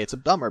 as I say, it's a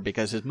bummer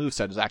because his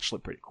moveset is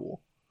actually pretty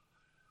cool.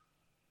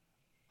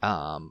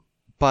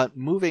 But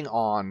moving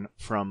on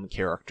from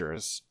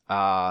characters,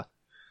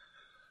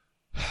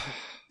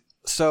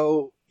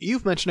 so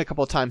you've mentioned a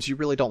couple of times you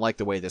really don't like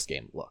the way this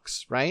game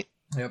looks, right?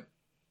 Yep.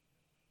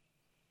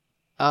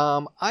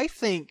 I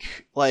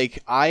think,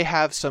 like, I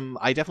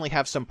definitely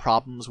have some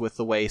problems with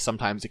the way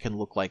sometimes it can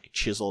look like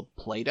chiseled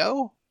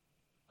Play-Doh.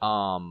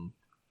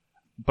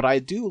 But I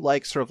do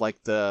like sort of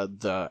like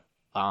the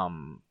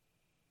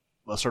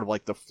sort of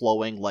like the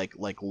flowing like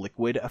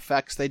liquid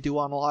effects they do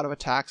on a lot of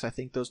attacks. I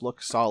think those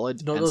look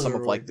solid. No, and those some are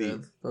of really like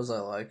good. Those I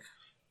like.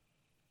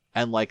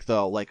 And like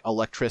the like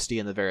electricity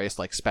and the various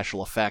like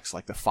special effects,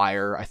 like the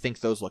fire, I think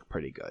those look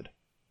pretty good.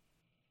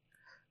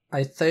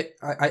 I think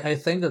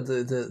that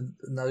the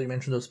now that you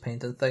mentioned those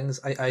painted things,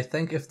 I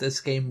think if this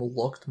game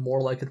looked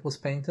more like it was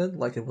painted,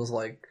 like it was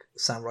like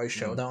Samurai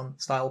Showdown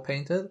style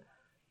painted,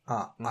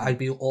 I'd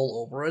be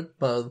all over it.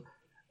 But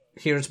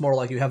here it's more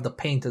like you have the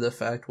painted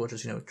effect, which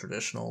is, you know,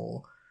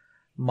 traditional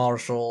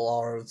martial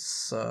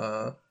arts,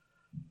 like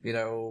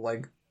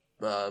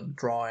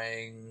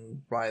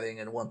drawing, writing,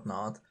 and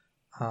whatnot.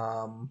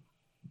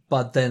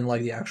 But then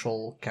like the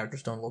actual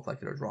characters don't look like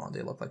they're drawn;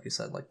 they look like you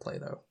said, like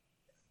Play-Doh.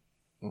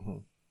 Mm-hmm.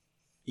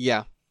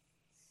 Yeah,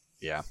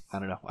 I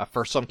don't know.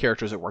 For some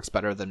characters it works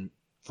better than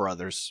for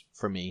others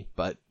for me,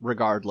 but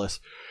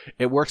regardless,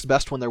 it works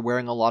best when they're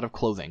wearing a lot of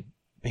clothing,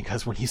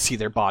 because when you see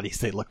their bodies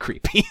they look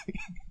creepy.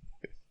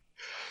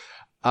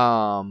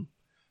 And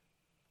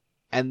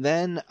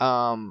then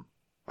I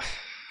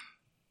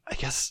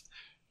guess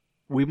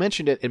we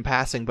mentioned it in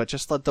passing, but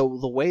just the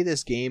way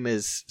this game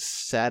is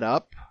set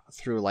up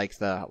through like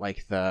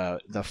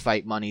the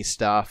fight money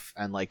stuff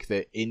and like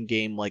the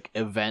in-game like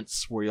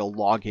events where you'll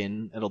log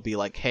in, it'll be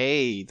like,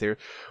 hey,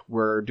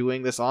 we're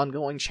doing this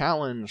ongoing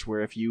challenge where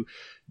if you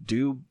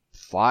do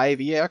 5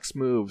 EX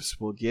moves,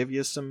 we'll give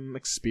you some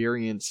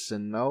experience,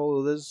 and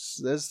there's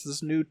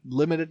this new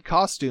limited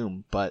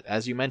costume. But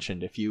as you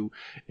mentioned, if you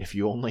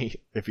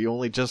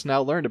only just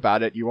now learned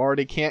about it, you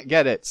already can't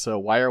get it. So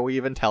why are we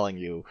even telling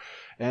you?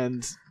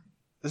 And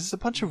this is a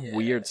bunch of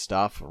weird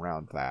stuff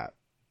around that.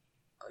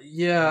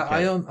 Yeah, Okay.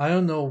 I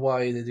don't know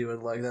why they do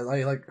it like that.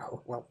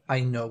 I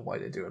know why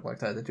they do it like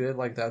that. They do it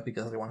like that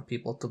because they want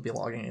people to be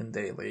logging in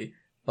daily.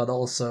 But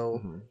also,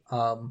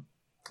 Hmm.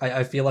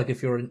 I feel like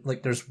if you're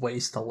like, there's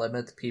ways to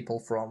limit people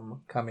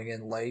from coming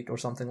in late or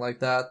something like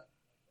that.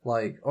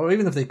 Like, or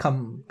even if they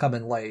come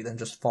in late and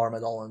just farm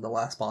it all in the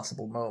last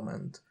possible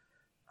moment.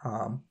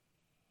 Um,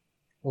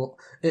 well,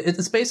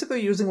 it's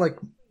basically using like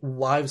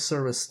live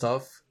service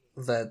stuff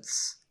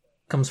that's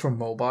comes from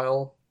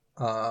mobile,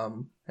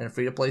 and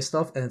free to play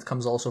stuff, and it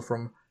comes also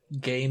from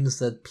games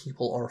that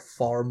people are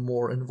far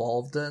more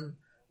involved in.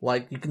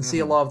 Like you can see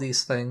a Hmm. lot of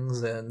these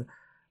things in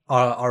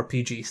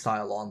RPG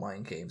style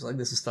online games. Like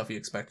this is stuff you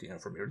expect,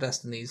 from your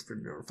Destinies,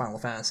 from your Final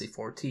Fantasy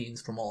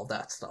 14s, from all of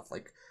that stuff.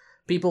 Like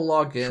people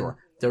log in, Sure.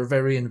 they're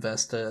very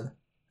invested,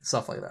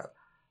 stuff like that.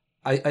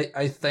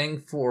 I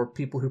think for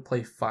people who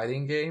play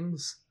fighting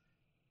games,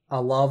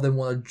 a lot of them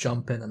want to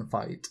jump in and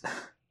fight.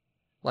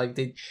 Like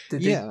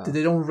Yeah.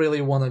 they don't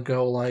really want to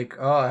go like,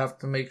 oh, I have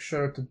to make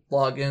sure to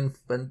log in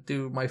and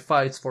do my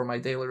fights for my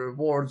daily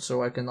reward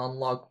so I can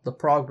unlock the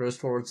progress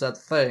towards that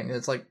thing.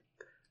 It's like,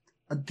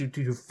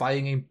 do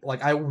fighting game,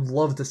 like I would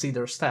love to see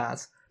their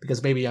stats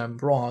because maybe I'm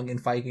wrong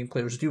and fighting game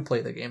players do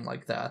play the game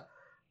like that,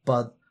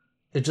 but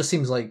it just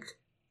seems like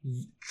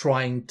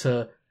trying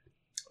to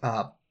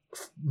uh,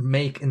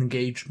 make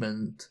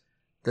engagement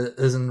that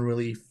isn't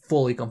really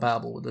fully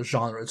compatible with the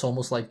genre. It's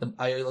almost like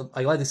I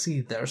like to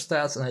see their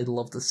stats, and I'd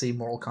love to see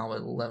Mortal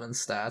Kombat 11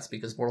 stats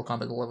because Mortal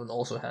Kombat 11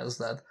 also has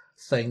that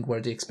thing where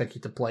they expect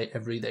you to play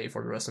every day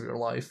for the rest of your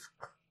life.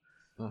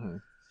 Hmm.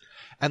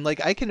 And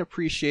like I can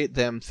appreciate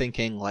them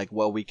thinking like,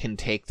 well, we can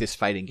take this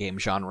fighting game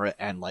genre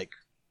and like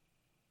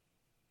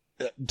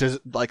does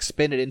like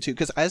spin it into,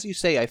 because as you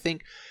say, I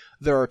think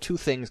there are two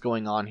things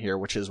going on here,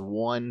 which is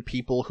one,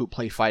 people who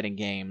play fighting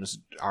games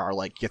are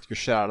like, get your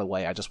shit out of the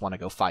way, I just want to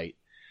go fight.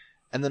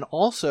 And then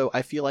also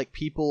I feel like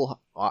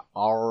people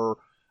are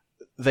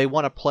they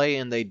want to play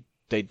and they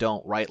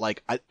don't, right?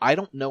 Like I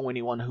don't know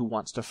anyone who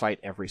wants to fight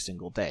every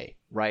single day,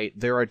 right?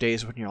 There are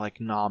days when you're like,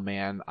 nah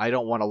man, I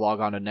don't want to log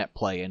on to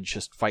netplay and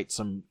just fight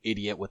some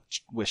idiot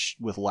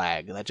with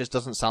lag. That just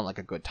doesn't sound like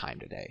a good time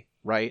today,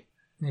 right?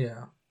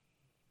 Yeah.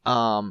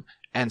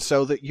 And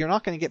so that you're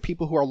not going to get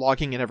people who are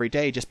logging in every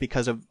day just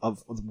because of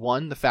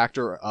one, the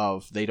factor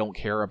of they don't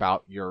care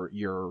about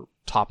your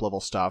top level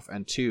stuff,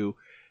 and two,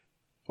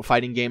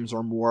 fighting games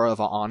are more of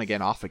a on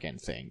again off again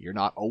thing. You're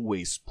not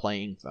always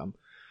playing them.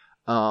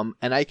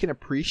 And I can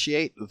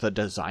appreciate the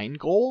design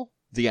goal,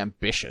 the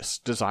ambitious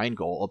design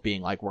goal of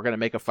being like, we're going to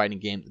make a fighting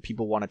game that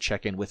people want to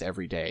check in with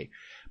every day.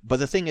 But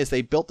the thing is,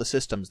 they built the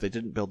systems, they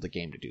didn't build the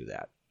game to do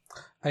that.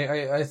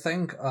 I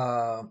think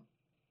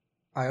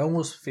I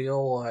almost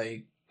feel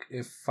like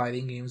if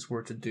fighting games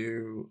were to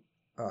do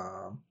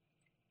uh,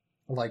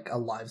 like a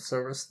live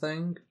service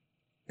thing,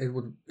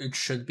 it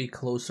should be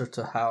closer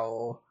to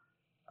how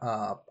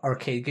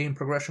arcade game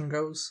progression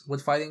goes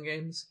with fighting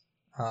games.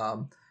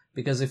 Um,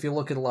 because if you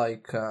look at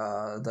like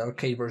the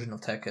arcade version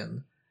of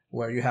Tekken,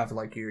 where you have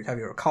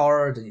your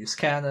card and you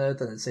scan it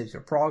and it saves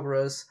your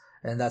progress,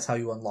 and that's how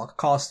you unlock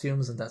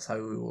costumes and that's how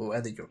you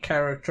edit your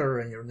character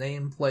and your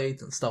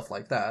nameplate and stuff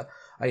like that.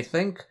 I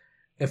think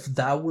if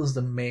that was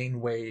the main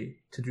way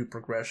to do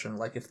progression,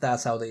 like if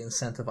that's how they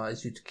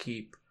incentivize you to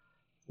keep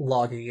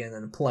logging in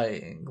and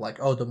playing, like,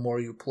 oh, the more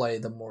you play,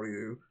 the more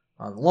you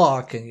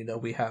unlock, and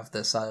we have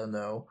this, I don't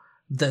know,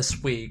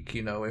 this week,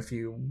 if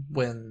you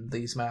win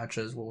these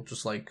matches, we'll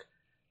just like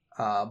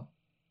uh,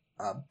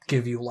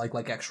 give you like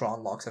extra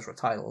unlocks, extra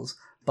titles.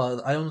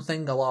 But I don't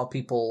think a lot of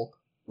people,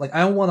 like, I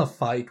don't want to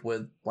fight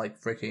with like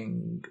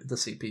freaking the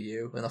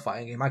CPU in a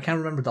fighting game. I can't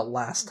remember the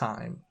last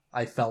time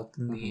I felt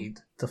the need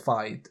to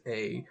fight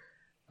a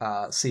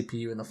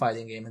CPU in a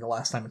fighting game, and the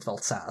last time it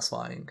felt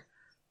satisfying.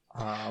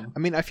 I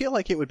mean, I feel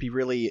like it would be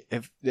really,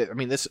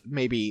 this is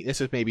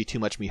maybe too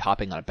much me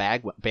hopping on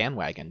a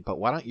bandwagon, but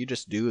why don't you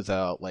just do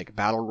the like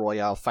battle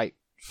royale fight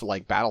for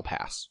like battle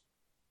pass,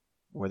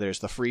 where there's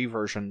the free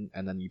version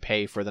and then you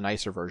pay for the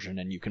nicer version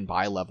and you can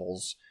buy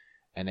levels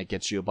and it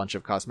gets you a bunch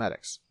of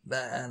cosmetics.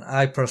 Man,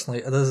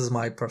 this is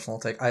my personal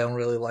take. I don't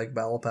really like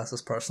battle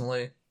passes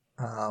personally,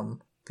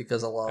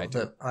 because a lot of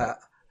them,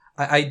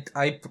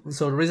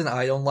 so the reason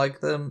I don't like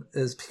them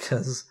is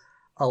because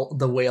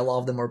the way a lot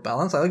of them are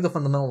balanced. I like the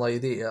fundamental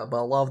idea, but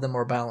a lot of them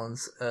are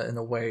balanced in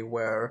a way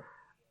where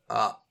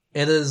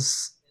it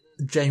is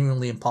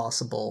genuinely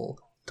impossible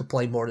to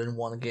play more than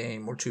one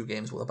game or two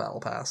games with a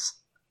battle pass.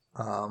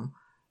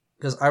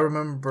 Because I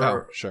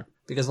remember, Sure,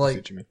 because I see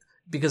what you mean.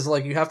 because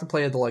like you have to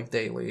play it like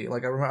daily.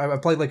 Like I remember I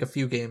played like a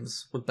few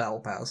games with battle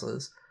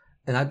passes,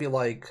 and I'd be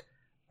like,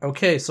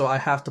 okay, so I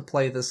have to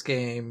play this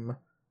game,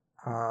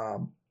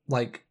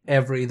 like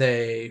every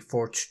day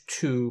for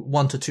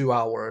 1 to 2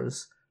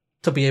 hours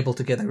to be able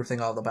to get everything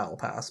out of the battle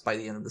pass by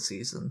the end of the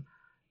season.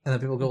 And then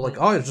people go like,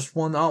 oh, it's just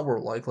 1 hour.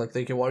 Like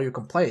they go, why are you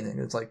complaining?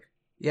 It's like,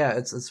 yeah,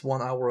 it's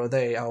 1 hour a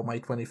day out of my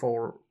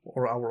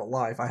 24-hour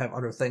life. I have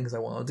other things I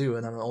want to do,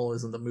 and I'm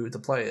always in the mood to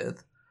play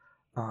it.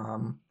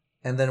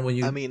 And then when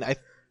you, I mean,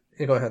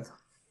 yeah, go ahead.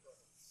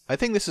 I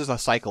think this is a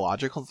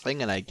psychological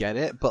thing, and I get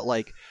it. But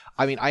like,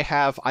 I mean, I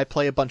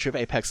play a bunch of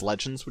Apex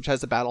Legends, which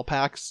has a battle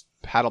pass,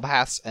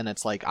 and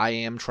it's like I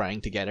am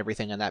trying to get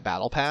everything in that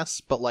battle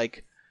pass. But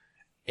like,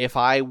 if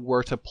I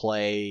were to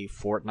play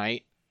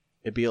Fortnite,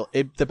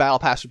 the battle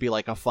pass would be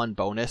like a fun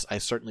bonus. I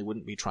certainly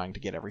wouldn't be trying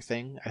to get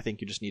everything. I think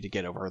you just need to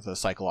get over the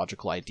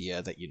psychological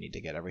idea that you need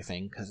to get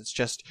everything, because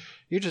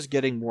you're just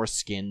getting more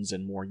skins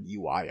and more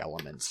UI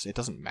elements. It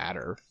doesn't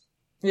matter.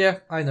 Yeah,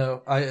 I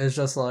know. It's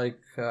just like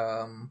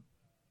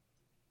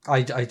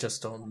I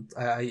just don't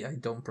I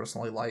don't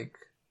personally like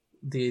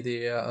the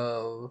idea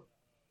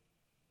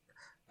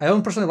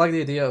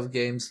of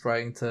games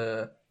trying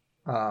to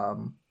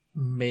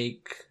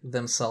make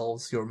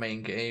themselves your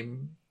main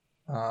game.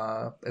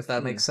 If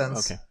that makes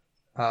sense. Okay.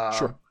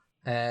 Sure.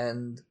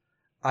 And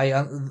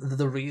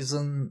the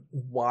reason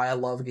why a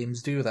lot of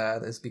games do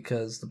that is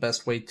because the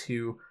best way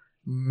to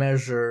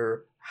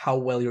measure how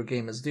well your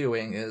game is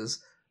doing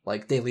is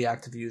like daily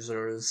active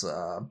users,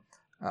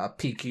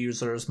 peak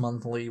users,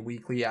 monthly,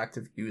 weekly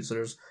active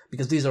users,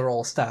 because these are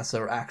all stats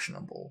that are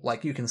actionable.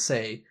 Like you can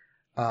say,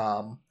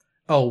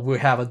 oh, we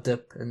have a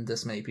dip in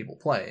this many people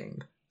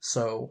playing,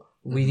 so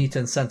we need to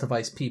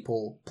incentivize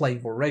people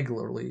playing more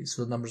regularly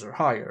so the numbers are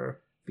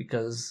higher,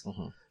 because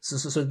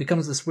so it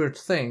becomes this weird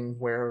thing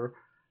where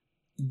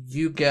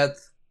you get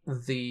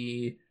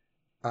the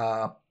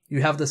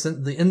you have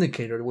the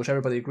indicator, which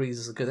everybody agrees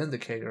is a good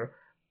indicator,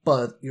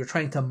 but you're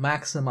trying to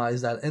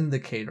maximize that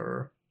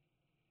indicator,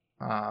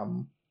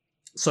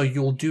 so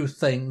you'll do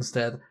things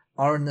that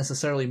aren't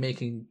necessarily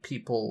making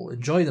people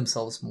enjoy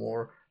themselves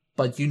more,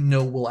 but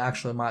will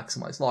actually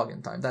maximize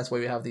login time. That's why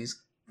we have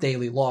these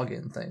daily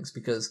login things,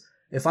 because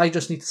if I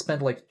just need to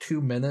spend like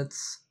 2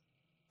 minutes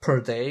per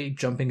day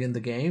jumping in the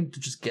game to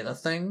just get a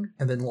thing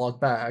and then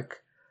log back,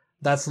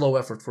 that's low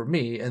effort for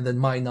me, and then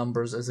my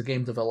numbers as a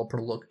game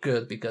developer look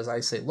good because I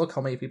say, look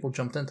how many people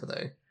jumped in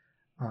today.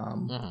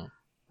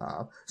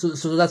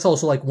 So that's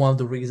also like one of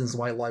the reasons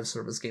why live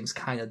service games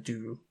kind of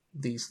do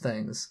these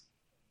things.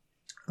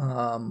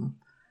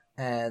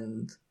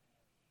 And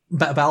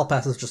Battle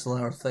Pass is just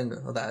another thing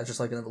of that, just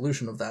like an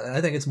evolution of that. And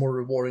I think it's more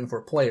rewarding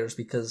for players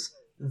because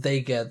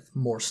they get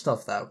more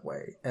stuff that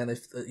way. And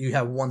if you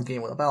have one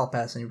game with a Battle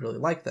Pass and you really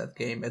like that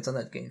game, it's a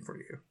net gain for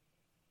you.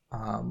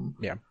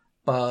 Yeah.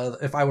 But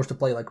if I was to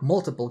play like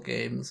multiple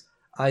games,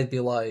 I'd be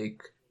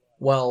like,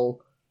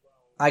 well,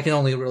 I can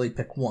only really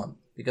pick one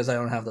because I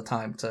don't have the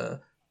time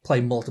to play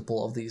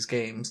multiple of these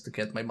games to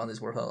get my money's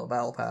worth out of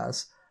Battle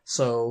Pass.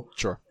 So,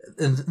 sure.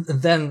 And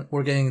then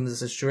we're getting into the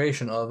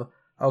situation of,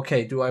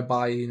 okay, do I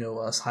buy,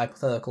 a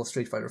hypothetical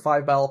Street Fighter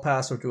V Battle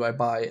Pass, or do I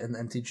buy an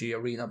MTG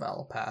Arena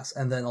Battle Pass?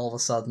 And then all of a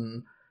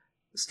sudden,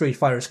 Street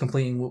Fighter is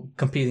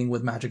competing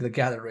with Magic the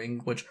Gathering,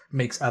 which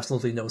makes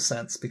absolutely no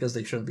sense because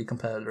they shouldn't be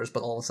competitors,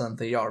 but all of a sudden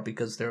they are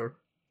because they're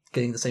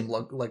getting the same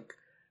like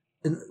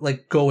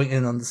going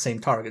in on the same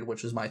target,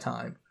 which is my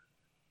time.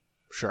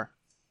 Sure.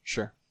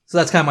 So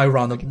that's kind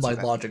of my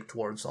logic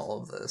towards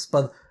all of this.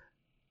 But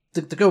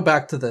to go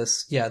back to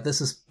this, yeah, this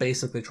is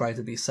basically trying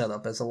to be set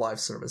up as a live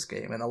service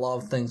game, and a lot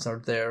of things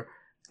are there,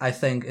 I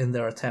think, in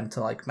their attempt to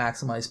like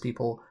maximize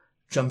people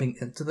jumping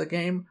into the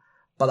game.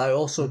 But I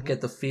also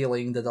get the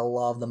feeling that a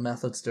lot of the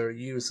methods they're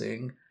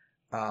using,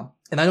 and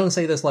I don't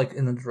say this like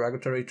in a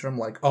derogatory term,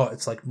 like, oh,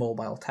 it's like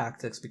mobile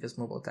tactics because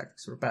mobile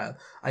tactics are bad.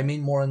 I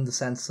mean more in the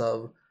sense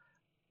of,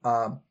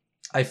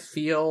 I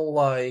feel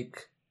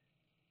like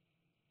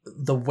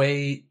the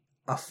way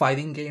a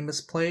fighting game is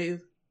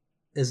played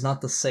is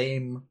not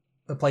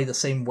played the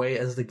same way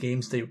as the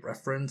games they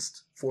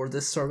referenced for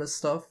this service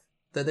stuff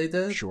that they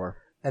did. Sure.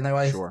 And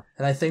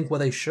I think what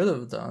they should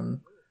have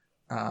done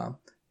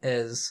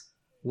is,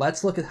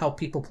 let's look at how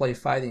people play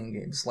fighting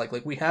games. Like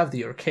we have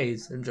the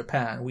arcades in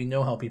Japan. We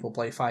know how people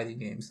play fighting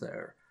games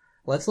there.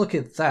 Let's look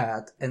at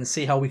that and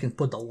see how we can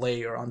put a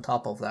layer on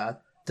top of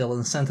that that'll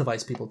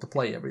incentivize people to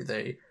play every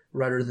day,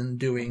 rather than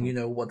doing,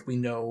 what we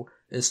know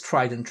is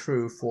tried and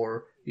true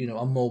for,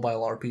 a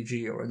mobile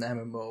RPG or an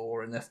MMO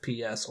or an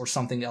FPS or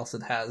something else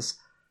that has,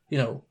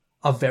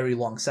 a very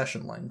long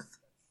session length.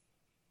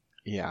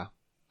 Yeah.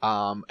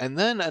 And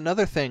then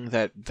another thing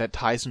that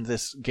ties into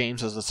this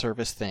games as a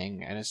service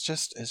thing, and it's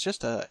just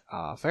a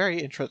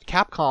very interesting,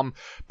 Capcom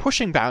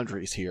pushing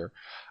boundaries here,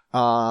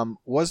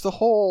 was the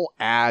whole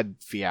ad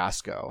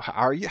fiasco.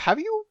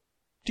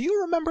 Do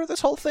you remember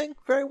this whole thing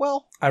very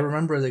well? I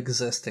remember it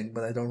existing,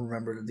 but I don't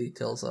remember the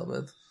details of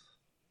it.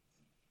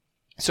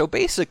 So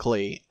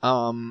basically,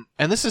 and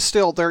this is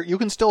still there, you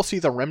can still see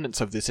the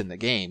remnants of this in the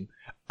game.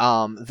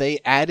 They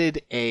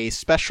added a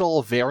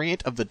special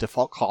variant of the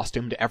default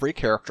costume to every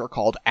character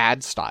called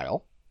Ad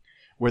Style,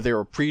 where there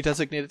were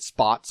pre-designated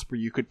spots where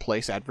you could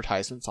place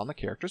advertisements on the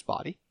character's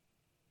body.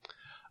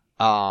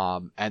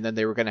 And then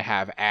they were going to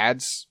have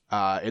ads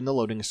in the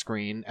loading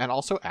screen and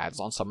also ads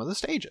on some of the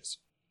stages.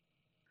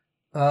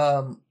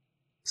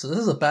 So this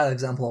is a bad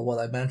example of what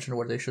I mentioned,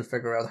 where they should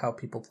figure out how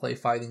people play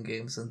fighting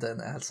games and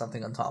then add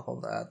something on top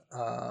of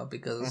that.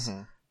 Because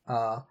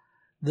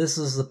this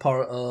is the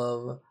part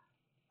of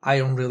I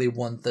don't really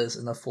want this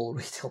in a full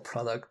retail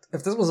product.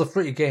 If this was a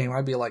free game,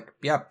 I'd be like,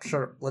 yeah,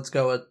 sure, let's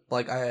go.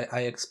 Like,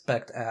 I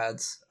expect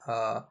ads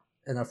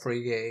in a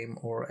free game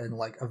or in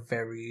like a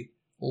very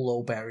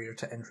low barrier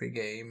to entry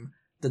game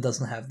that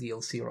doesn't have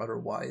DLC or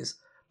otherwise.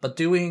 But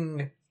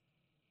doing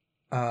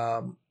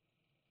a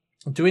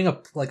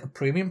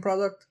premium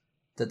product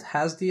that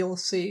has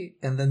DLC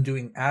and then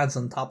doing ads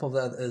on top of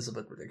that is a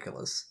bit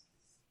ridiculous.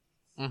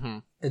 Mm-hmm.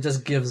 It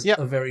just gives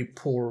a very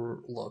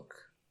poor look.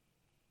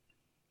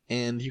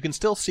 And you can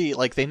still see,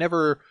 like,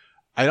 I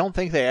don't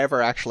think they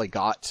ever actually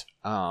got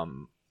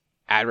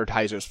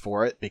advertisers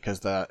for it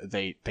because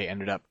they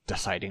ended up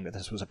deciding that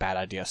this was a bad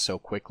idea so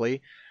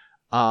quickly.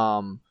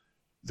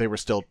 They were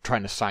still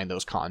trying to sign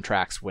those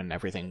contracts when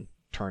everything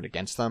turned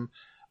against them.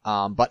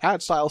 But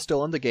ad style is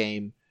still in the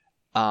game.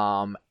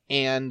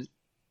 And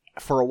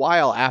for a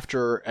while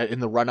after, in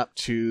the run up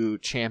to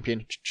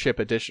Championship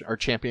Edition or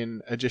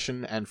Champion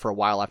Edition, and for a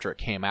while after it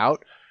came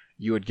out,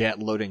 you would get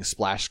loading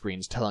splash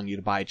screens telling you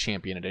to buy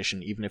Champion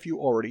Edition, even if you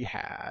already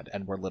had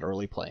and were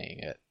literally playing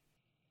it.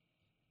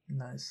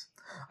 Nice.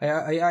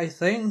 I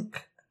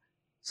think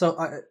so.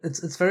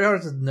 It's very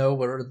hard to know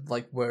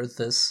where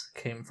this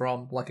came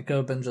from. Like, it could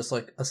have been just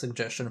like a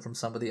suggestion from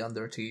somebody on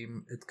their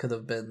team. It could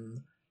have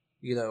been,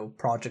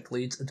 project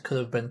leads. It could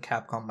have been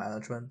Capcom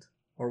management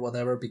or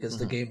whatever, because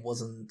the game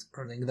wasn't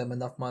earning them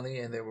enough money,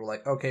 and they were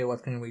like, okay,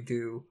 what can we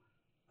do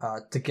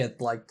to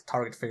get like the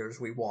target figures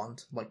we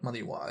want, like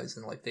money wise,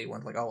 and like they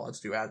went like, oh, let's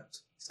do ad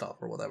stuff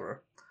or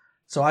whatever.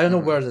 So I don't know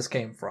where this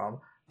came from,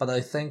 but I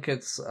think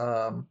it's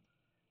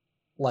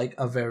like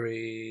a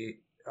very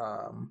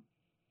not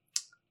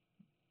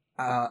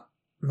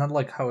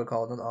like how we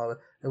call it.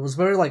 It was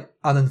very like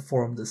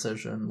uninformed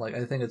decision. Like,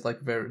 I think it's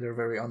like they're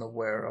very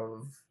unaware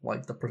of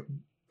like the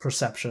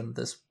perception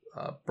this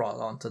brought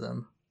onto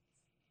them.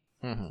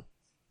 Mm-hmm.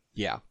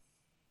 Yeah.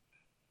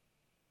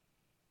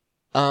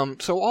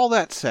 So all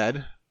that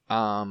said,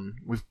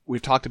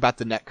 we've talked about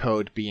the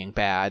netcode being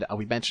bad.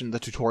 We mentioned the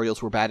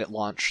tutorials were bad at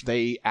launch.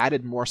 They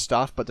added more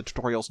stuff, but the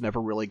tutorials never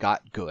really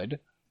got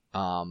good.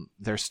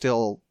 They're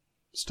still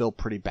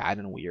pretty bad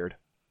and weird.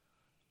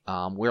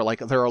 Where like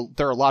there are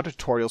a lot of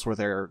tutorials where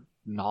they're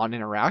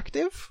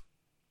non-interactive.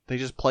 They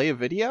just play a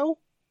video,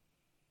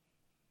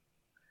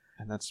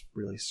 and that's a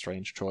really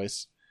strange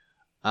choice.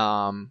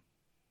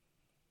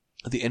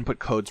 The input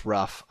code's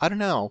rough. I don't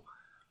know.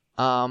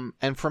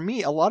 And for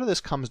me, a lot of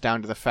this comes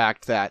down to the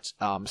fact that,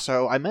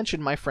 so I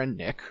mentioned my friend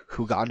Nick,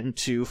 who got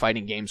into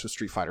fighting games with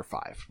Street Fighter V,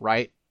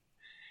 right?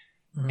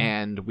 Mm-hmm.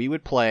 And we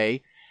would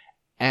play,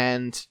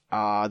 and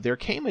there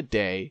came a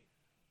day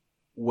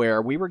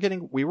where we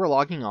were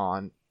logging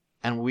on,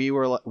 and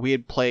we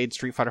had played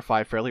Street Fighter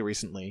V fairly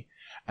recently,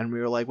 and we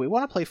were like, we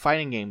want to play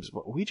fighting games,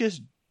 but we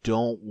just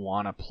don't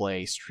want to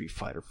play Street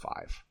Fighter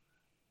V.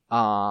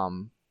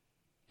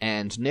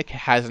 And Nick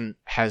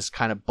has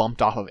kind of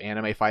bumped off of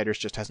Anime Fighters,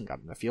 just hasn't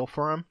gotten the feel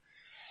for him.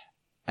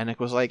 And Nick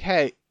was like,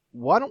 hey,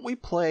 why don't we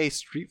play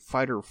Street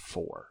Fighter IV?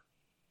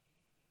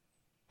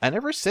 And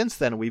ever since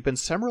then, we've been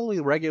similarly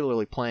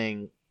regularly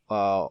playing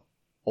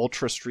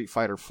Ultra Street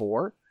Fighter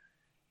IV,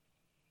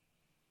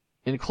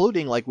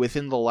 including like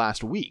within the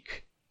last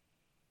week.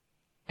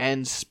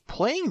 And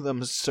playing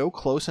them so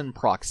close in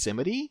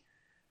proximity,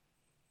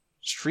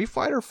 Street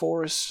Fighter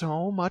IV is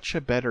so much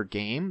a better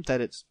game that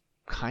it's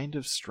kind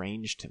of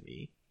strange to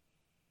me.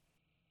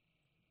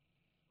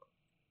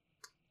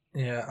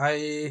 Yeah,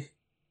 I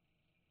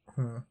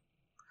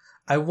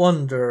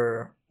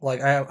wonder,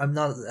 like, I'm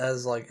not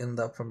as like in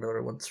depth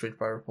familiar with Street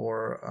Fighter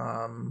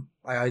 4.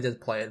 I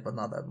did play it, but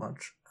not that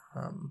much.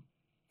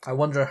 I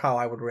wonder how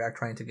I would react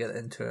trying to get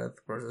into it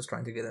versus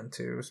trying to get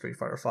into Street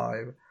Fighter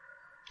 5.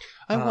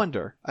 I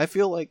wonder. I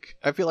feel like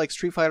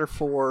Street Fighter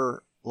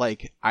 4,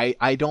 like,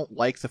 I don't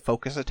like the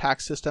focus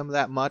attack system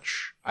that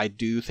much. I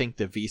do think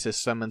the V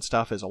system and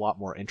stuff is a lot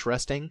more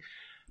interesting,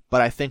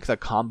 but I think the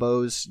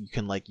combos,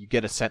 you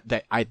get a sense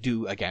that I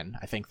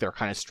think they're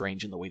kind of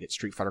strange in the way that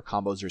Street Fighter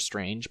combos are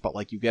strange, but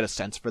like you get a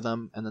sense for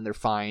them and then they're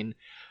fine.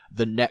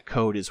 The net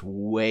code is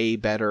way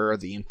better.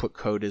 The input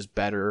code is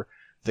better.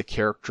 The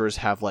characters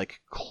have like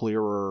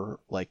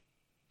clearer like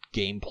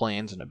game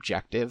plans and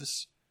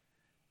objectives.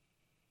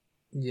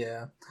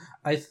 Yeah.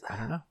 I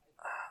don't know.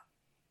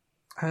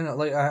 I don't know,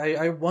 like,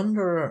 I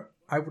wonder,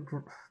 I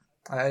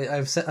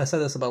said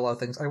this about a lot of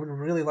things. I would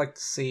really like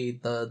to see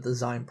the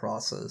design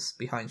process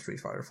behind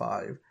Street Fighter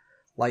V.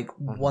 Like,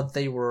 what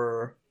they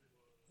were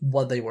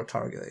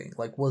targeting.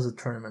 Like, was it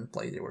tournament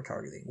play they were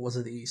targeting? Was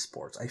it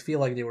esports? I feel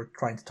like they were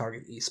trying to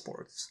target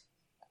esports.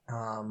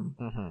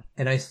 And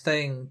I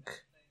think,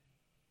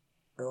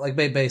 like,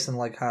 based on,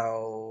 like,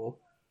 how,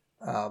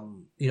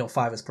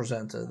 5 is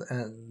presented,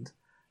 and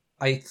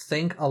I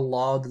think a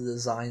lot of the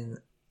design,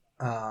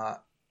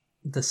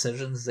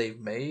 decisions they've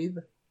made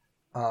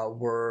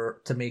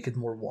were to make it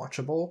more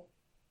watchable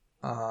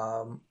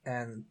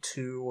and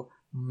to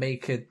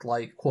make it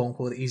like quote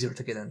unquote easier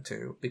to get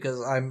into,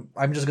 because I'm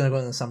just gonna go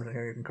in the assumption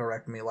here, you can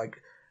correct me, like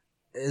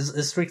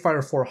is Street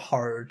Fighter 4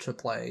 hard to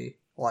play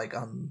like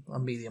on a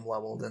medium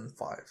level than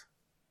 5?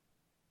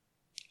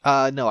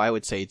 No, I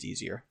would say it's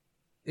easier.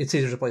 It's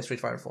easier to play Street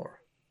Fighter 4.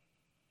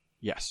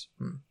 Yes.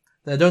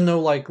 I don't know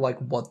like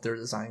what their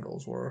design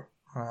goals were.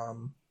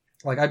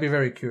 I'd be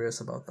very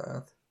curious about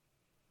that.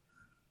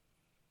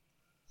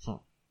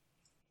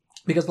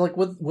 Because like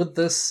with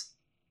this,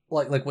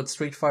 like with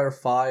Street Fighter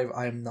 5,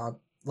 I'm not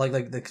like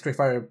the Street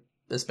Fighter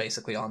is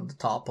basically on the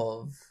top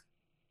of,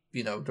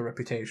 the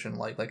reputation.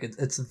 Like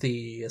it's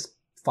the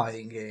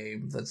fighting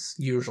game that's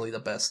usually the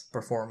best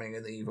performing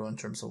in EVO in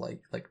terms of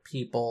like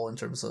people, in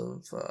terms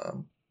of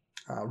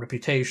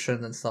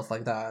reputation and stuff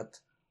like that.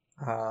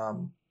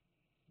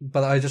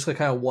 But I just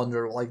kind of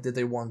wonder, like, did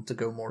they want to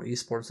go more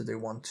esports? Did they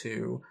want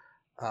to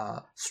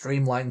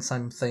streamline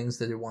some things?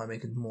 Did they want to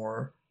make it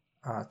more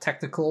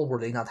technical? Were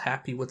they not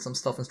happy with some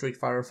stuff in Street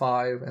Fighter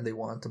 5 and they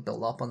wanted to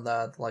build up on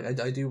that?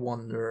 Like, I do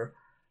wonder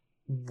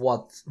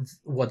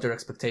what their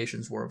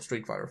expectations were of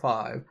Street Fighter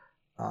 5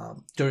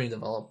 during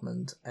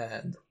development,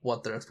 and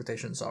what their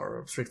expectations are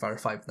of Street Fighter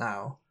 5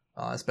 now,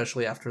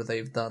 especially after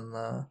they've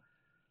done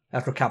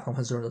after Capcom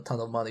has earned a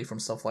ton of money from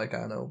stuff like, I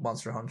don't know,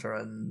 Monster Hunter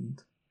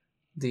and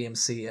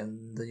DMC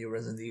and the new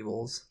Resident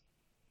Evils.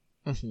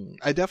 Mm-hmm.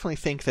 I definitely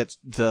think that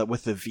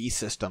with the V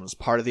systems,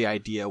 part of the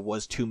idea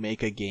was to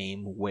make a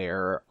game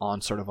where,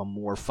 on sort of a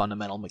more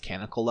fundamental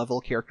mechanical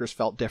level, characters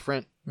felt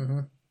different.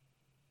 Mm-hmm.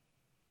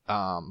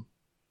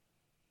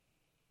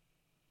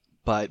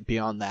 But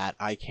beyond that,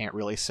 I can't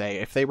really say.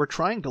 If they were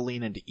trying to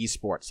lean into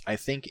esports, I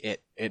think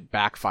it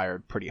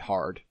backfired pretty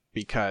hard,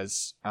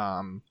 because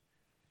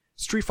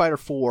Street Fighter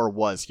 4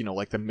 was,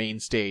 like the main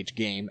stage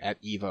game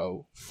at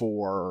EVO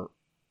for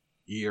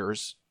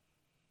years,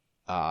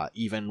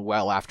 even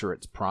well after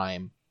its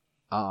prime.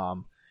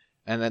 And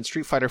then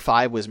Street Fighter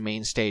 5 was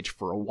main stage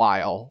for a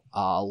while.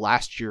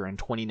 Last year in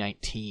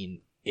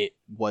 2019, it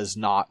was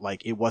not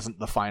it wasn't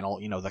the final,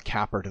 the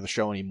capper to the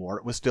show anymore.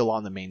 It was still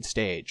on the main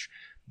stage.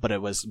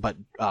 But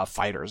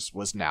Fighters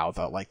was now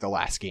the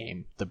last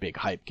game, the big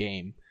hype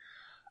game.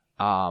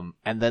 And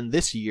then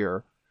this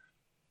year,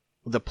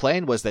 the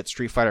plan was that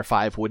Street Fighter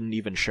 5 wouldn't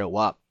even show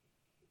up.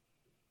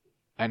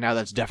 And now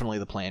that's definitely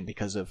the plan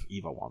because of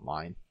EVO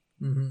Online.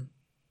 Mm-hmm.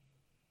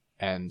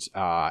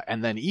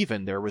 And then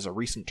even there was a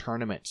recent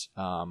tournament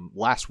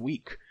last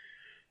week.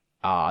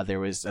 There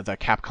was the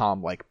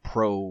Capcom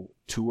Pro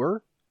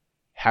Tour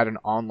had an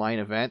online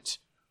event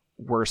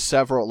where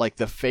several,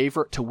 the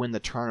favorite to win the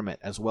tournament,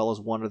 as well as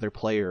one other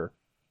player,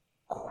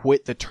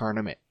 quit the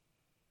tournament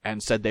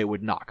and said they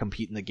would not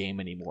compete in the game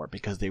anymore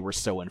because they were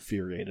so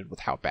infuriated with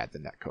how bad the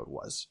netcode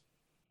was.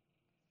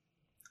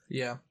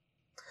 Yeah.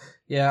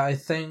 Yeah, I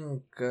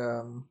think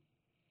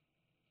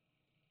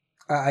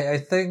I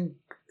think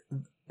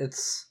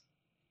it's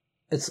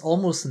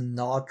almost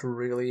not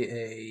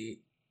really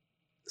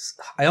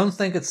I don't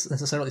think it's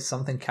necessarily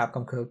something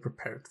Capcom could have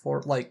prepared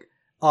for.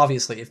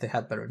 Obviously, if they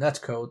had better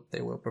netcode, they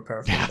will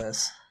prepare for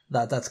this.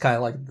 That's kind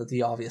of like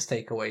the obvious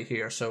takeaway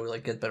here. So,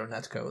 get better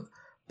netcode.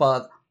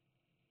 But,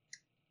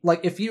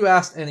 if you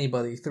asked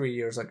anybody 3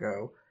 years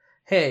ago,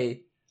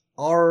 hey,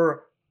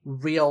 our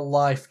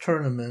real-life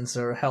tournaments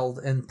that are held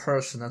in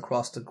person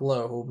across the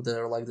globe, that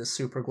are this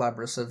super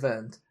glamorous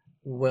event,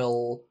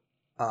 will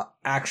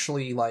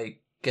actually,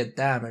 get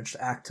damaged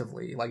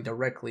actively,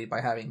 directly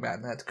by having bad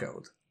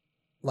netcode.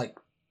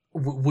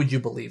 Would you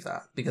believe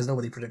that? Because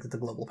nobody predicted the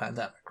global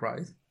pandemic,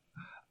 right?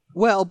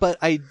 Well, but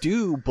I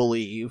do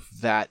believe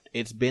that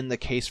it's been the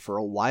case for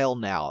a while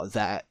now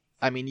that,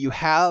 you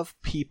have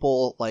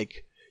people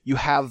you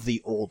have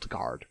the old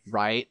guard,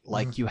 right?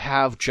 Mm-hmm. You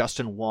have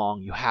Justin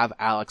Wong, you have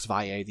Alex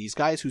Valle, these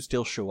guys who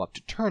still show up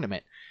to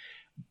tournament.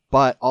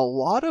 But a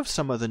lot of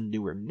some of the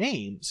newer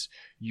names,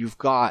 you've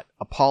got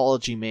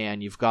Apology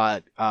Man, you've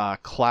got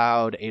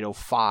Cloud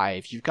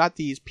 805, you've got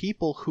these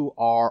people who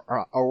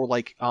are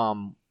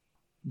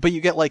but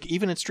you get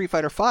even in Street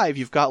Fighter 5,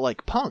 you've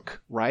got Punk,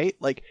 right?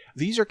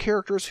 These are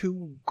characters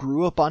who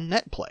grew up on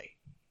netplay.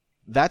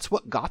 That's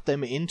what got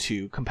them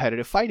into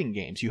competitive fighting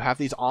games. You have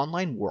these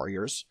online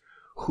warriors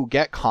who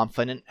get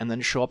confident and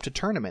then show up to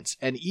tournaments.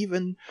 And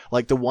even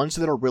the ones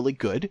that are really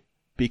good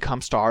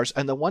become stars,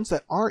 and the ones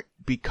that aren't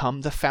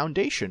become the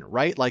foundation,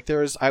 right?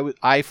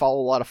 I follow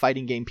a lot of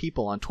fighting game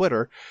people on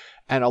Twitter,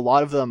 and a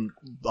lot of them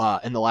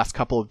in the last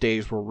couple of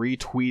days were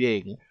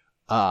retweeting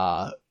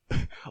God,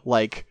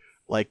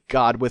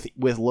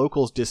 with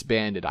locals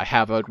disbanded, I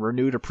have a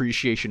renewed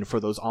appreciation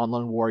for those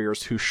online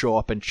warriors who show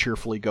up and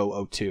cheerfully go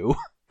 0-2.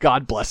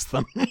 God bless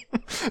them.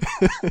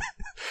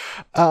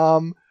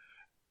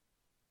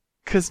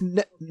 Because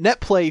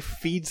netplay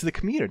feeds the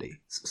community.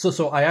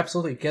 So I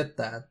absolutely get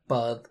that,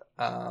 but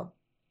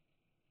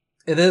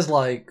it is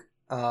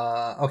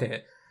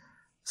okay.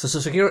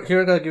 So here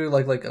I'm gonna give you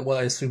what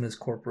I assume is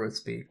corporate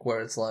speak,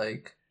 where it's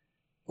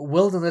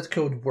will the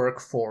netcode work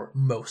for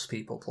most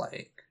people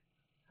playing?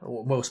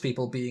 Most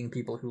people being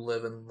people who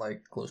live in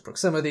close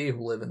proximity,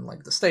 who live in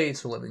the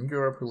States, who live in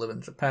Europe, who live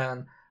in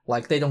Japan.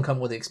 They don't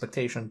come with the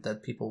expectation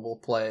that people will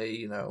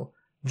play,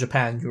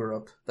 Japan,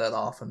 Europe that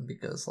often,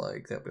 because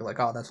they'll be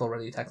oh, that's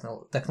already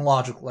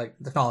technological.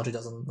 Technology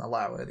doesn't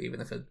allow it, even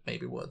if it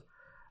maybe would.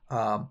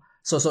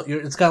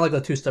 It's kind of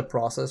like a two-step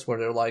process where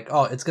they're like,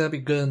 oh, it's gonna be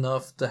good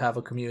enough to have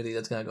a community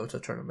that's gonna go to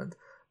a tournament,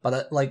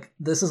 but like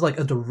this is like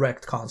a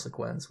direct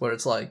consequence where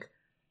it's like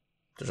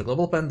there's a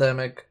global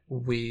pandemic,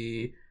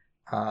 we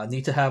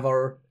need to have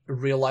our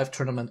real life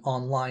tournament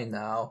online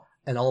now,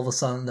 and all of a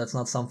sudden that's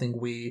not something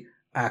we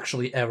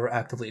actually ever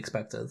actively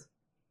expected.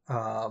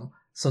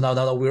 So now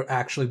that we're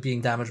actually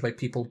being damaged by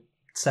people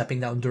stepping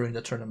down during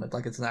the tournament,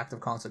 like it's an active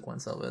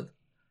consequence of it.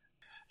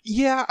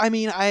 Yeah, I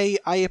mean, I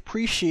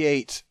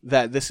appreciate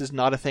that this is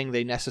not a thing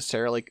they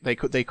necessarily they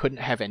couldn't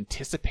have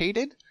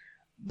anticipated,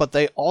 but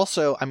they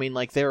also, I mean,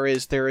 like there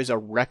is a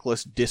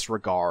reckless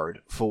disregard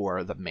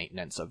for the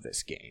maintenance of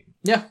this game.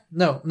 Yeah,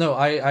 no,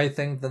 I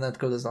think the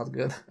netcode is not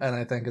good, and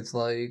I think it's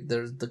like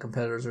the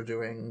competitors are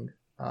doing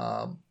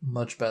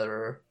much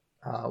better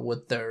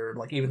with their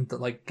like even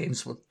like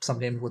some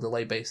games with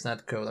delay based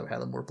netcode. I've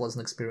had a more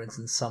pleasant experience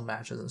in some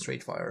matches in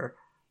Street Fighter,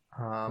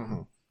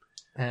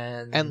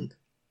 and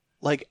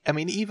like, I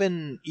mean,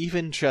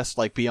 even just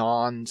like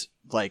beyond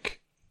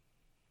like,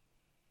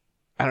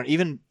 I don't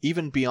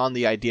even beyond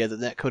the idea that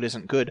netcode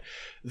isn't good,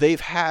 they've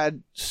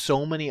had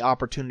so many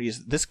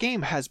opportunities. This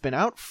game has been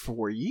out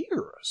for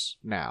years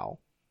now,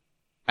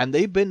 and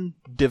they've been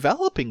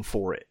developing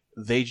for it.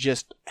 They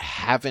just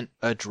haven't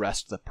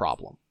addressed the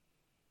problem.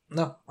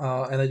 No,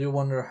 and I do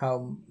wonder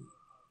how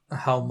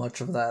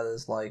much of that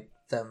is like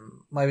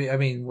them. Maybe, I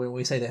mean, when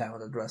we say they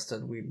haven't addressed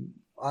it,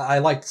 I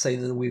like to say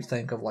that we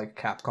think of like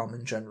Capcom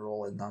in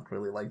general and not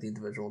really like the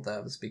individual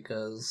devs,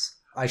 because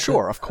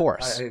of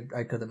course,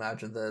 I could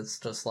imagine that it's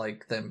just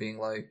like them being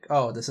like,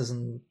 oh, this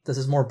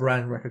is more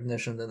brand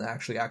recognition than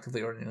actually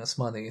actively earning us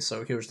money,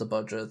 so here's the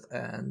budget,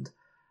 and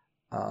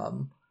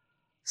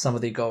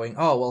somebody going,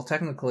 oh, well,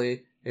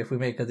 technically, if we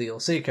make a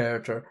DLC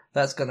character,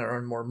 that's gonna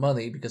earn more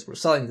money because we're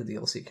selling the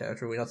DLC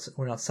character.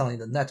 We're not selling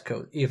the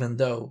netcode, even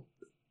though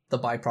the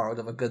byproduct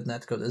of a good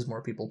netcode is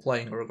more people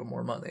playing or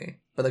more money.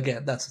 But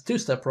again, that's a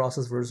two-step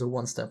process versus a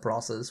one-step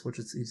process, which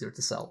is easier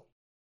to sell.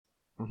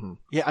 Mm-hmm.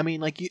 Yeah, I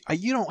mean, like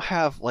you don't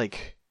have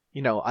like,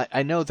 you know,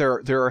 I know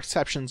there are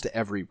exceptions to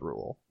every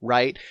rule,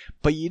 right?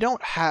 But you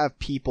don't have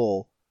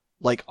people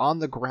like on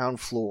the ground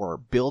floor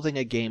building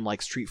a game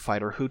like Street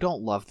Fighter who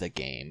don't love the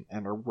game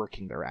and are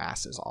working their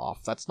asses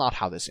off. That's not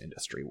how this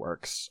industry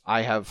works.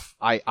 I have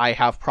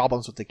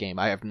problems with the game.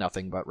 I have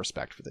nothing but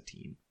respect for the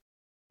team.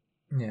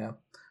 Yeah.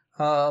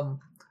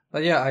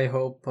 But yeah, I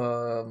hope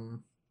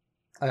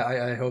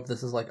I hope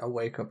this is like a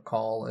wake up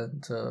call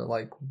into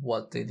like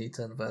what they need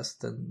to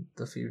invest in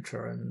the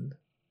future and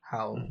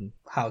how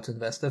to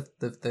invest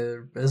if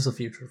there is a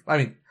future. I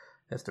mean,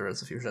 if there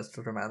is a future, that's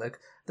too dramatic.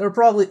 There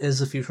probably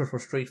is a future for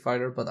Street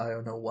Fighter, but I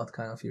don't know what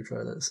kind of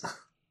future it is.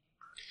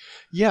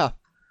 Yeah,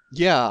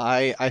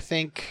 I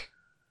think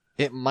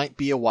it might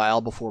be a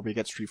while before we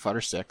get Street Fighter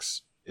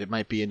 6. It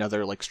might be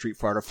another like Street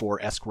Fighter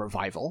 4-esque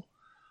revival.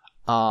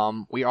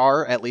 We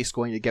are at least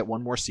going to get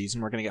one more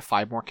season. We're going to get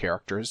 5 more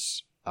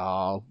characters.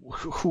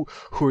 Who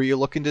are you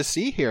looking to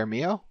see here,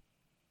 Mio?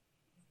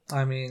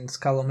 I mean,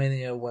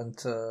 Scalomania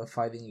went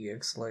fighting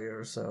EX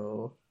Slayer,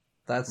 so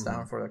that's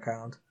down for the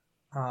count.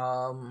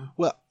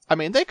 Well, I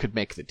mean, they could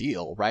make the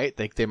deal, right?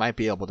 They might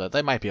be able to.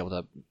 They might be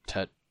able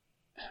to.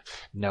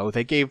 No,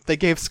 they gave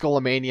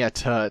Skullomania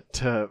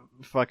to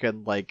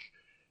fucking like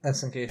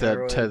SNK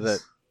Heroines. To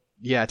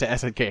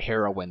SNK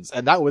Heroines,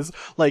 and that was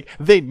like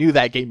they knew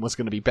that game was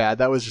going to be bad.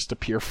 That was just a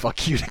pure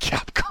fuck you to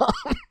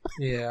Capcom.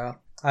 Yeah,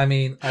 I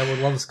mean, I would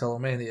love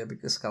Skullomania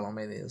because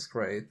Skullomania is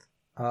great.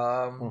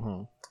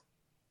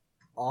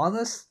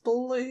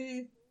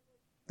 Honestly,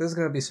 this is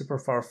going to be super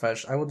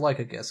far-fetched. I would like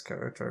a guest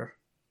character.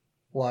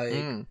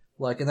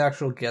 Like an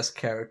actual guest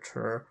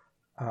character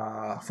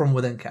from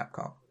within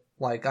Capcom.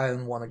 Like, I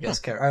don't want a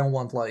guest character. I don't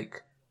want,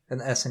 like, an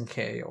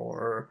SNK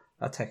or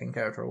a Tekken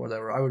character or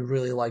whatever. I would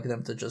really like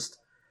them to just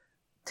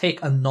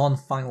take a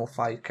non-Final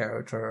Fight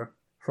character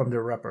from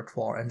their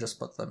repertoire and just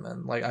put them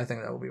in. Like, I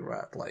think that would be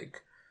rad.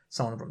 Like,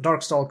 someone from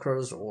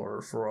Darkstalkers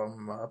or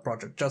from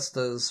Project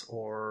Justice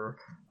or,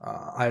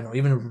 I don't know,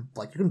 even,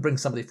 like, you can bring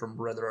somebody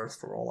from Red Earth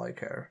for all I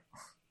care.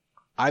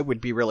 I would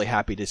be really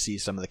happy to see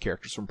some of the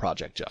characters from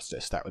Project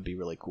Justice. That would be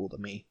really cool to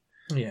me.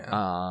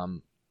 Yeah.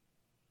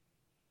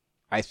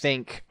 I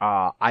think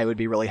I would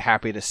be really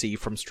happy to see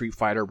from Street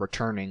Fighter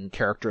returning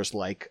characters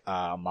like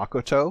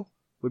Makoto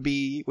would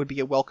be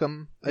a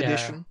welcome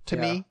addition to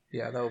me.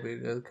 Yeah, that would be a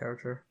good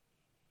character.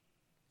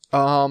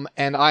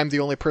 And I'm the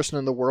only person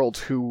in the world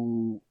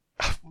who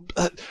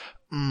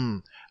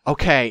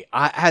okay,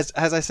 as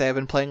I say, I've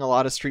been playing a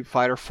lot of Street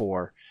Fighter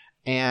 4,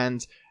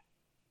 and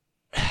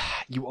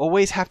you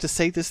always have to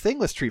say this thing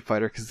with Street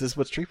Fighter because this is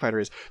what Street Fighter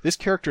is. This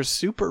character's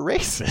super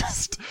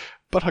racist,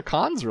 but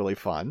Hakan's really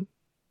fun.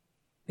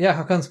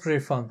 Yeah, Hakan's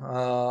pretty fun.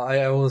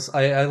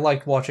 I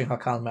liked watching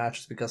Hakan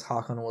matches because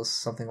Hakan was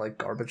something like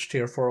garbage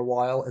tier for a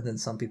while, and then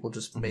some people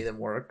just made him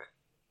work.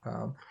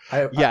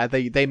 They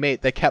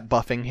kept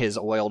buffing his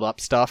oiled up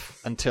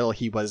stuff until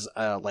he was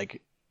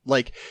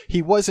like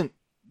he wasn't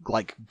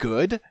like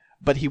good,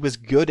 but he was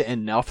good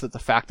enough that the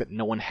fact that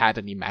no one had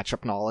any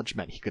matchup knowledge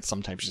meant he could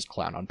sometimes just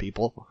clown on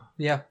people.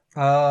 Yeah.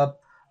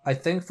 I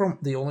think from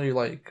the only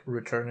like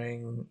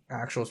returning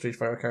actual Street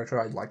Fighter character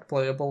I like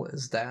playable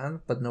is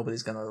Dan, but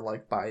nobody's gonna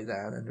like buy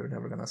Dan, and they're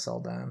never gonna sell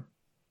Dan.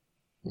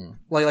 Yeah.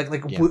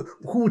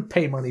 Who would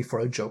pay money for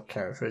a joke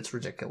character? It's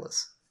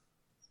ridiculous.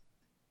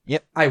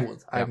 Yep. I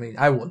would. I Yep. mean,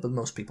 I would, but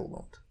most people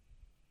won't.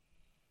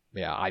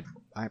 Yeah,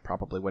 I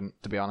probably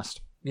wouldn't, to be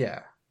honest.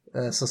 Yeah.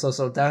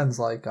 So Dan's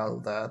like out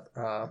of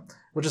that,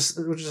 which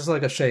is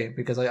like a shame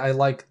because I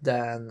like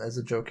Dan as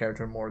a joke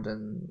character more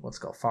than what's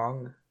called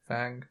Fang.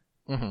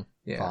 Mm-hmm.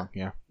 Yeah. Fang,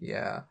 yeah.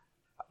 Yeah.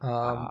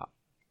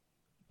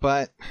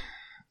 But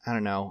I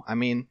don't know. I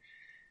mean,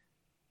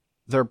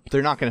 they're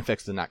not going to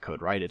fix the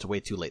netcode, right? It's way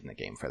too late in the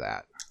game for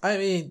that. I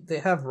mean, they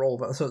have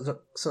rollback.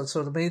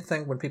 So the main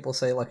thing when people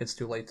say like it's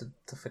too late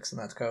to fix the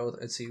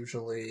netcode, it's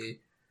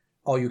usually,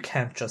 oh, you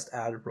can't just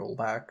add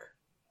rollback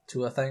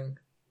to a thing.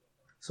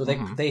 So they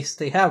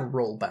have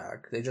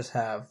rollback. They just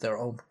have their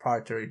own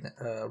proprietary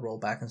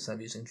rollback instead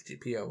of using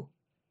GPO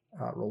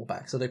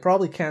rollback. So they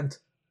probably can't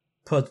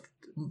put.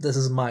 This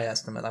is my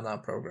estimate. I'm not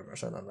a programmer,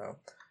 so I don't know.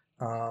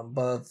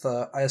 But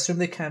I assume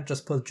they can't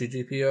just put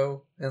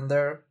GGPO in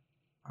there,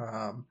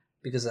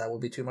 because that would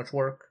be too much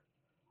work.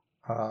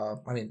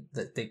 I mean,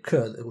 they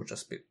could. It would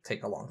just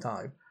take a long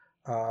time.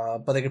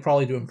 But they could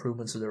probably do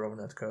improvements to their own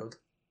netcode,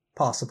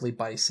 possibly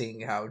by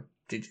seeing how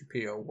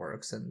GGPO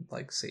works and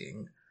like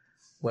seeing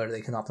where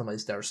they can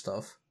optimize their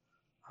stuff.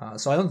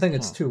 So I don't think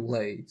it's too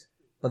late.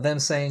 But them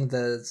saying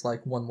that it's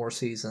like one more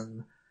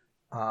season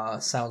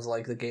sounds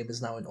like the game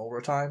is now in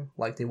overtime.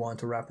 Like they want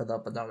to wrap it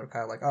up, but now they're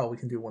kind of like, oh, we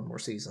can do one more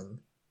season.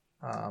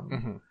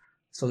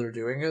 So they're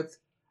doing it.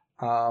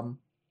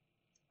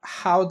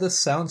 How this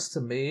sounds to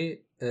me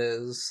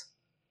is...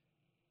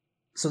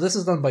 So this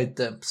is done by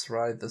Dimps,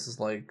 right? This is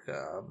like...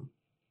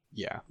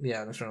 Yeah,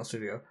 Nocturnal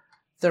Studio.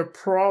 They're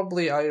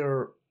probably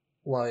either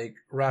like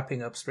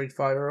wrapping up Street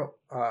Fighter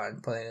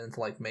and putting it into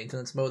like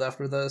maintenance mode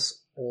after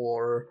this,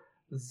 or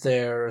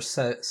they're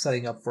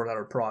setting up for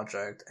another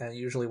project. And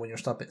usually when you're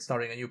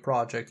starting a new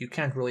project, you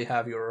can't really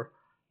have your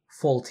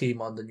full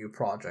team on the new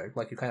project.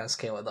 Like you kind of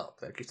scale it up.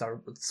 Like you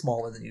start with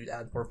small and then you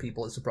add more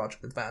people as the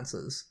project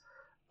advances.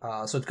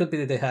 So it could be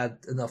that they had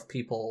enough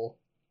people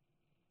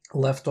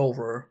left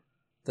over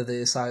that they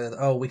decided,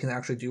 oh, we can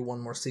actually do one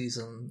more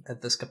season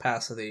at this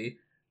capacity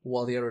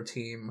while the other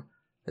team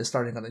is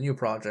starting on a new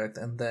project,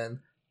 and then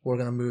we're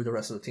going to move the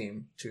rest of the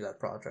team to that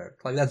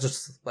project. Like, that's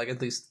just, like,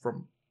 at least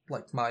from,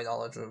 like, my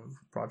knowledge of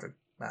project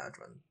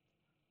management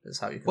is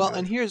how you can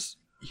and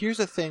here's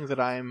a thing that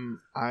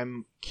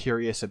I'm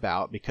curious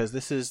about, because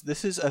this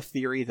is a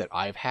theory that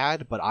I've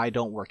had, but I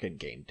don't work in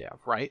game dev,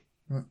 right?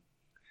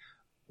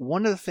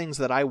 One of the things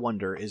that I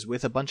wonder is,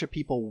 with a bunch of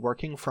people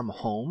working from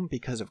home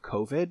because of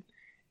COVID,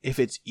 if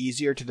it's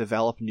easier to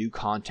develop new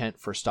content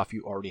for stuff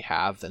you already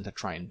have than to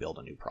try and build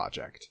a new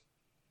project.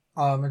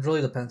 It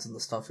really depends on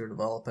the stuff you're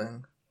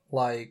developing.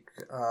 Like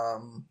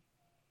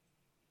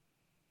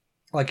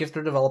if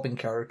they're developing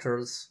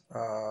characters,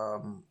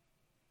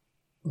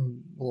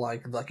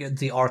 like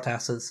the art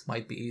assets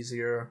might be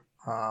easier.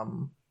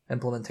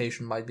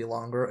 Implementation might be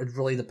longer. It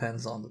really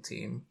depends on the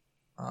team.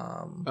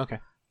 Okay.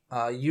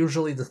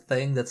 Usually the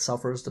thing that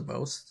suffers the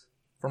most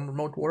from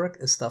remote work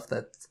is stuff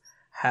that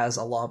has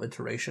a lot of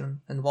iteration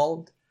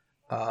involved,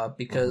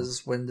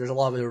 because when there's a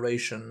lot of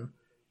iteration,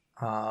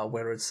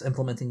 whether it's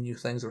implementing new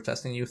things or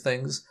testing new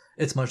things,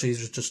 it's much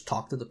easier to just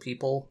talk to the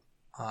people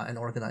and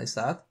organize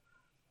that.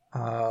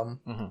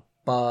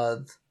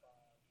 But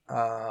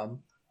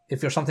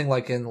if you're something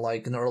like in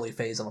like an early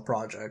phase of a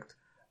project,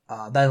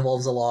 that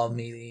involves a lot of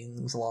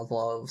meetings, a lot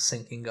of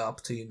syncing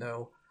up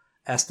to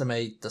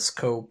estimate the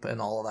scope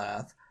and all of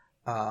that.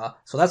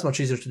 So that's much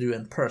easier to do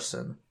in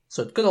person.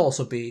 So it could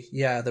also be,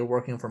 they're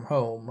working from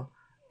home,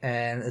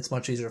 and it's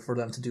much easier for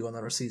them to do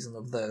another season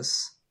of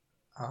this,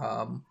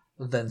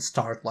 than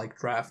start like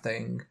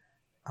drafting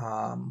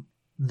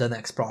the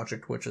next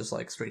project, which is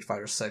like Street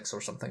Fighter 6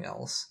 or something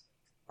else.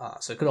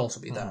 So it could also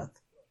be that.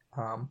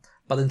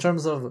 But in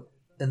terms of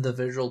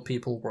individual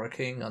people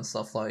working on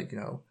stuff like,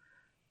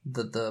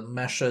 the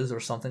meshes or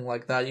something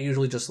like that, you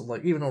usually just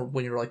like, even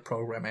when you're like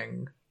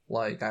programming,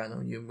 like, I don't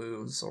know, new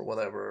moves or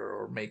whatever,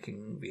 or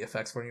making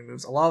VFX for new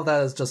moves, a lot of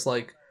that is just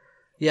like,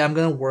 I'm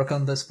going to work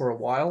on this for a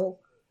while,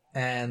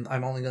 and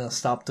I'm only going to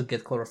stop to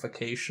get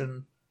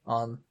clarification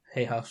on,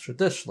 hey, how should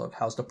this look?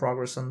 How's the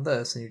progress on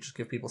this? And you just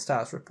give people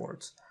status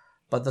reports.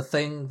 But the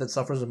thing that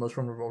suffers the most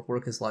from remote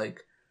work is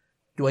like,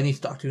 do I need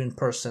to talk to you in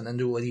person, and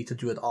do I need to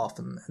do it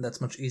often? And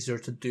that's much easier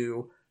to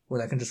do when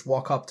I can just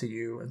walk up to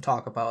you and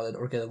talk about it,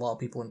 or get a lot of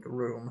people in the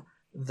room,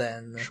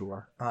 than,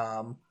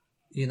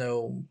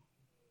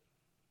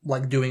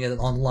 like doing it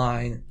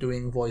online,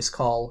 doing voice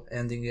call,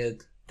 ending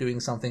it, doing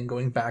something,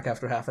 going back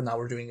after half an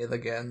hour, doing it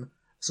again.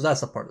 So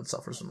that's the part that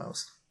suffers the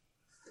most.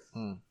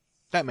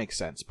 That makes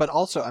sense. But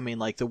also, I mean,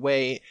 like, the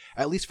way,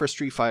 at least for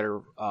Street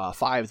Fighter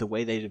 5, the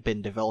way they've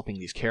been developing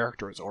these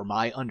characters, or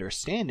my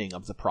understanding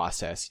of the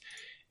process,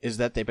 is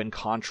that they've been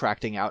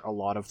contracting out a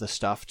lot of the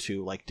stuff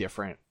to, like,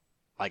 different,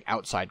 like,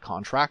 outside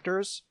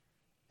contractors.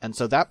 And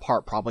so that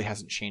part probably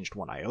hasn't changed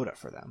one iota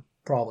for them.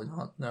 Probably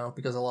not, no,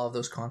 because a lot of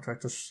those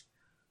contractors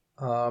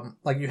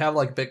like you have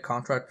like big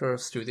contractor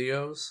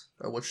studios,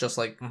 which just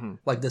like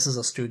this is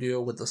a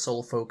studio with the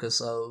sole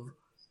focus of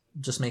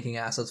just making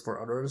assets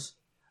for others.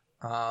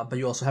 But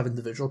you also have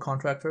individual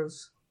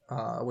contractors,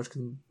 which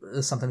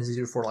is sometimes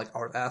easier for like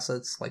art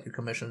assets, like you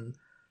commission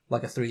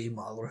like a 3D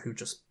modeler who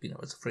just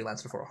it's a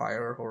freelancer for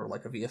hire, or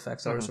like a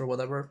VFX artist or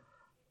whatever.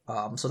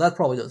 So that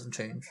probably doesn't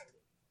change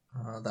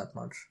that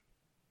much.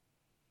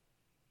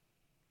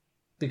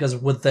 Because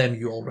with them,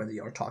 you already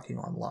are talking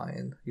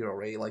online. You're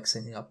already like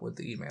syncing up with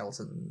the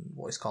emails and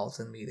voice calls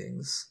and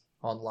meetings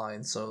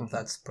online, so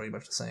that's pretty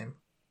much the same.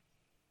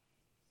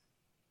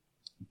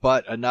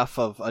 But enough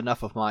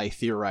of my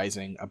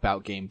theorizing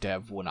about game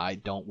dev when I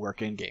don't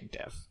work in game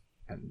dev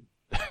and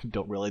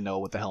don't really know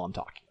what the hell I'm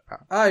talking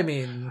about. I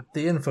mean,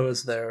 the info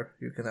is there.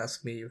 You can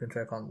ask me. You can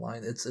check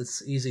online.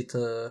 It's easy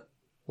to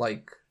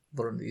like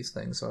learn these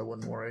things, so I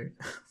wouldn't worry.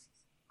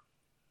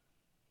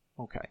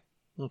 Okay.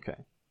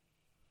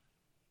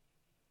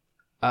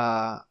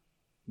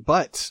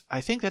 But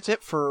I think that's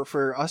it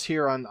for us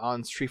here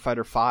on Street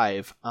Fighter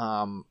V.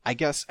 I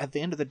guess at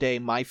the end of the day,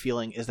 my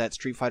feeling is that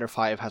Street Fighter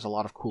V has a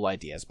lot of cool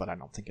ideas, but I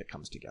don't think it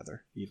comes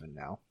together even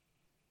now.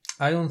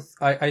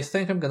 I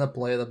think I'm gonna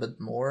play it a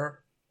bit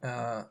more,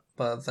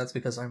 but that's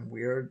because I'm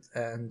weird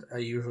and I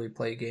usually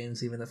play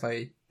games even if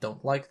I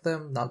don't like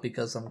them, not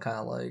because I'm kind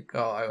of like,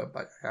 oh,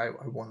 I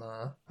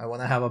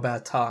wanna have a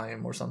bad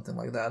time or something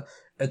like that.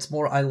 It's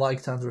more I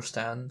like to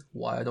understand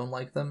why I don't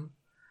like them.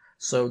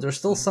 So there's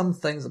still some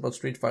things about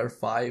Street Fighter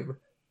V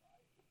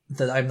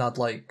that I'm not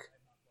like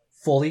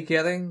fully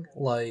getting,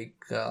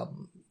 like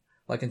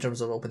in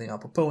terms of opening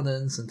up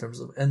opponents, in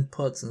terms of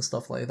inputs and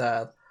stuff like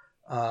that.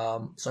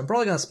 So I'm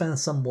probably gonna spend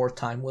some more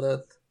time with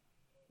it,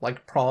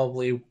 like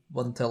probably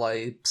until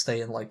I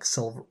stay in like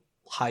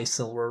high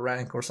silver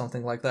rank or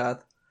something like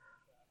that.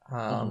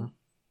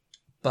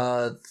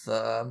 But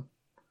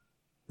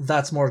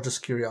that's more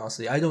just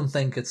curiosity. I don't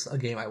think it's a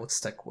game I would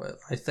stick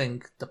with. I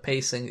think the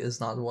pacing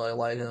is not what I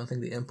like. I don't think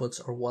the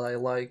inputs are what I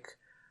like.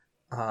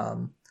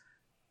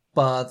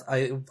 But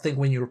I think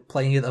when you're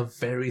playing it a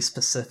very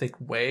specific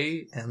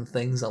way and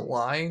things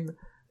align,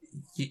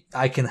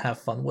 I can have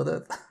fun with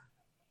it.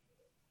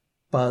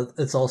 But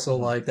it's also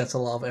like that's a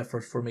lot of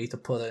effort for me to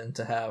put in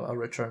to have a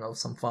return of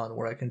some fun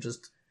where I can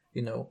just,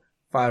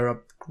 fire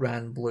up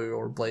Grand Blue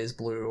or Blaze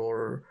Blue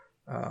or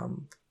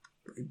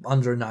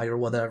Under Night or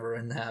whatever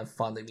and have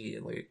fun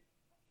immediately.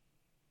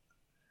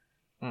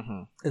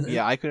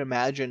 Yeah, I could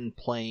imagine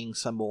playing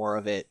some more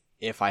of it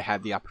if I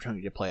had the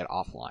opportunity to play it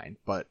offline,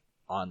 but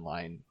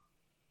online,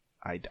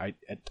 I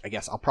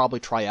guess I'll probably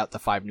try out the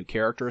 5 new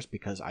characters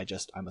because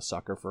I'm a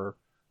sucker for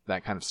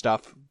that kind of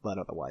stuff, but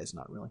otherwise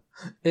not really.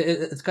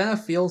 It kind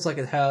of feels like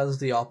it has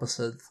the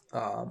opposite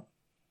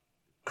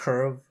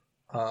curve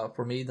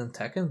for me than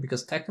Tekken,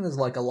 because Tekken is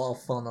like a lot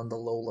of fun on the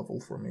low level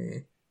for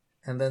me,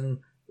 and then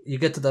you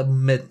get to the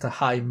mid to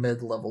high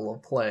mid level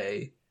of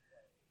play,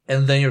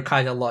 and then you're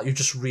kind of like, you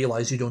just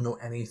realize you don't know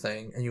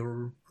anything, and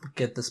you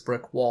get this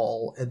brick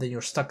wall, and then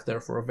you're stuck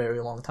there for a very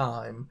long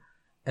time,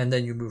 and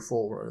then you move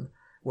forward.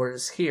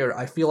 Whereas here,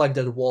 I feel like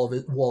that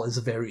wall is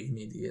very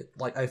immediate.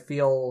 Like, I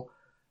feel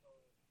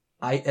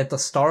at the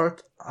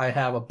start, I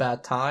have a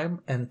bad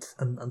time, and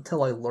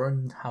until I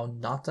learn how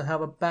not to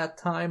have a bad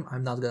time,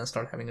 I'm not gonna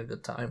start having a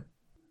good time.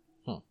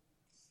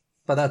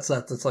 But that's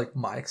like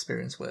my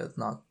experience with it.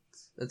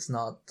 It's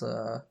not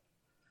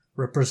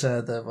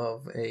representative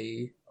of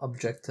a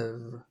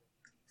objective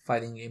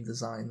fighting game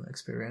design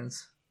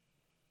experience.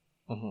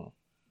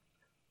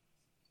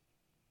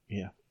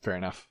 Yeah, fair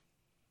enough.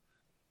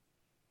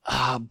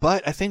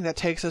 But I think that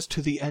takes us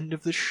to the end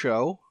of the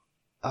show.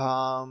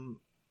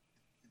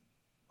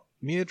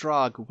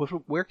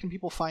 Miyadrog, where can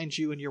people find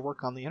you and your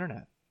work on the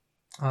internet?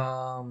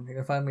 You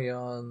can find me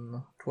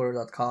on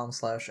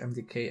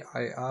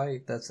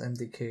twitter.com/mdkii. That's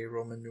MDK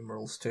Roman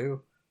numerals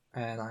 2.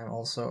 And I'm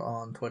also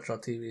on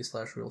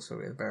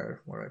twitch.tv/RealSovietBear,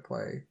 where I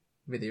play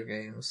video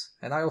games.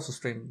 And I also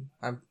stream.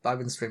 I've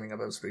been streaming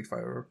about Street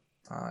Fighter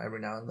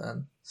every now and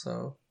then,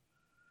 so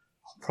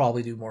I'll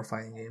probably do more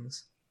fighting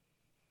games.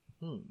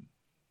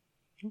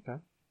 Okay,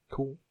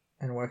 cool.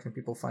 And where can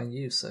people find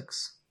you,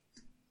 Six?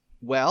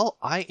 Well,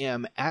 I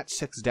am at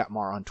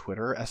SixDetmar on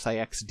Twitter,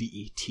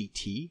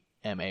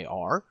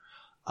 SixDettmar.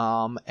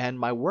 And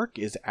my work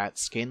is at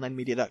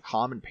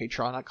scanlinemedia.com and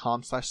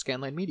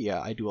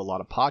patreon.com/scanlinemedia. I do a lot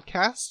of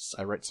podcasts,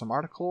 I write some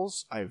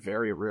articles, I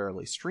very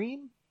rarely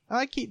stream,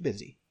 I keep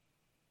busy.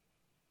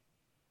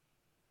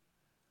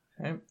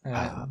 Okay,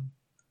 and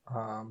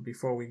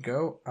before we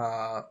go,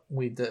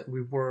 we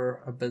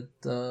were a bit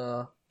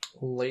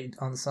late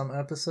on some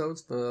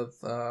episodes, but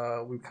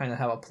we kind of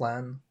have a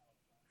plan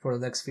for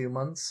the next few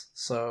months,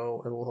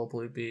 so it will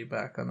hopefully be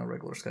back on a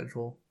regular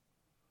schedule.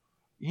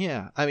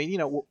 Yeah, I mean,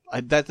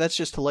 that's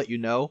just to let you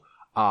know,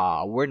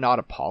 we're not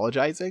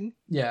apologizing.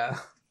 Yeah.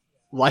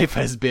 Life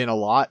has been a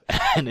lot,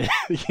 and,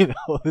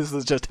 this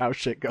is just how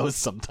shit goes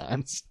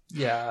sometimes.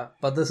 Yeah,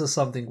 but this is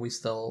something we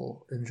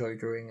still enjoy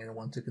doing and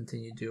want to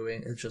continue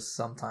doing. It's just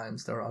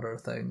sometimes there are other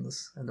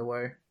things in the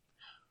way.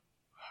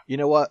 You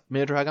know what,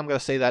 Midrag? I'm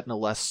gonna say that in a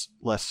less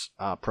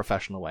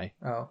professional way.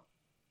 Oh,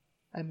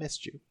 I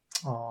missed you.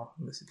 I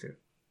miss you too.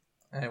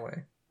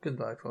 Anyway,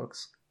 goodbye,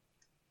 folks.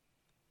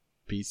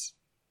 Peace.